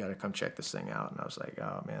 Eli, you got to come check this thing out. And I was like,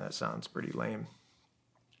 oh, man, that sounds pretty lame.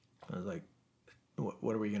 I was like,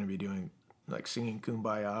 what are we going to be doing? Like singing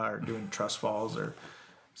Kumbaya or doing trust falls, or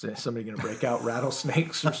is somebody going to break out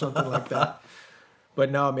rattlesnakes or something like that?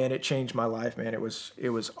 But no, man, it changed my life, man. It was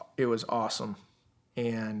awesome.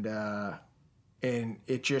 And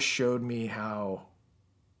it just showed me how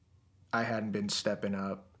I hadn't been stepping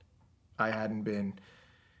up. I hadn't been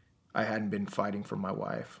fighting for my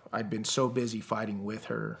wife. I'd been so busy fighting with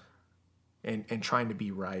her and trying to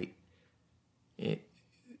be right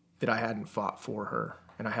that I hadn't fought for her,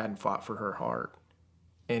 and I hadn't fought for her heart.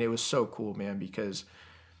 And it was so cool, man, because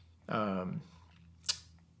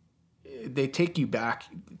they take you back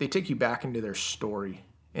into their story.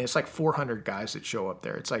 And it's like 400 guys that show up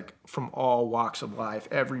there. It's like from all walks of life,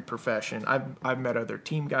 every profession. I've met other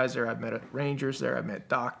team guys there. I've met Rangers there. I've met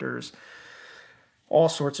doctors, all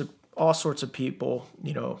sorts of people,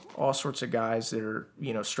 all sorts of guys that are,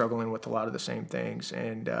 struggling with a lot of the same things.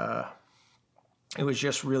 And it was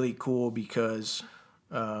just really cool because,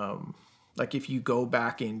 like if you go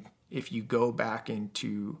back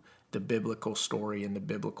into the biblical story and the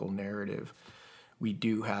biblical narrative, we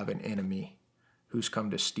do have an enemy who's come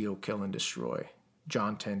to steal, kill, and destroy.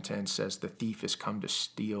 John 10:10 says the thief has come to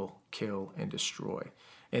steal, kill, and destroy.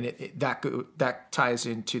 And that ties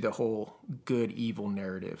into the whole good-evil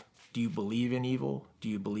narrative. Do you believe in evil? Do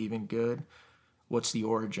you believe in good? What's the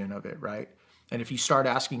origin of it, right? And if you start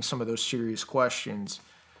asking some of those serious questions,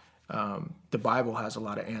 the Bible has a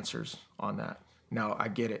lot of answers on that. Now, I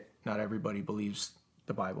get it. Not everybody believes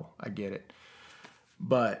the Bible. I get it.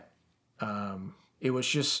 But it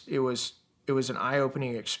was an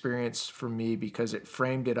eye-opening experience for me because it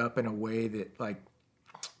framed it up in a way that, like,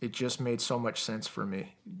 it just made so much sense for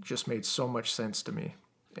me. It just made so much sense to me.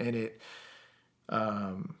 And it,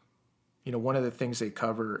 one of the things they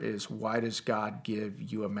cover is, why does God give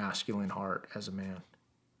you a masculine heart as a man?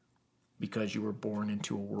 Because you were born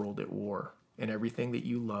into a world at war, and everything that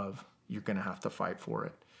you love, you're going to have to fight for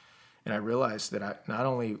it. And I realized that not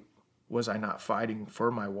only was I not fighting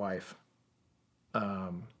for my wife,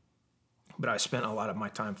 but I spent a lot of my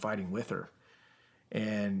time fighting with her.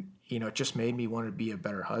 And, it just made me want to be a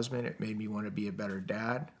better husband. It made me want to be a better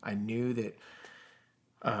dad. I knew that,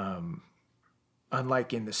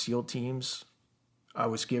 unlike in the SEAL teams, I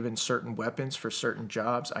was given certain weapons for certain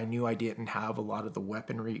jobs. I knew I didn't have a lot of the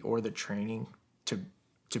weaponry or the training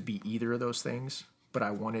to be either of those things, but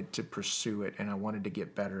I wanted to pursue it, and I wanted to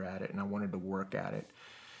get better at it, and I wanted to work at it.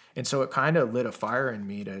 And so it kind of lit a fire in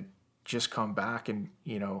me to just come back and,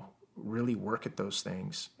 really work at those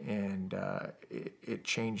things. And it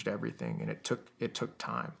changed everything, and it took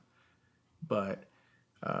time. But,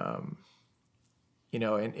 and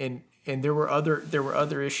there were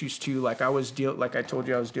other issues too. Like like I told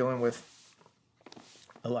you, I was dealing with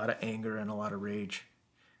a lot of anger and a lot of rage.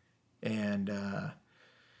 And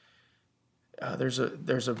there's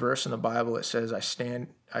a verse in the Bible that says, I stand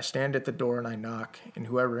at the door and I knock, and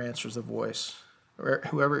whoever answers the voice, or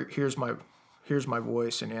whoever hears my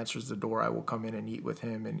voice and answers the door, I will come in and eat with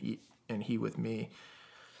him and he with me.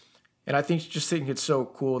 And I think it's so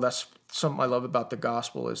cool. That's something I love about the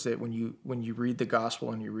gospel, is that when you read the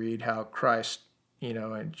gospel and you read how Christ,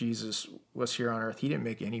 and Jesus was here on earth, he didn't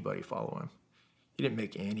make anybody follow him. He didn't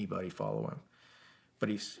make anybody follow him. But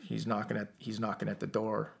he's knocking at the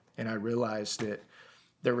door. And I realized that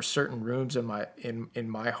there were certain rooms in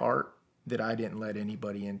my heart that I didn't let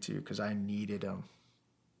anybody into because I needed them.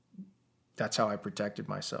 That's how I protected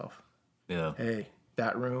myself. Yeah. Hey,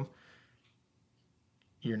 that room,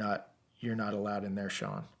 you're not allowed in there,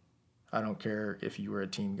 Sean. I don't care if you were a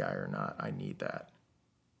team guy or not. I need that.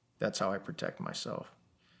 That's how I protect myself.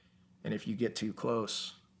 And if you get too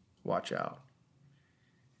close, watch out.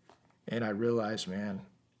 And I realized, man,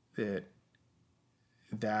 that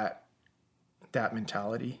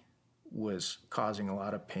mentality was causing a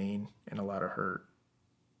lot of pain and a lot of hurt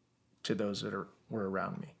to those that were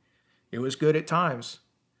around me. It was good at times.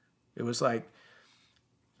 It was like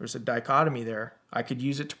there's a dichotomy there. I could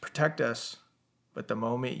use it to protect us, but the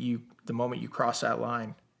moment you cross that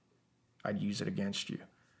line, I'd use it against you.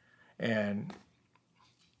 And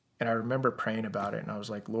I remember praying about it, and I was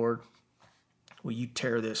like, Lord, will you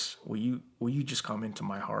tear this? Will you just come into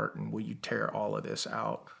my heart, and will you tear all of this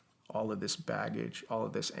out, all of this baggage, all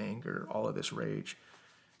of this anger, all of this rage,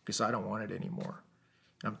 because I don't want it anymore.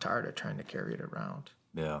 I'm tired of trying to carry it around.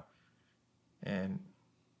 Yeah. And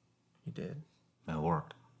he did. It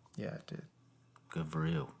worked. Yeah, it did. Good for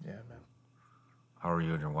you. Yeah, man. How are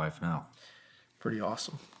you and your wife now? Pretty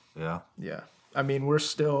awesome. Yeah? Yeah. I mean, we're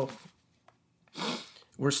still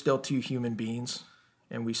two human beings,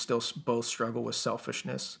 and we still both struggle with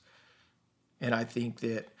selfishness. And I think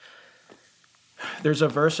that there's a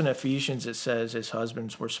verse in Ephesians that says, as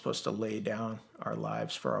husbands, we're supposed to lay down our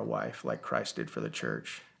lives for our wife like Christ did for the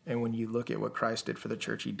church. And when you look at what Christ did for the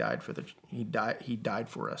church, he died for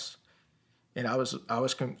us. And I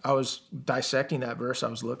was dissecting that verse. I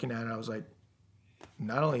was looking at it. I was like,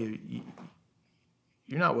 not only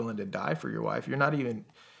you're not willing to die for your wife, you're not even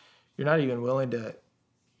willing to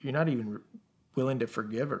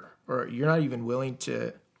forgive her, or you're not even willing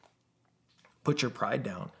to put your pride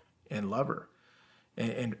down and love her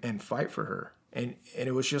and fight for her. And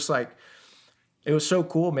it was just like, it was so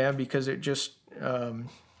cool, man, because it just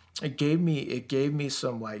it gave me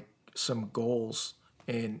some goals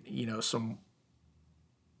and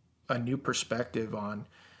a new perspective on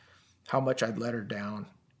how much I'd let her down.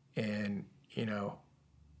 And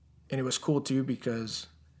it was cool too, because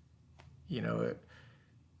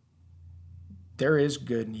there is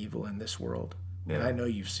good and evil in this world. Yeah. And I know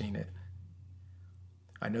you've seen it.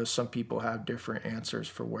 I know some people have different answers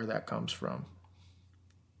for where that comes from.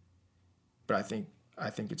 But I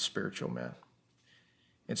think it's spiritual, man.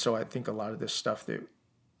 And so I think a lot of this stuff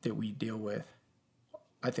that we deal with,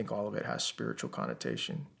 I think all of it has spiritual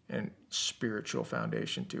connotation and spiritual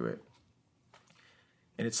foundation to it.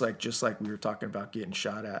 And it's like, just like we were talking about getting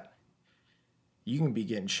shot at. You can be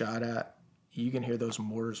getting shot at. You can hear those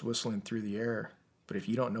mortars whistling through the air. But if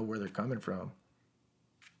you don't know where they're coming from,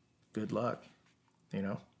 good luck,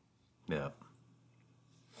 Yeah.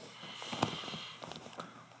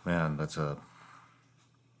 Man,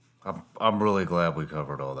 I'm really glad we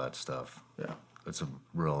covered all that stuff. Yeah. It's a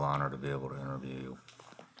real honor to be able to interview you.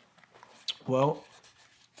 Well,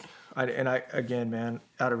 I again, man,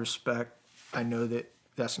 out of respect, I know that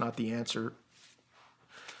that's not the answer.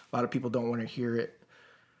 A lot of people don't want to hear it.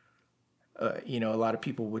 A lot of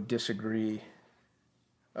people would disagree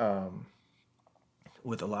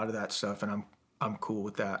with a lot of that stuff, and I'm cool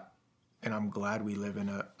with that. And I'm glad we live in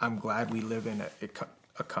a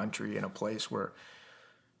country, in a place where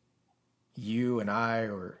you and I,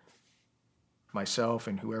 or myself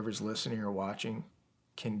and whoever's listening or watching,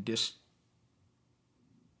 can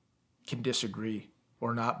disagree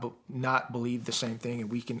or not believe the same thing, and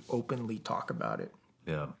we can openly talk about it.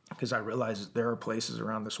 Yeah. Because I realize that there are places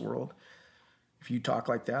around this world, if you talk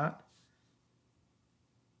like that,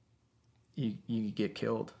 you get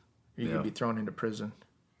killed. You could be thrown into prison.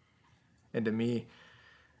 And to me,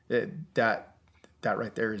 that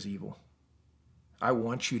right there is evil. I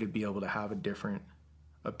want you to be able to have a different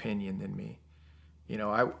opinion than me.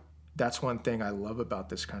 That's one thing I love about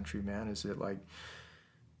this country, man, is that, like,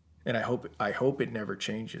 and I hope it never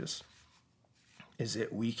changes, is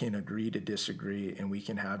that we can agree to disagree, and we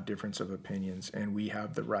can have difference of opinions, and we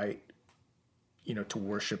have the right, to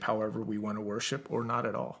worship however we want to worship, or not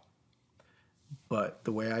at all. But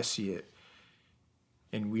the way I see it,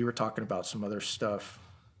 and we were talking about some other stuff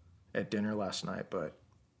at dinner last night, but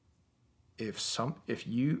if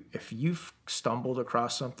you've stumbled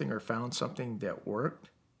across something or found something that worked,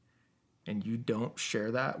 and you don't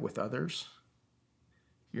share that with others,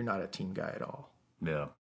 you're not a team guy at all. Yeah.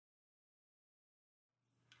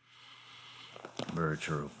 Very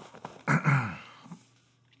true.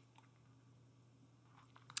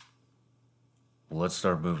 Let's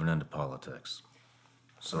start moving into politics.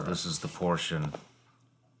 So this is the portion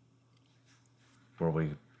where we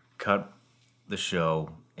cut the show,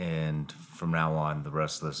 and from now on, the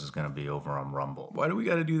rest of this is going to be over on Rumble. Why do we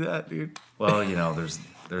got to do that, dude? Well,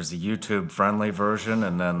 there's the YouTube-friendly version,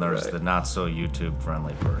 and then there's the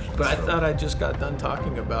not-so-YouTube-friendly version. But I thought I just got done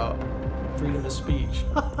talking about freedom of speech.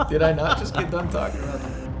 Did I not just get done talking about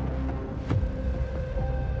that?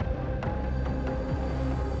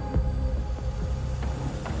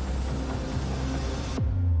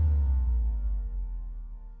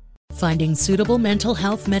 Finding suitable mental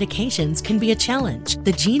health medications can be a challenge.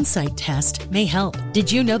 The GeneSight test may help.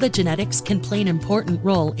 Did you know that genetics can play an important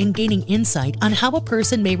role in gaining insight on how a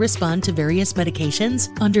person may respond to various medications?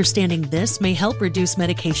 Understanding this may help reduce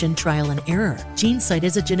medication trial and error. GeneSight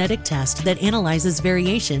is a genetic test that analyzes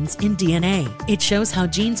variations in DNA. It shows how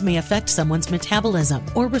genes may affect someone's metabolism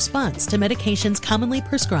or response to medications commonly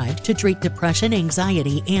prescribed to treat depression,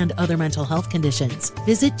 anxiety, and other mental health conditions.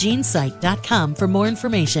 Visit GeneSight.com for more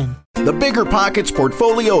information. The Bigger Pockets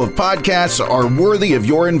portfolio of podcasts are worthy of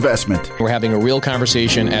your investment. We're having a real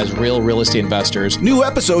conversation as real estate investors. New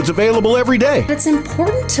episodes available every day. It's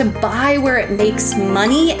important to buy where it makes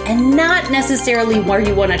money and not necessarily where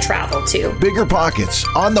you want to travel to. Bigger Pockets,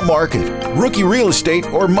 On the Market, Rookie Real Estate,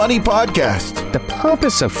 or Money Podcast. The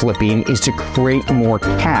purpose of flipping is to create more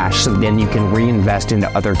cash so then you can reinvest into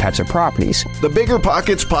other types of properties. The Bigger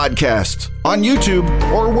Pockets Podcast, on YouTube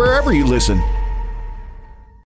or wherever you listen.